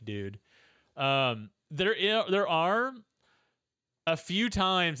fucking week, dude. There are a few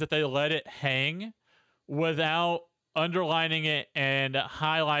times that they let it hang without underlining it and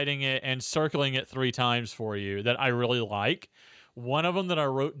highlighting it and circling it 3 times for you that I really like. One of them that I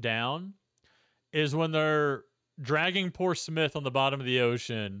wrote down is when they're dragging poor Smith on the bottom of the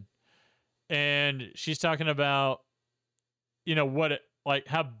ocean, and she's talking about, you know, like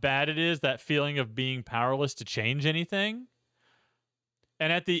how bad it is, that feeling of being powerless to change anything.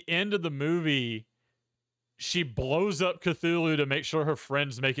 And at the end of the movie, she blows up Cthulhu to make sure her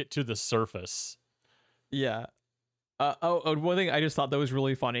friends make it to the surface. Yeah. One thing I just thought that was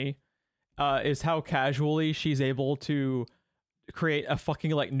really funny is how casually she's able to create a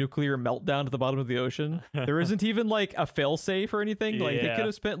fucking like nuclear meltdown at the bottom of the ocean. There isn't even like a failsafe or anything. Like they could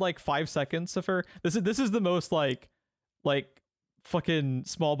have spent like 5 seconds of her. This is the most like fucking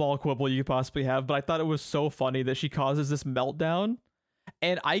small ball quibble you could possibly have. But I thought it was so funny that she causes this meltdown,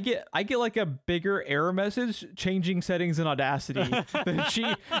 and I get like a bigger error message changing settings in Audacity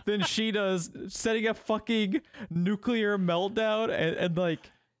than she does setting a fucking nuclear meltdown and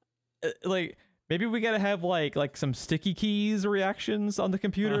like Maybe we gotta have like some sticky keys reactions on the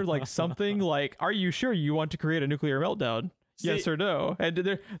computer, like something like, "Are you sure you want to create a nuclear meltdown? Yes or no?"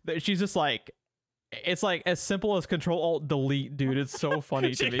 And she's just like, it's like as simple as Control Alt Delete, dude. It's so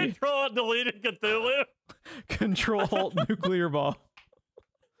funny to me. Control Alt Deleted Cthulhu. Control Alt Nuclear Bomb.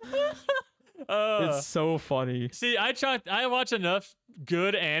 It's so funny. See, I watch enough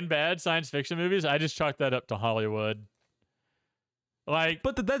good and bad science fiction movies. I just chalk that up to Hollywood. Like,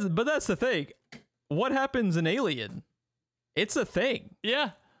 but that's the thing. What happens in Alien? It's a thing.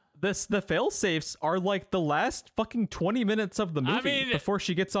 Yeah. The failsafes are like the last fucking 20 minutes of the movie before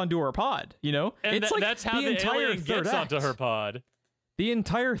she gets onto her pod, you know? And it's like that's how the alien gets onto her pod. The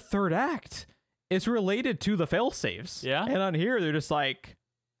entire third act is related to the failsafes. Yeah. And on here, they're just like,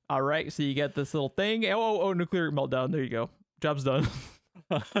 all right, so you get this little thing. Oh, nuclear meltdown. There you go. Job's done.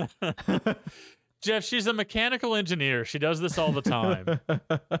 Jeff, she's a mechanical engineer. She does this all the time.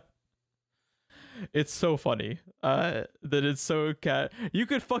 It's so funny that it's so you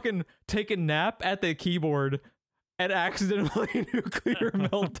could fucking take a nap at the keyboard and accidentally nuclear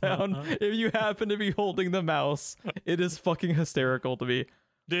meltdown if you happen to be holding the mouse. It is fucking hysterical to me.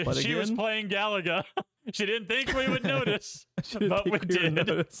 Dude, but she was playing Galaga. She didn't think we would notice, but we did.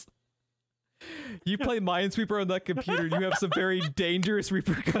 Notice. You play Minesweeper on that computer, you have some very dangerous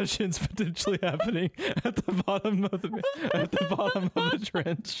repercussions potentially happening at the bottom of the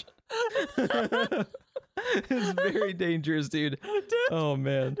trench. It's very dangerous, dude. Oh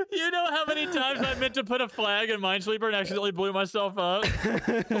man. You know how many times I meant to put a flag in Minesweeper and accidentally blew myself up?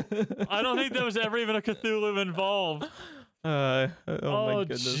 I don't think there was ever even a Cthulhu involved. Oh my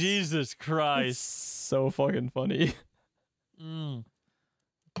goodness. Jesus Christ. It's so fucking funny.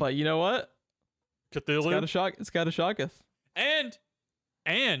 But you know what? Cthulhu. It's gotta shock us. And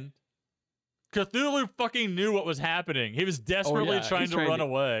Cthulhu fucking knew what was happening. He was desperately trying to run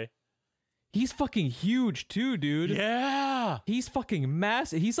away. He's fucking huge too, dude. Yeah. He's fucking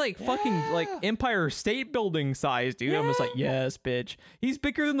massive. He's like fucking like Empire State Building size, dude. I'm just like, yes, bitch. He's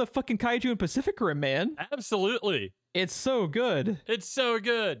bigger than the fucking kaiju in Pacific Rim, man. Absolutely. It's so good. It's so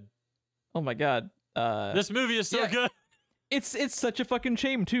good. Oh my god. This movie is so good. It's such a fucking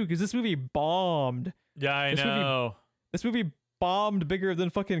shame too, because this movie bombed. Yeah, I know. This movie bombed bigger than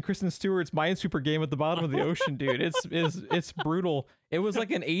fucking Kristen Stewart's Minesweeper game at the bottom of the ocean, dude. It's brutal. It was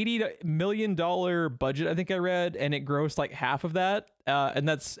like an $80 million budget, I think I read, and it grossed like half of that. And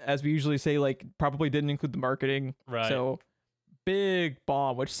that's, as we usually say, like probably didn't include the marketing. Right. So big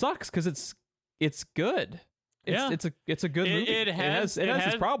bomb, which sucks because it's good. It's a good movie. It has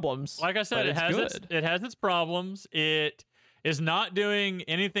its problems. Like I said, it has its problems. It is not doing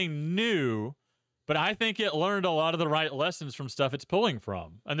anything new, but I think it learned a lot of the right lessons from stuff it's pulling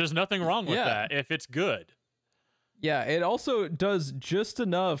from. And there's nothing wrong with that if it's good. Yeah, it also does just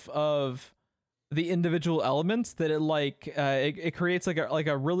enough of the individual elements that it creates like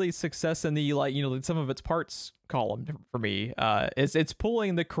a really success in the some of its parts column for me. It's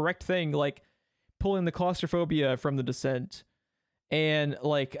pulling the correct thing, like pulling the claustrophobia from The Descent and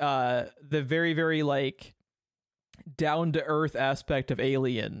the very, very down to earth aspect of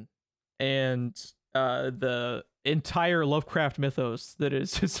Alien and the entire Lovecraft mythos that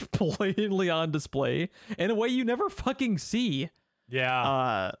is just blatantly on display in a way you never fucking see.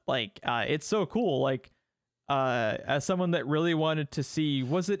 Yeah. It's so cool. As someone that really wanted to see,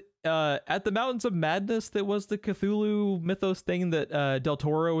 was it at the Mountains of Madness that was the Cthulhu mythos thing that Del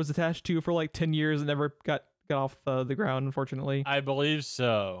Toro was attached to for 10 years and never got off the ground, unfortunately? I believe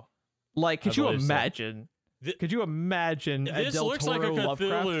so. Could you imagine? Could you imagine a Del Toro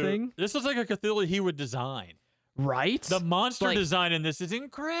Lovecraft thing? This looks like a Cthulhu he would design. Right? The monster design in this is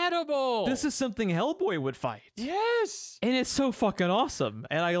incredible. This is something Hellboy would fight. Yes. And it's so fucking awesome.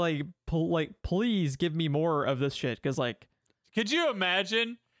 And I please give me more of this shit. Because could you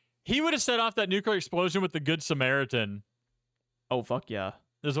imagine? He would have set off that nuclear explosion with the Good Samaritan. Oh, fuck yeah.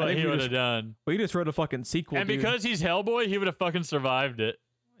 That's what he would have done. We just wrote a fucking sequel, and because he's Hellboy, he would have fucking survived it.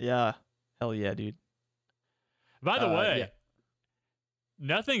 Yeah. Hell yeah, dude. By the way,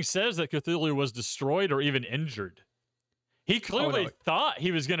 nothing says that Cthulhu was destroyed or even injured. He clearly thought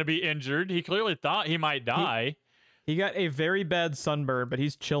he was going to be injured. He clearly thought he might die. He got a very bad sunburn, but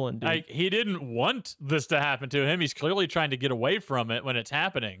he's chilling, dude. He didn't want this to happen to him. He's clearly trying to get away from it when it's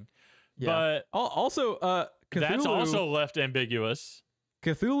happening. Yeah. But also, Cthulhu, that's also left ambiguous.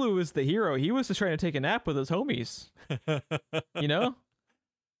 Cthulhu is the hero. He was just trying to take a nap with his homies. You know?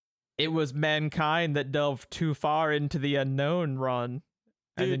 It was mankind that delved too far into the unknown, Ron.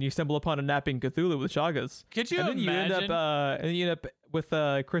 Dude. And then you stumble upon a napping Cthulhu with Chagas. Could you imagine? You end up with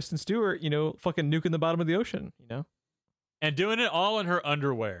Kristen Stewart, fucking nuking the bottom of the ocean, And doing it all in her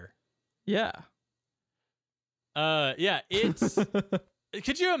underwear. Yeah. Yeah, it's.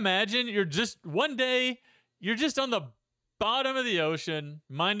 Could you imagine? You're just one day, you're just on the bottom of the ocean,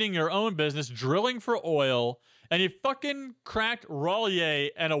 minding your own business, drilling for oil, and you fucking cracked Rollier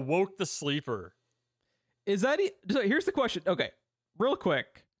and awoke the sleeper. Is that so here's the question. Okay, real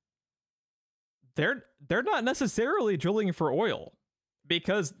quick. They're not necessarily drilling for oil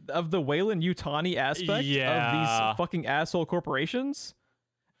because of the Weyland-Yutani aspect of these fucking asshole corporations.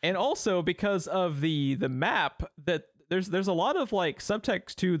 And also because of the map that there's a lot of like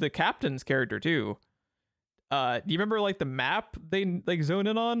subtext to the captain's character too. Do you remember like the map they like zone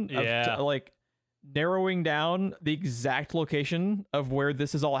in on? Yeah. Like narrowing down the exact location of where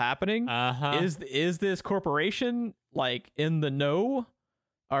this is all happening. Is this corporation like in the know?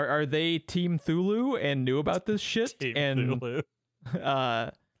 Are they Team Thulu and knew about this shit? Team and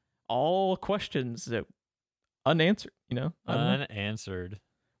Thulu. All questions unanswered, Unanswered.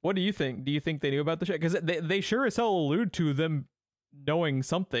 What do you think? Do you think they knew about the shit? Because they sure as hell allude to them knowing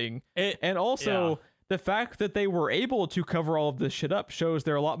something. And also the fact that they were able to cover all of this shit up shows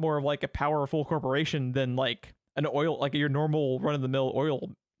they're a lot more of like a powerful corporation than like an oil, like your normal run-of-the-mill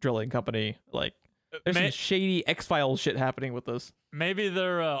oil drilling company. Like there's some shady X-Files shit happening with this. Maybe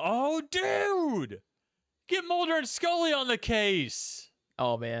they're, oh, dude! Get Mulder and Scully on the case!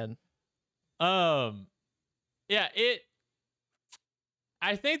 Oh, man. Yeah,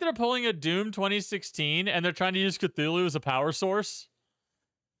 I think they're pulling a Doom 2016, and they're trying to use Cthulhu as a power source.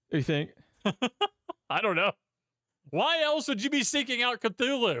 You think? I don't know. Why else would you be seeking out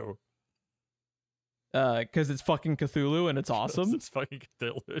Cthulhu? Because it's fucking Cthulhu and it's awesome. It's fucking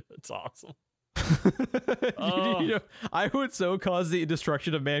Cthulhu. It's awesome. I would so cause the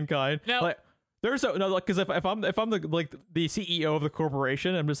destruction of mankind. Now, like, there's no like because if I'm the like the CEO of the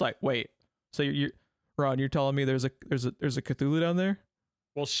corporation, I'm just like, wait, so you're Ron, you're telling me there's a Cthulhu down there?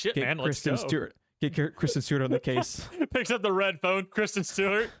 Well, shit, Get man, Kristen let's go. Stewart. Get Kristen Stewart on the case. Picks up the red phone. Kristen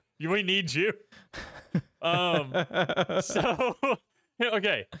Stewart, we need you. So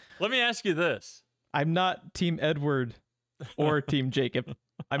okay, let me ask you this. I'm not Team Edward or Team Jacob.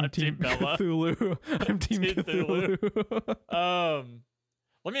 I'm Team Bella. Cthulhu. I'm Team Cthulhu.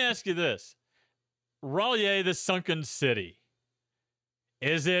 Let me ask you this. Rollier, the sunken city.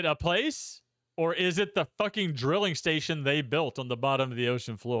 Is it a place or is it the fucking drilling station they built on the bottom of the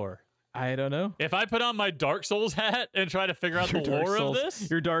ocean floor? I don't know. If I put on my Dark Souls hat and try to figure out the lore of this,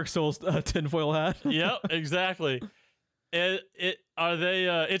 your Dark Souls tinfoil hat. Yep, exactly. It's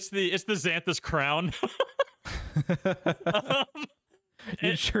the Xanthus crown.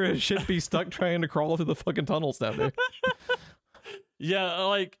 You sure as shit be stuck trying to crawl through the fucking tunnels down there. Yeah,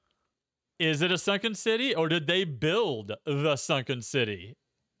 like, is it a sunken city or did they build the sunken city?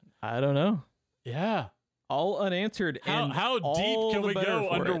 I don't know. Yeah. All unanswered. How deep can we go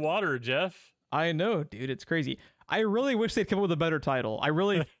underwater, Jeff? I know, dude. It's crazy. I really wish they'd come up with a better title. I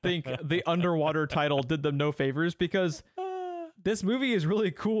really think the underwater title did them no favors because this movie is really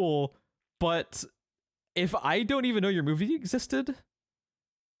cool, but if I don't even know your movie existed,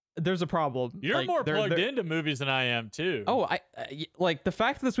 there's a problem. You're like, more plugged into movies than I am, too. Oh, I like the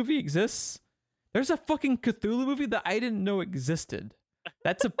fact that this movie exists. There's a fucking Cthulhu movie that I didn't know existed.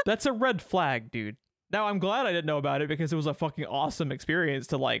 That's a red flag, dude. Now, I'm glad I didn't know about it because it was a fucking awesome experience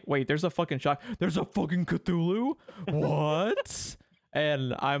to like, wait, there's a fucking shock. There's a fucking Cthulhu? What?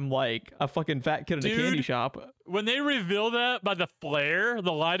 And I'm like a fucking fat kid in a candy shop. When they reveal that by the flare,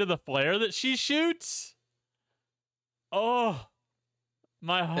 the light of the flare that she shoots, oh,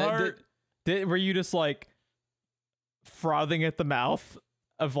 my heart. Were you just like frothing at the mouth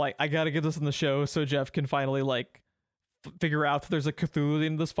of like, I gotta get this in the show so Jeff can finally like figure out that there's a Cthulhu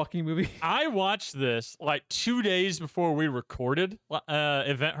in this fucking movie? I watched this like 2 days before we recorded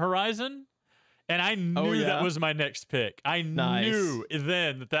Event Horizon, and I knew that was my next pick. I knew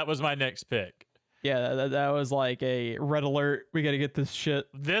then that was my next pick. Yeah, that was like a red alert. We got to get this shit.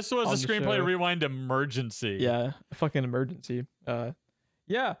 This was a screenplay rewind emergency. Yeah, a fucking emergency.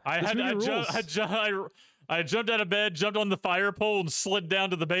 Yeah, I jumped out of bed, jumped on the fire pole, and slid down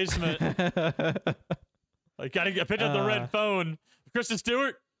to the basement. I gotta pick up the red phone. Kristen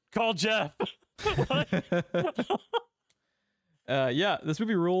Stewart, call Jeff. Yeah, this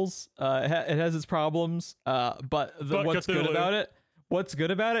movie rules. It has its problems, but what's Cthulhu. good about it? What's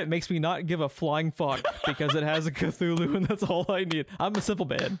good about it makes me not give a flying fuck because it has a Cthulhu, and that's all I need. I'm a simple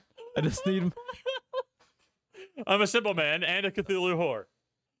man. I just need. I'm a simple man and a Cthulhu whore.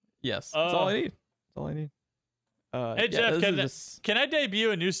 Yes, that's all I need. That's all I need. Hey Jeff, can I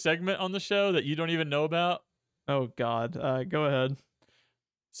debut a new segment on the show that you don't even know about? Oh God, go ahead.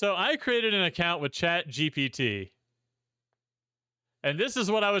 So I created an account with ChatGPT, And this is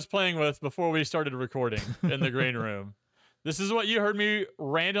what I was playing with before we started recording in the green room. This is what you heard me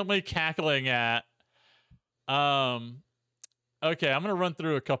randomly cackling at. Okay, I'm gonna run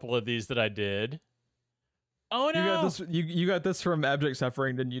through a couple of these that I did. Oh no! You got this. You got this from Abject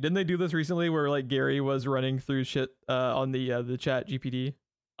Suffering, didn't you? Didn't they do this recently, where like Gary was running through shit on the chat GPT?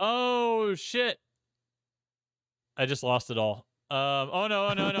 Oh shit! I just lost it all. Oh no!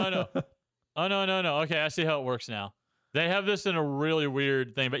 Oh no! No! No! Oh no! No! No! Okay, I see how it works now. They have this in a really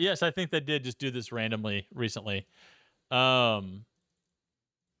weird thing, but yes, I think they did just do this randomly recently. Oh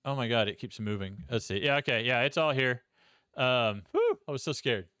my god, it keeps moving. Let's see. Yeah, okay, yeah, it's all here. I was so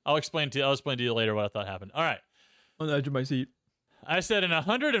scared. I'll explain to you later what I thought happened. All right. On the edge of my seat. I said in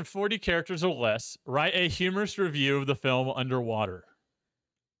 140 characters or less, write a humorous review of the film Underwater.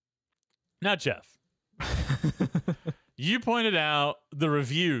 Now, Jeff, you pointed out the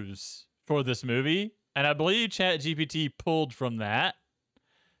reviews for this movie, and I believe ChatGPT pulled from that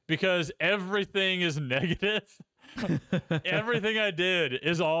because everything is negative. Everything I did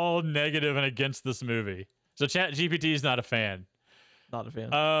is all negative and against this movie. So ChatGPT is not a fan. Not a fan.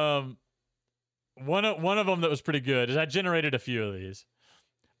 One of them that was pretty good is I generated a few of these.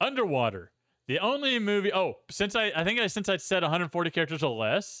 Underwater, the only movie. Oh, since I said 140 characters or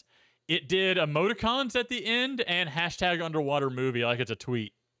less, it did emoticons at the end and hashtag underwater movie like it's a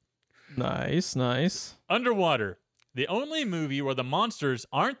tweet. Nice, nice. Underwater, the only movie where the monsters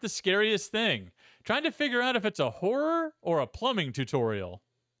aren't the scariest thing. Trying to figure out if it's a horror or a plumbing tutorial.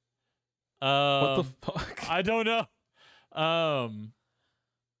 What the fuck? I don't know.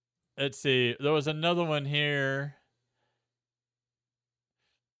 Let's see. There was another one here.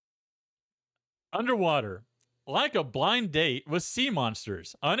 Underwater. Like a blind date with sea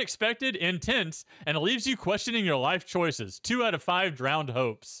monsters. Unexpected, intense, and it leaves you questioning your life choices. 2 out of 5 drowned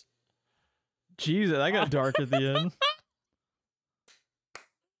hopes. Jesus, that got dark at the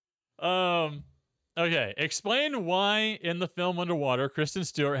end. Okay, explain why in the film Underwater, Kristen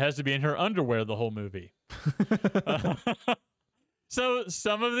Stewart has to be in her underwear the whole movie. So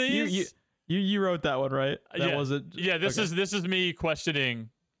some of these you wrote that one, right? That yeah, wasn't. Yeah, this is me questioning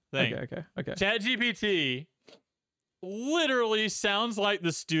thing. Okay. ChatGPT literally sounds like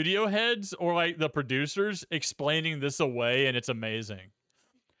the studio heads or like the producers explaining this away, and it's amazing.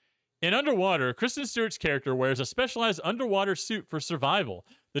 In Underwater, Kristen Stewart's character wears a specialized underwater suit for survival.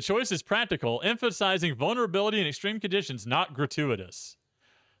 The choice is practical, emphasizing vulnerability in extreme conditions, not gratuitous.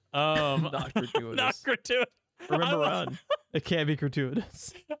 Not gratuitous. Not gratuitous. Remember, Ron, it can't be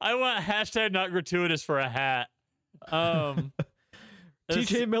gratuitous. I want hashtag not gratuitous for a hat.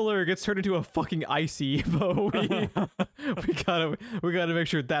 TJ Miller gets turned into a fucking icy, but we gotta make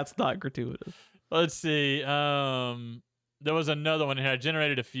sure that's not gratuitous. Let's see. There was another one here. I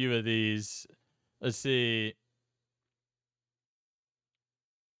generated a few of these. Let's see.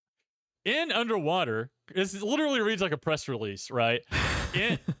 In Underwater, this literally reads like a press release, right?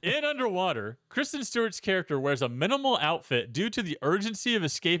 In Underwater, Kristen Stewart's character wears a minimal outfit due to the urgency of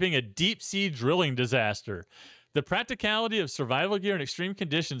escaping a deep-sea drilling disaster. The practicality of survival gear in extreme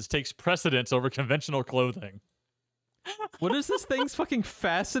conditions takes precedence over conventional clothing. What is this thing's fucking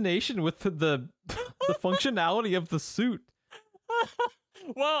fascination with the functionality of the suit?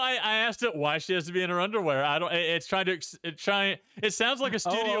 Well, I asked it why she has to be in her underwear. It sounds like a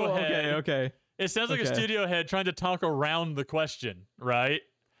studio head. Okay. It sounds like a studio head trying to talk around the question, right?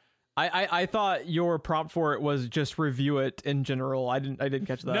 I thought your prompt for it was just review it in general. I didn't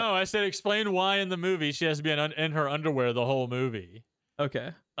catch that. No, I said explain why in the movie she has to be in her underwear the whole movie.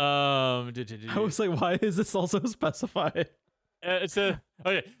 Okay. I was like, why is this also specified? Okay,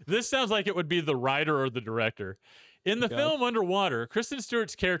 this sounds like it would be the writer or the director. In the film Underwater, Kristen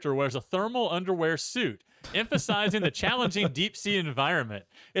Stewart's character wears a thermal underwear suit, emphasizing the challenging deep-sea environment.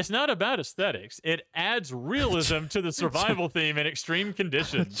 It's not about aesthetics. It adds realism to the survival theme in extreme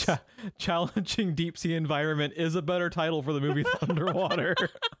conditions. Challenging deep-sea environment is a better title for the movie than Underwater.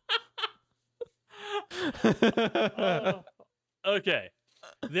 Okay.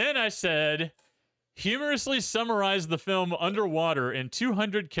 Then I said, humorously summarize the film Underwater in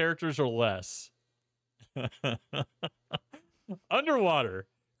 200 characters or less. Underwater,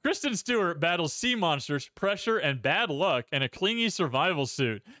 Kristen Stewart battles sea monsters, pressure, and bad luck in a clingy survival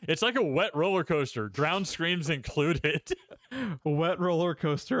suit. It's like a wet roller coaster, drowned screams included. Wet roller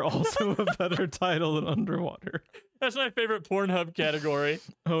coaster, also a better title than Underwater. That's my favorite Pornhub category.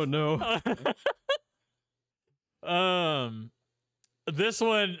 Oh no. This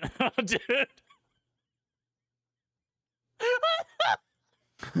one, dude.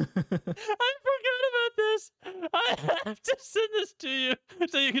 I forgot about this. I have to send this to you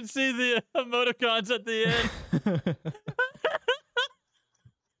so you can see the emoticons at the end.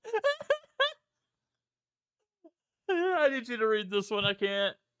 I need you to read this one. I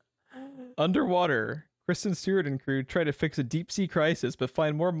can't. Underwater, Kristen Stewart and crew try to fix a deep sea crisis, but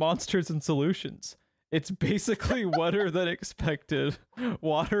find more monsters and solutions. It's basically wetter than expected.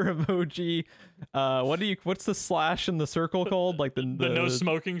 Water emoji. What's the slash in the circle called? Like the no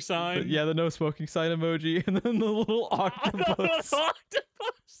smoking sign. The no smoking sign emoji, and then the little octopus.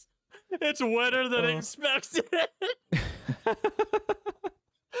 Octopus. It's wetter than expected.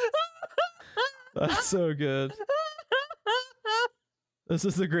 That's so good. This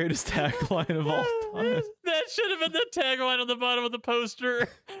is the greatest tagline of all time. That should have been the tagline on the bottom of the poster.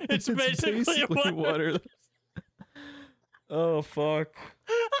 It's basically water. Oh fuck.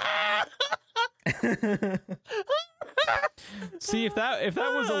 See, if that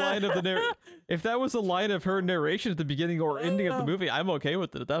was a line of if that was a line of her narration at the beginning or ending of the movie, I'm okay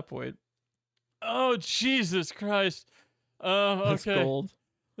with it at that point. Oh Jesus Christ. Okay. That's gold.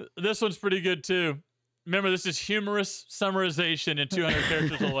 This one's pretty good too. Remember, this is humorous summarization in 200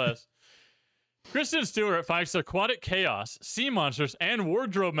 characters or less. Kristen Stewart fights aquatic chaos, sea monsters, and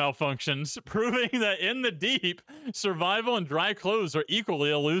wardrobe malfunctions, proving that in the deep, survival and dry clothes are equally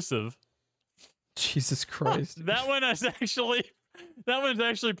elusive. Jesus Christ. That one's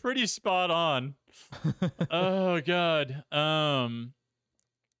actually pretty spot on. Oh God.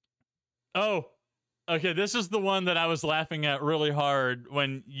 Oh, okay. This is the one that I was laughing at really hard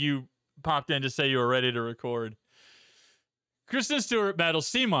when you popped in to say you were ready to record. Kristen Stewart battles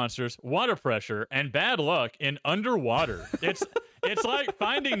sea monsters, water pressure, and bad luck in Underwater. It's like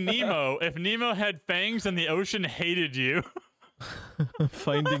Finding Nemo if Nemo had fangs and the ocean hated you.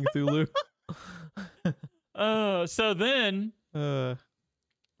 Finding Thulu. So then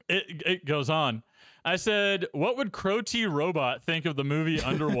it goes on. I said, what would Crow T Robot think of the movie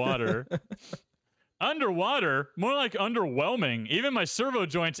Underwater? Underwater? More like underwhelming. Even my servo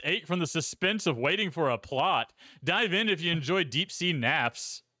joints ache from the suspense of waiting for a plot. Dive in if you enjoy deep sea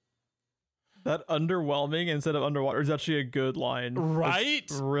naps. That underwhelming instead of underwater is actually a good line. Right?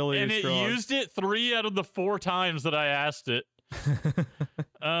 It's really and strong. It used it 3 out of the 4 times that I asked it.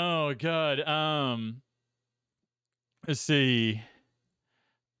 Oh, God. Let's see.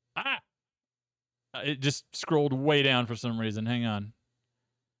 It just scrolled way down for some reason. Hang on.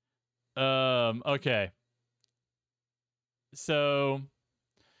 Okay. So,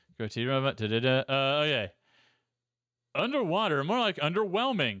 okay. Underwater, more like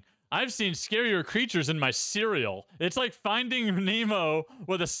underwhelming. I've seen scarier creatures in my cereal. It's like Finding Nemo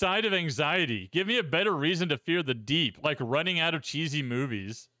with a side of anxiety. Give me a better reason to fear the deep, like running out of cheesy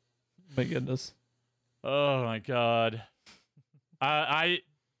movies. My goodness. Oh my God. I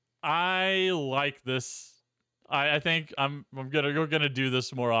like this. I think we're gonna do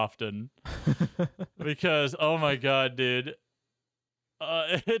this more often because oh my God, dude,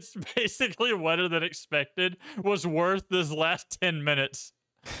 it's basically wetter than expected was worth this last 10 minutes.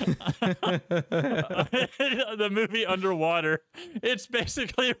 The movie Underwater, it's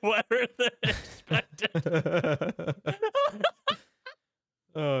basically wetter than expected.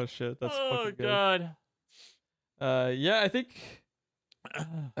 Oh shit, that's fucking good. God. Yeah, I think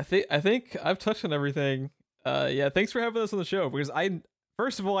I've touched on everything. Yeah, thanks for having us on the show because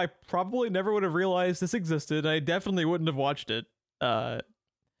first of all, I probably never would have realized this existed. I definitely wouldn't have watched it. I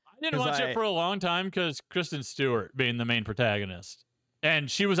didn't watch it for a long time because Kristen Stewart being the main protagonist, and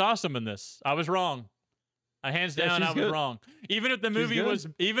she was awesome in this. I was wrong. Hands down, I was wrong. Even if the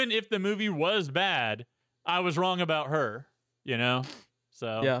movie was bad, I was wrong about her. You know,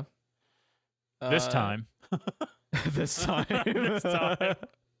 so yeah. This time. This time. This time.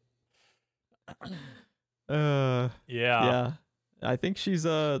 Yeah. I think she's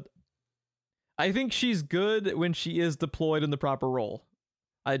good when she is deployed in the proper role.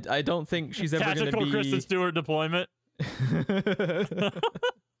 I don't think she's ever going to be Kristen Stewart deployment.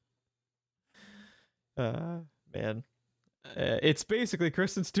 Man. It's basically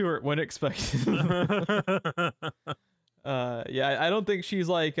Kristen Stewart when expected. Yeah, I don't think she's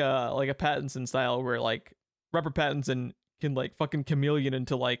like a Pattinson style where like Robert Pattinson can like fucking chameleon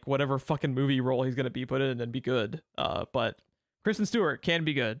into like whatever fucking movie role he's gonna be put in and be good. But Kristen Stewart can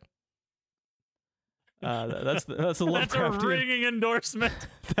be good. That's the Lovecraftian. That's a ringing endorsement.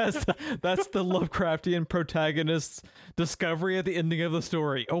 that's the Lovecraftian protagonist's discovery at the ending of the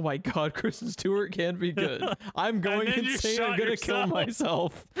story. Oh my God, Kristen Stewart can be good. I'm going insane. I'm gonna kill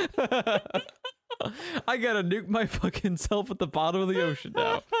myself. I gotta nuke my fucking self at the bottom of the ocean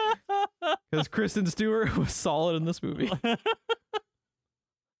now. Because Kristen Stewart was solid in this movie.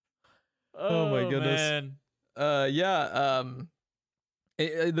 Oh my goodness. Man. Yeah.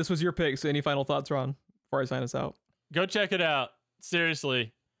 This was your pick. So any final thoughts, Ron, before I sign us out? Go check it out.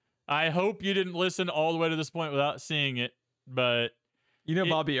 Seriously. I hope you didn't listen all the way to this point without seeing it, but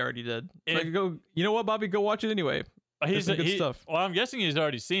Bobby already did. It- You know what, Bobby? Go watch it anyway. There's some good stuff. Well, I'm guessing he's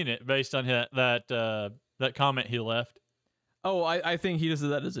already seen it based on that comment he left. Oh, I think he does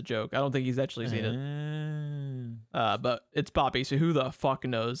that as a joke. I don't think he's actually seen it. But it's Bobby, so who the fuck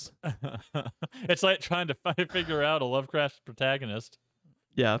knows? It's like trying to figure out a Lovecraft protagonist.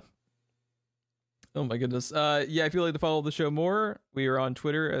 Yeah. Oh my goodness. Yeah, if you'd like to follow the show more, we are on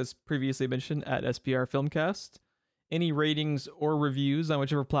Twitter, as previously mentioned, at SPR Filmcast. Any ratings or reviews on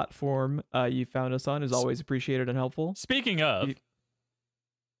whichever platform you found us on is always appreciated and helpful. Speaking of,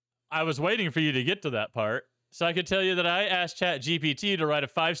 I was waiting for you to get to that part, so I could tell you that I asked ChatGPT to write a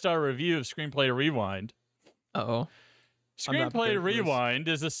 5-star review of Screenplay Rewind. Uh-oh. Screenplay Rewind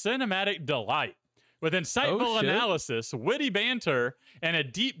is a cinematic delight with insightful analysis, witty banter, and a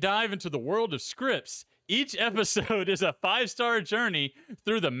deep dive into the world of scripts. Each episode is a 5-star journey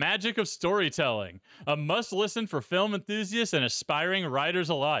through the magic of storytelling, a must-listen for film enthusiasts and aspiring writers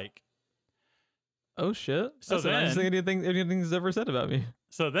alike. Oh, shit. So That's the nicest thing anything's ever said about me.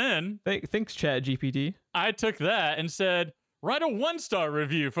 So then... Thanks, ChatGPT. I took that and said, write a 1-star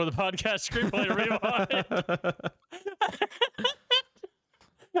review for the podcast Screenplay Rewind.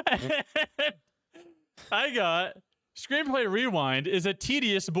 I got... Screenplay Rewind is a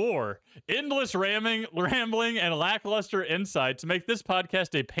tedious bore. Endless rambling, and lackluster insights make this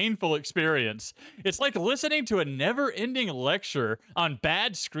podcast a painful experience. It's like listening to a never-ending lecture on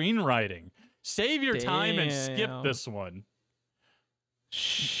bad screenwriting. Save your time and skip this one.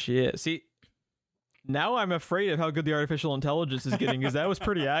 Shit. See, now I'm afraid of how good the artificial intelligence is getting, because that was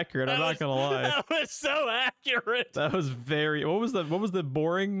pretty accurate. I'm not gonna lie. That was so accurate. That was very. What was the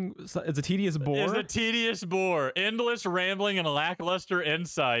boring? It's a tedious bore. It's a tedious bore. Endless rambling and lackluster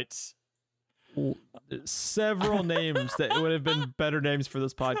insights. Several names that would have been better names for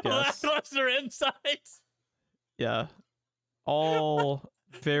this podcast. Lackluster insights. Yeah, all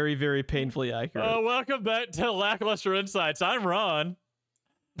very, very painfully accurate. Oh, welcome back to Lackluster Insights. I'm Ron.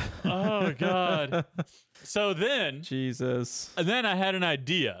 Oh God. So then, Jesus. And then I had an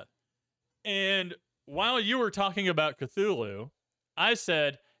idea. And while you were talking about Cthulhu, I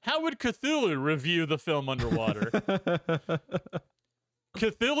said, how would Cthulhu review the film Underwater?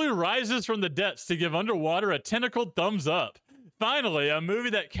 Cthulhu rises from the depths to give Underwater a tentacled thumbs up. Finally, a movie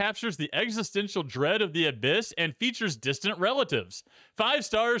that captures the existential dread of the abyss and features distant relatives. 5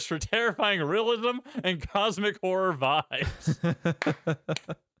 stars for terrifying realism and cosmic horror vibes.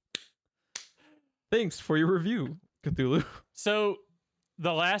 Thanks for your review, Cthulhu. So,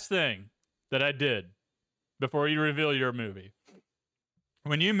 the last thing that I did before you reveal your movie,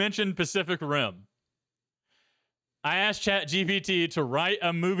 when you mentioned Pacific Rim, I asked ChatGPT to write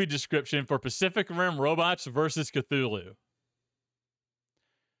a movie description for Pacific Rim Robots versus Cthulhu.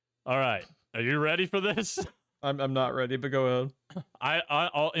 All right, are you ready for this? I'm not ready, but go ahead.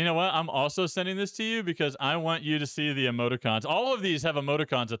 You know what? I'm also sending this to you because I want you to see the emoticons. All of these have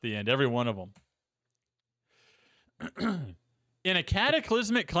emoticons at the end, every one of them. In a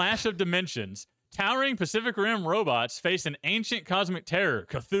cataclysmic clash of dimensions, towering Pacific Rim robots face an ancient cosmic terror,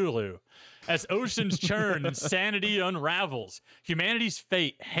 Cthulhu. As oceans churn and sanity unravels, humanity's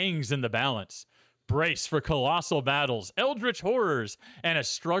fate hangs in the balance. Brace for colossal battles, eldritch horrors, and a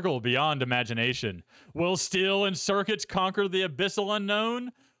struggle beyond imagination. Will steel and circuits conquer the abyssal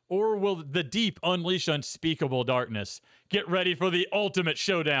unknown? Or will the deep unleash unspeakable darkness? Get ready for the ultimate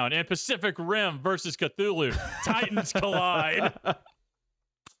showdown in Pacific Rim versus Cthulhu. Titans collide.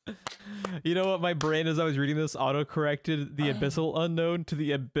 You know what? My brain, as I was reading this, auto-corrected the abyssal unknown to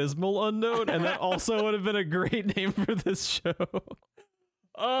the abysmal unknown, and that also would have been a great name for this show.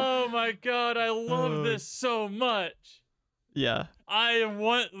 Oh my God, I love this so much. Yeah. I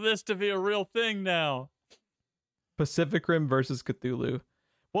want this to be a real thing now. Pacific Rim versus Cthulhu.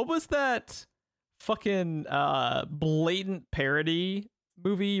 What was that fucking blatant parody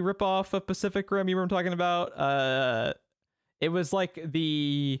movie ripoff of Pacific Rim you were talking about? It was like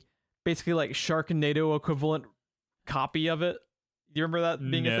basically like Sharknado equivalent copy of it. Do you remember that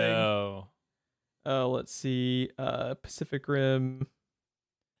being a thing? No. Let's see. Pacific Rim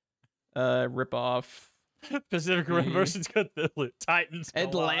ripoff. Pacific Rim versus Cthulhu. Titans collide.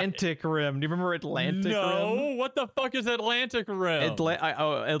 Atlantic Rim. Do you remember Atlantic Rim? No. What the fuck is Atlantic Rim?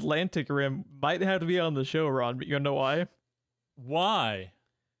 Atlantic Rim might have to be on the show, Ron, but you know why? Why?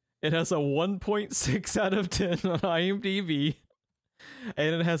 It has a 1.6 out of 10 on IMDb,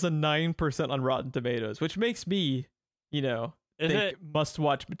 and it has a 9% on Rotten Tomatoes, which makes me, think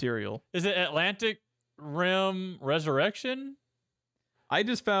must-watch material. Is it Atlantic Rim Resurrection? I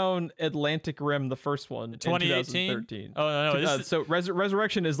just found Atlantic Rim, the first one, in 2013. Oh no, So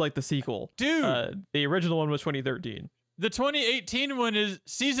Resurrection is like the sequel. Dude, the original one was 2013. the 2018 one is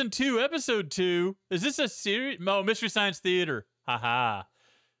season 2, episode 2. Is this a series? Oh, Mystery Science Theater. Haha.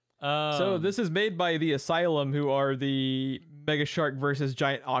 So this is made by the Asylum, who are the Mega Shark versus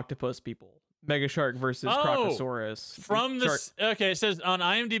Giant Octopus people. Mega Shark versus Crocosaurus. From okay, it says on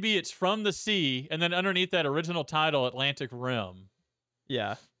IMDb it's From the Sea, and then underneath that original title, Atlantic Rim.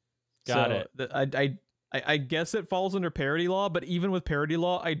 Yeah. Got it. I guess it falls under parody law, but even with parody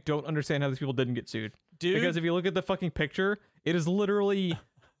law, I don't understand how these people didn't get sued. Dude. Because if you look at the fucking picture, it is literally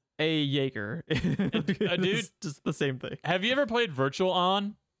a Jaeger. Dude, it's just the same thing. Have you ever played Virtual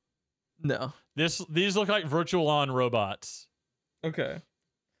On? No. These look like Virtual On robots. Okay.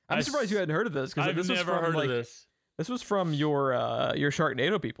 I'm surprised you hadn't heard of this. I've never heard of this. This was from your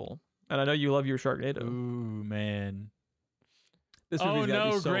Sharknado people, and I know you love your Sharknado. Ooh, man. This oh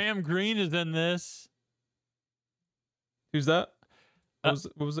no, Graham Greene is in this. Who's that? What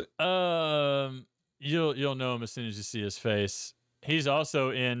was it? You'll know him as soon as you see his face. He's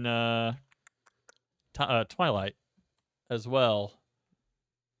also in Twilight as well.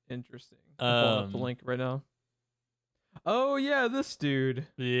 Interesting. I'm pulling up the link right now. Oh yeah, this dude.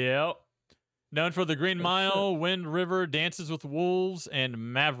 Yep. Known for The Green Mile, Wind River, Dances with Wolves,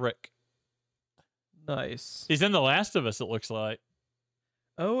 and Maverick. Nice. He's in The Last of Us, it looks like.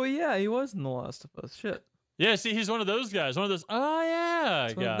 Oh yeah, he was in The Last of Us. Shit. Yeah, see, he's one of those guys. One of those,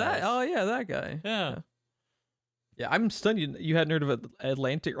 guys. That guy. Yeah. Yeah, I'm stunned you hadn't heard of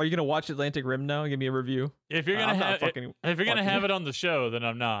Atlantic. Are you gonna watch Atlantic Rim now and give me a review? If you're gonna have it on the show, then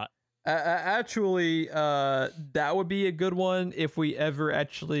I'm not. Actually, that would be a good one if we ever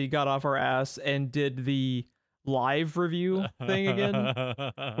actually got off our ass and did the live review thing again,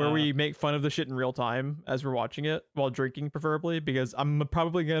 where we make fun of the shit in real time as we're watching it while drinking, preferably, because I'm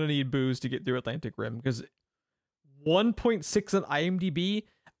probably gonna need booze to get through Atlantic Rim, because 1.6 on IMDb,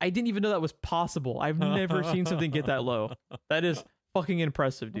 I didn't even know that was possible. I've never seen something get that low. That is fucking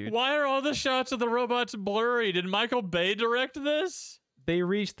impressive, dude. Why are all the shots of the robots blurry? Did Michael Bay direct this? They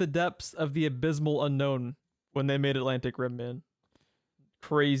reached the depths of the abysmal unknown when they made Atlantic Rim, man.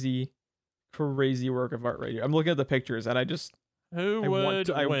 Crazy work of art right here. I'm looking at the pictures and Who would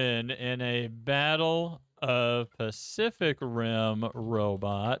win in a battle of Pacific Rim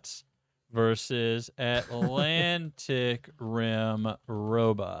robots versus Atlantic Rim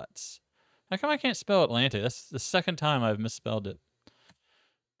robots? How come I can't spell Atlantic? That's the second time I've misspelled it.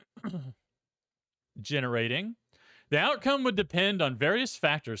 Generating. The outcome would depend on various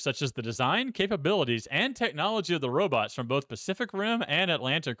factors such as the design, capabilities, and technology of the robots from both Pacific Rim and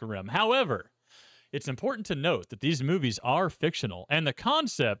Atlantic Rim. However, it's important to note that these movies are fictional, and the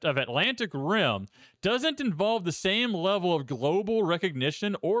concept of Atlantic Rim doesn't involve the same level of global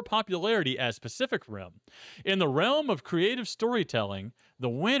recognition or popularity as Pacific Rim. In the realm of creative storytelling, the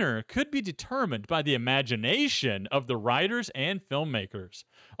winner could be determined by the imagination of the writers and filmmakers.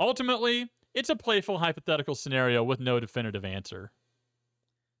 Ultimately, it's a playful hypothetical scenario with no definitive answer.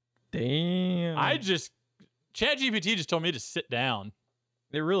 Damn. ChatGPT just told me to sit down.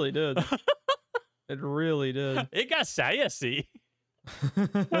 It really did. It really did. It got sassy.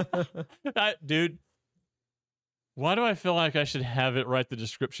 Dude, why do I feel like I should have it write the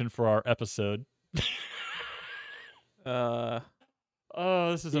description for our episode? Oh,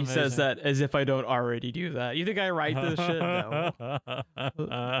 this is amazing. He says that as if I don't already do that. You think I write this shit? No.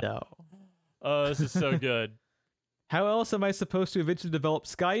 No. Oh, this is so good. How else am I supposed to eventually develop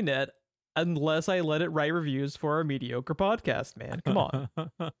Skynet unless I let it write reviews for our mediocre podcast, man? Come on.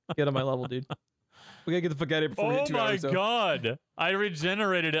 Get on my level, dude. We gotta get the fuck out of here before we get 2 hours. Oh my god. I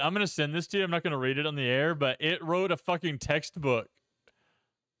regenerated it. I'm gonna send this to you. I'm not gonna read it on the air, but it wrote a fucking textbook.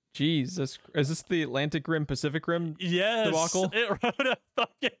 Jeez, is this the Atlantic Rim, Pacific Rim debacle? It wrote a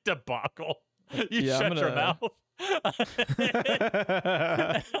fucking debacle. Shut your mouth.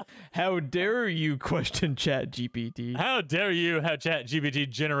 How dare you question ChatGPT? How dare you have ChatGPT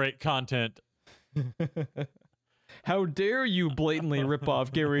generate content? How dare you blatantly rip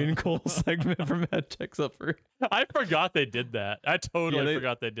off Gary and Cole's segment from Tech Suffer? I forgot they did that. I totally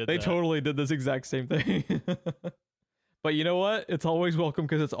forgot they did that. They totally did this exact same thing. But you know what? It's always welcome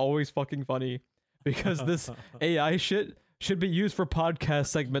because it's always fucking funny. Because this AI shit should be used for podcast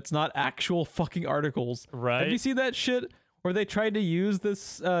segments, not actual fucking articles. Right? Have you seen that shit where they tried to use this,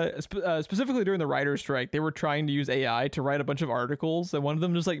 specifically during the writer's strike, they were trying to use AI to write a bunch of articles, and one of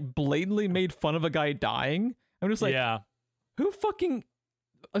them just like blatantly made fun of a guy dying? I'm just like, yeah. Who fucking...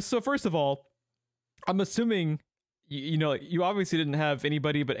 So first of all, I'm assuming you know, you obviously didn't have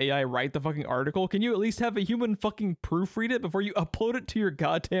anybody but AI write the fucking article. Can you at least have a human fucking proofread it before you upload it to your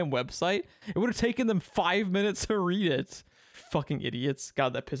goddamn website? It would have taken them 5 minutes to read it. Fucking idiots.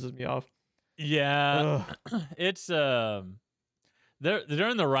 God, that pisses me off. Yeah, it's during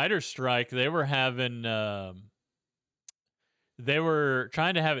the writer's strike, they were having they were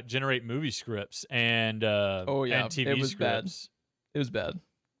trying to have it generate movie scripts and and TV it was scripts. Bad. It was bad.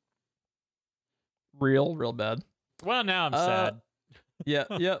 Real bad. Well, now I'm sad. Yeah.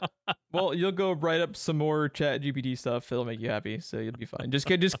 Well, you'll go write up some more Chat GPT stuff. It'll make you happy, so you'll be fine. Just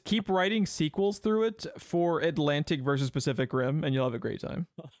keep writing sequels through it for Atlantic versus Pacific Rim, and you'll have a great time.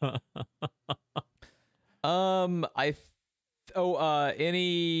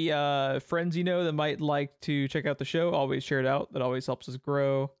 Any friends you know that might like to check out the show, always share it out. That always helps us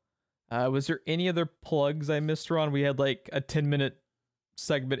grow. Was there any other plugs I missed, Ron? We had like a 10-minute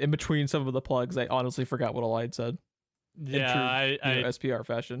segment in between some of the plugs. I honestly forgot what all I'd said. Yeah, SPR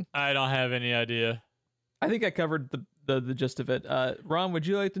fashion. I don't have any idea. I think I covered the gist of it. Ron, would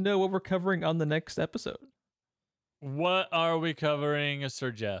you like to know what we're covering on the next episode? What are we covering,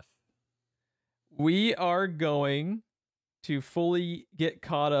 Sir Jeff? We are going to fully get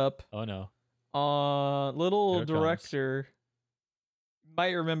caught up. Oh no. Little director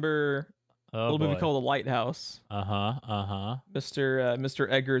might remember a little movie called The Lighthouse. Mr.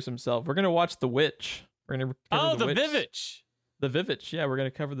 Eggers himself. We're gonna watch The Witch. We're gonna cover The Vivitch. The Vivitch. Yeah, we're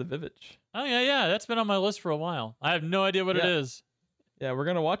gonna cover The Vivitch. Oh yeah. That's been on my list for a while. I have no idea what it is. Yeah, we're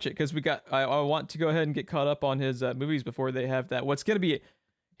gonna watch it because I want to go ahead and get caught up on his movies before they have that. What's gonna be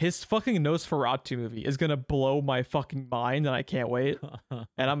his fucking Nosferatu movie is gonna blow my fucking mind, and I can't wait. And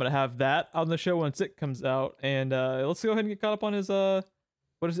I'm gonna have that on the show once it comes out. And let's go ahead and get caught up on his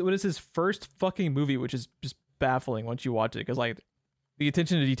what is his first fucking movie, which is just baffling once you watch it, because like the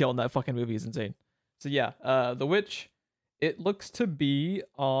attention to detail in that fucking movie is insane. So yeah, The Witch. It looks to be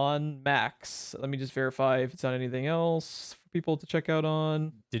on Max. Let me just verify if it's on anything else for people to check out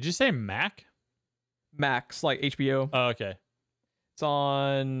on. Did you say Mac? Max, like HBO. Oh, okay. It's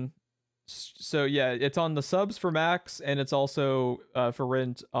on. So yeah, it's on the subs for Max, and it's also for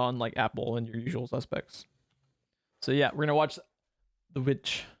rent on like Apple and your usual suspects. So yeah, we're gonna watch The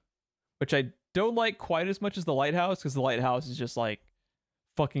Witch, which I don't like quite as much as The Lighthouse, because The Lighthouse is just like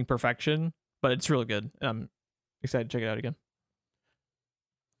fucking perfection, but it's really good. And I'm excited to check it out again.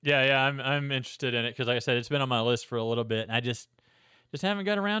 Yeah, I'm interested in it because, like I said, it's been on my list for a little bit, and I just haven't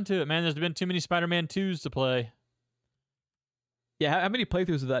got around to it, man. There's been too many Spider-Man 2s to play. Yeah, how many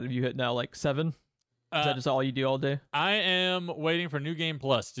playthroughs of that have you hit now? Like 7? Is that just all you do all day? I am waiting for New Game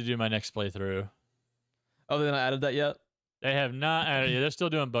Plus to do my next playthrough. Oh, they haven't added that yet? They have not added it. They're still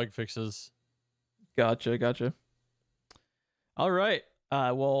doing bug fixes. Gotcha. All right.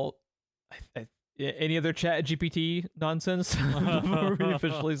 Well, any other Chat GPT nonsense before we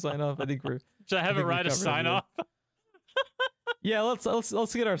officially sign off? I think we're. Should I have it write a sign off? Yeah, let's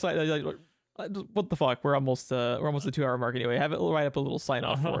get our sign. What the fuck? We're almost the 2-hour mark anyway. Have it write up a little sign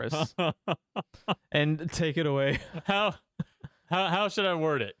off for us, and take it away. How should I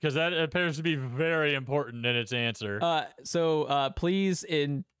word it? Because that appears to be very important in its answer. So please,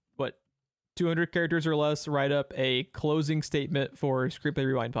 in 200 characters or less, write up a closing statement for Screenplay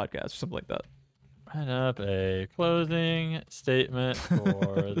Rewind podcast or something like that. Write up a closing statement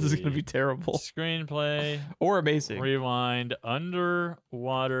for this is going to be terrible. Screenplay or amazing Rewind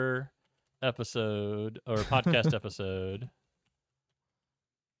underwater episode or podcast episode.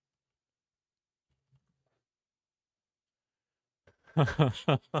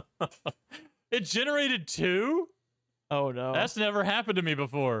 It generated 2? Oh no. That's never happened to me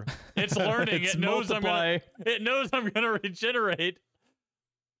before. It's learning. It knows I'm gonna regenerate.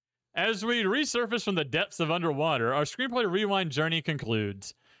 As we resurface from the depths of underwater, our Screenplay Rewind journey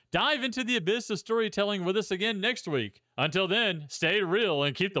concludes. Dive into the abyss of storytelling with us again next week. Until then, stay real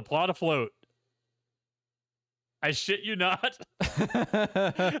and keep the plot afloat. I shit you not.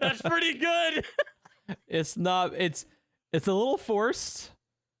 That's pretty good. It's not. It's a little forced.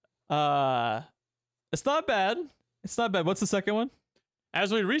 It's not bad. It's not bad. What's the second one?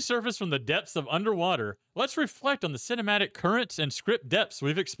 As we resurface from the depths of underwater, let's reflect on the cinematic currents and script depths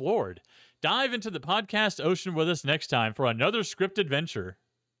we've explored. Dive into the podcast ocean with us next time for another script adventure.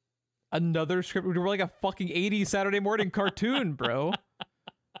 Another script? We're like a fucking 80s Saturday morning cartoon, bro.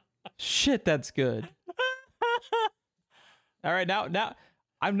 Shit, that's good. All right, now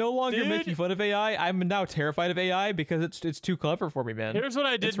I'm no longer making fun of AI. I'm now terrified of AI because it's too clever for me, man. Here's what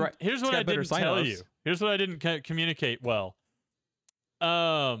I didn't. Right. Here's what I didn't tell you. Here's what I didn't communicate well.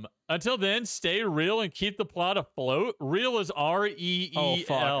 Until then, stay real and keep the plot afloat. Real is REEL. Oh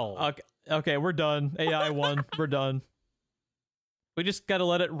fuck. Okay, we're done. AI won. We're done. We just gotta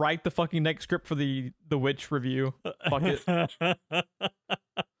let it write the fucking next script for the Witch review. Fuck it.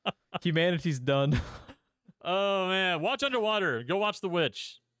 Humanity's done. Oh man, watch Underwater. Go watch The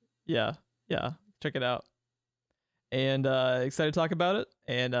Witch. Yeah, check it out. And excited to talk about it,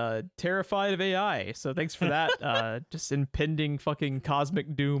 and terrified of AI. So thanks for that. Just impending fucking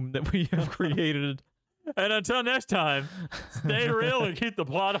cosmic doom that we have created. And until next time, stay real and keep the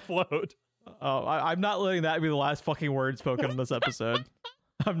plot afloat. Oh, I'm not letting that be the last fucking word spoken on this episode.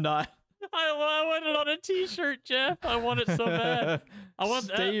 I'm not. I want it on a t-shirt, Jeff. I want it so bad. I want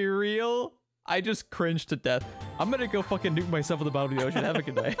Stay real. I just cringed to death. I'm gonna go fucking nuke myself at the bottom of the ocean. Have a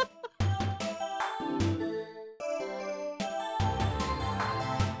good day.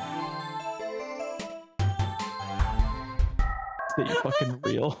 Stay fucking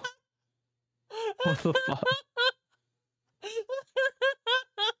real. What the fuck?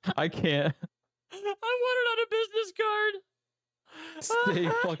 I can't. I want it on a business card. Stay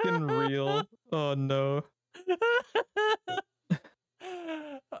fucking real. Oh no.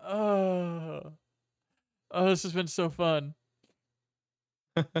 Oh, this has been so fun.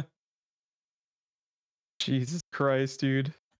 Jesus Christ, dude.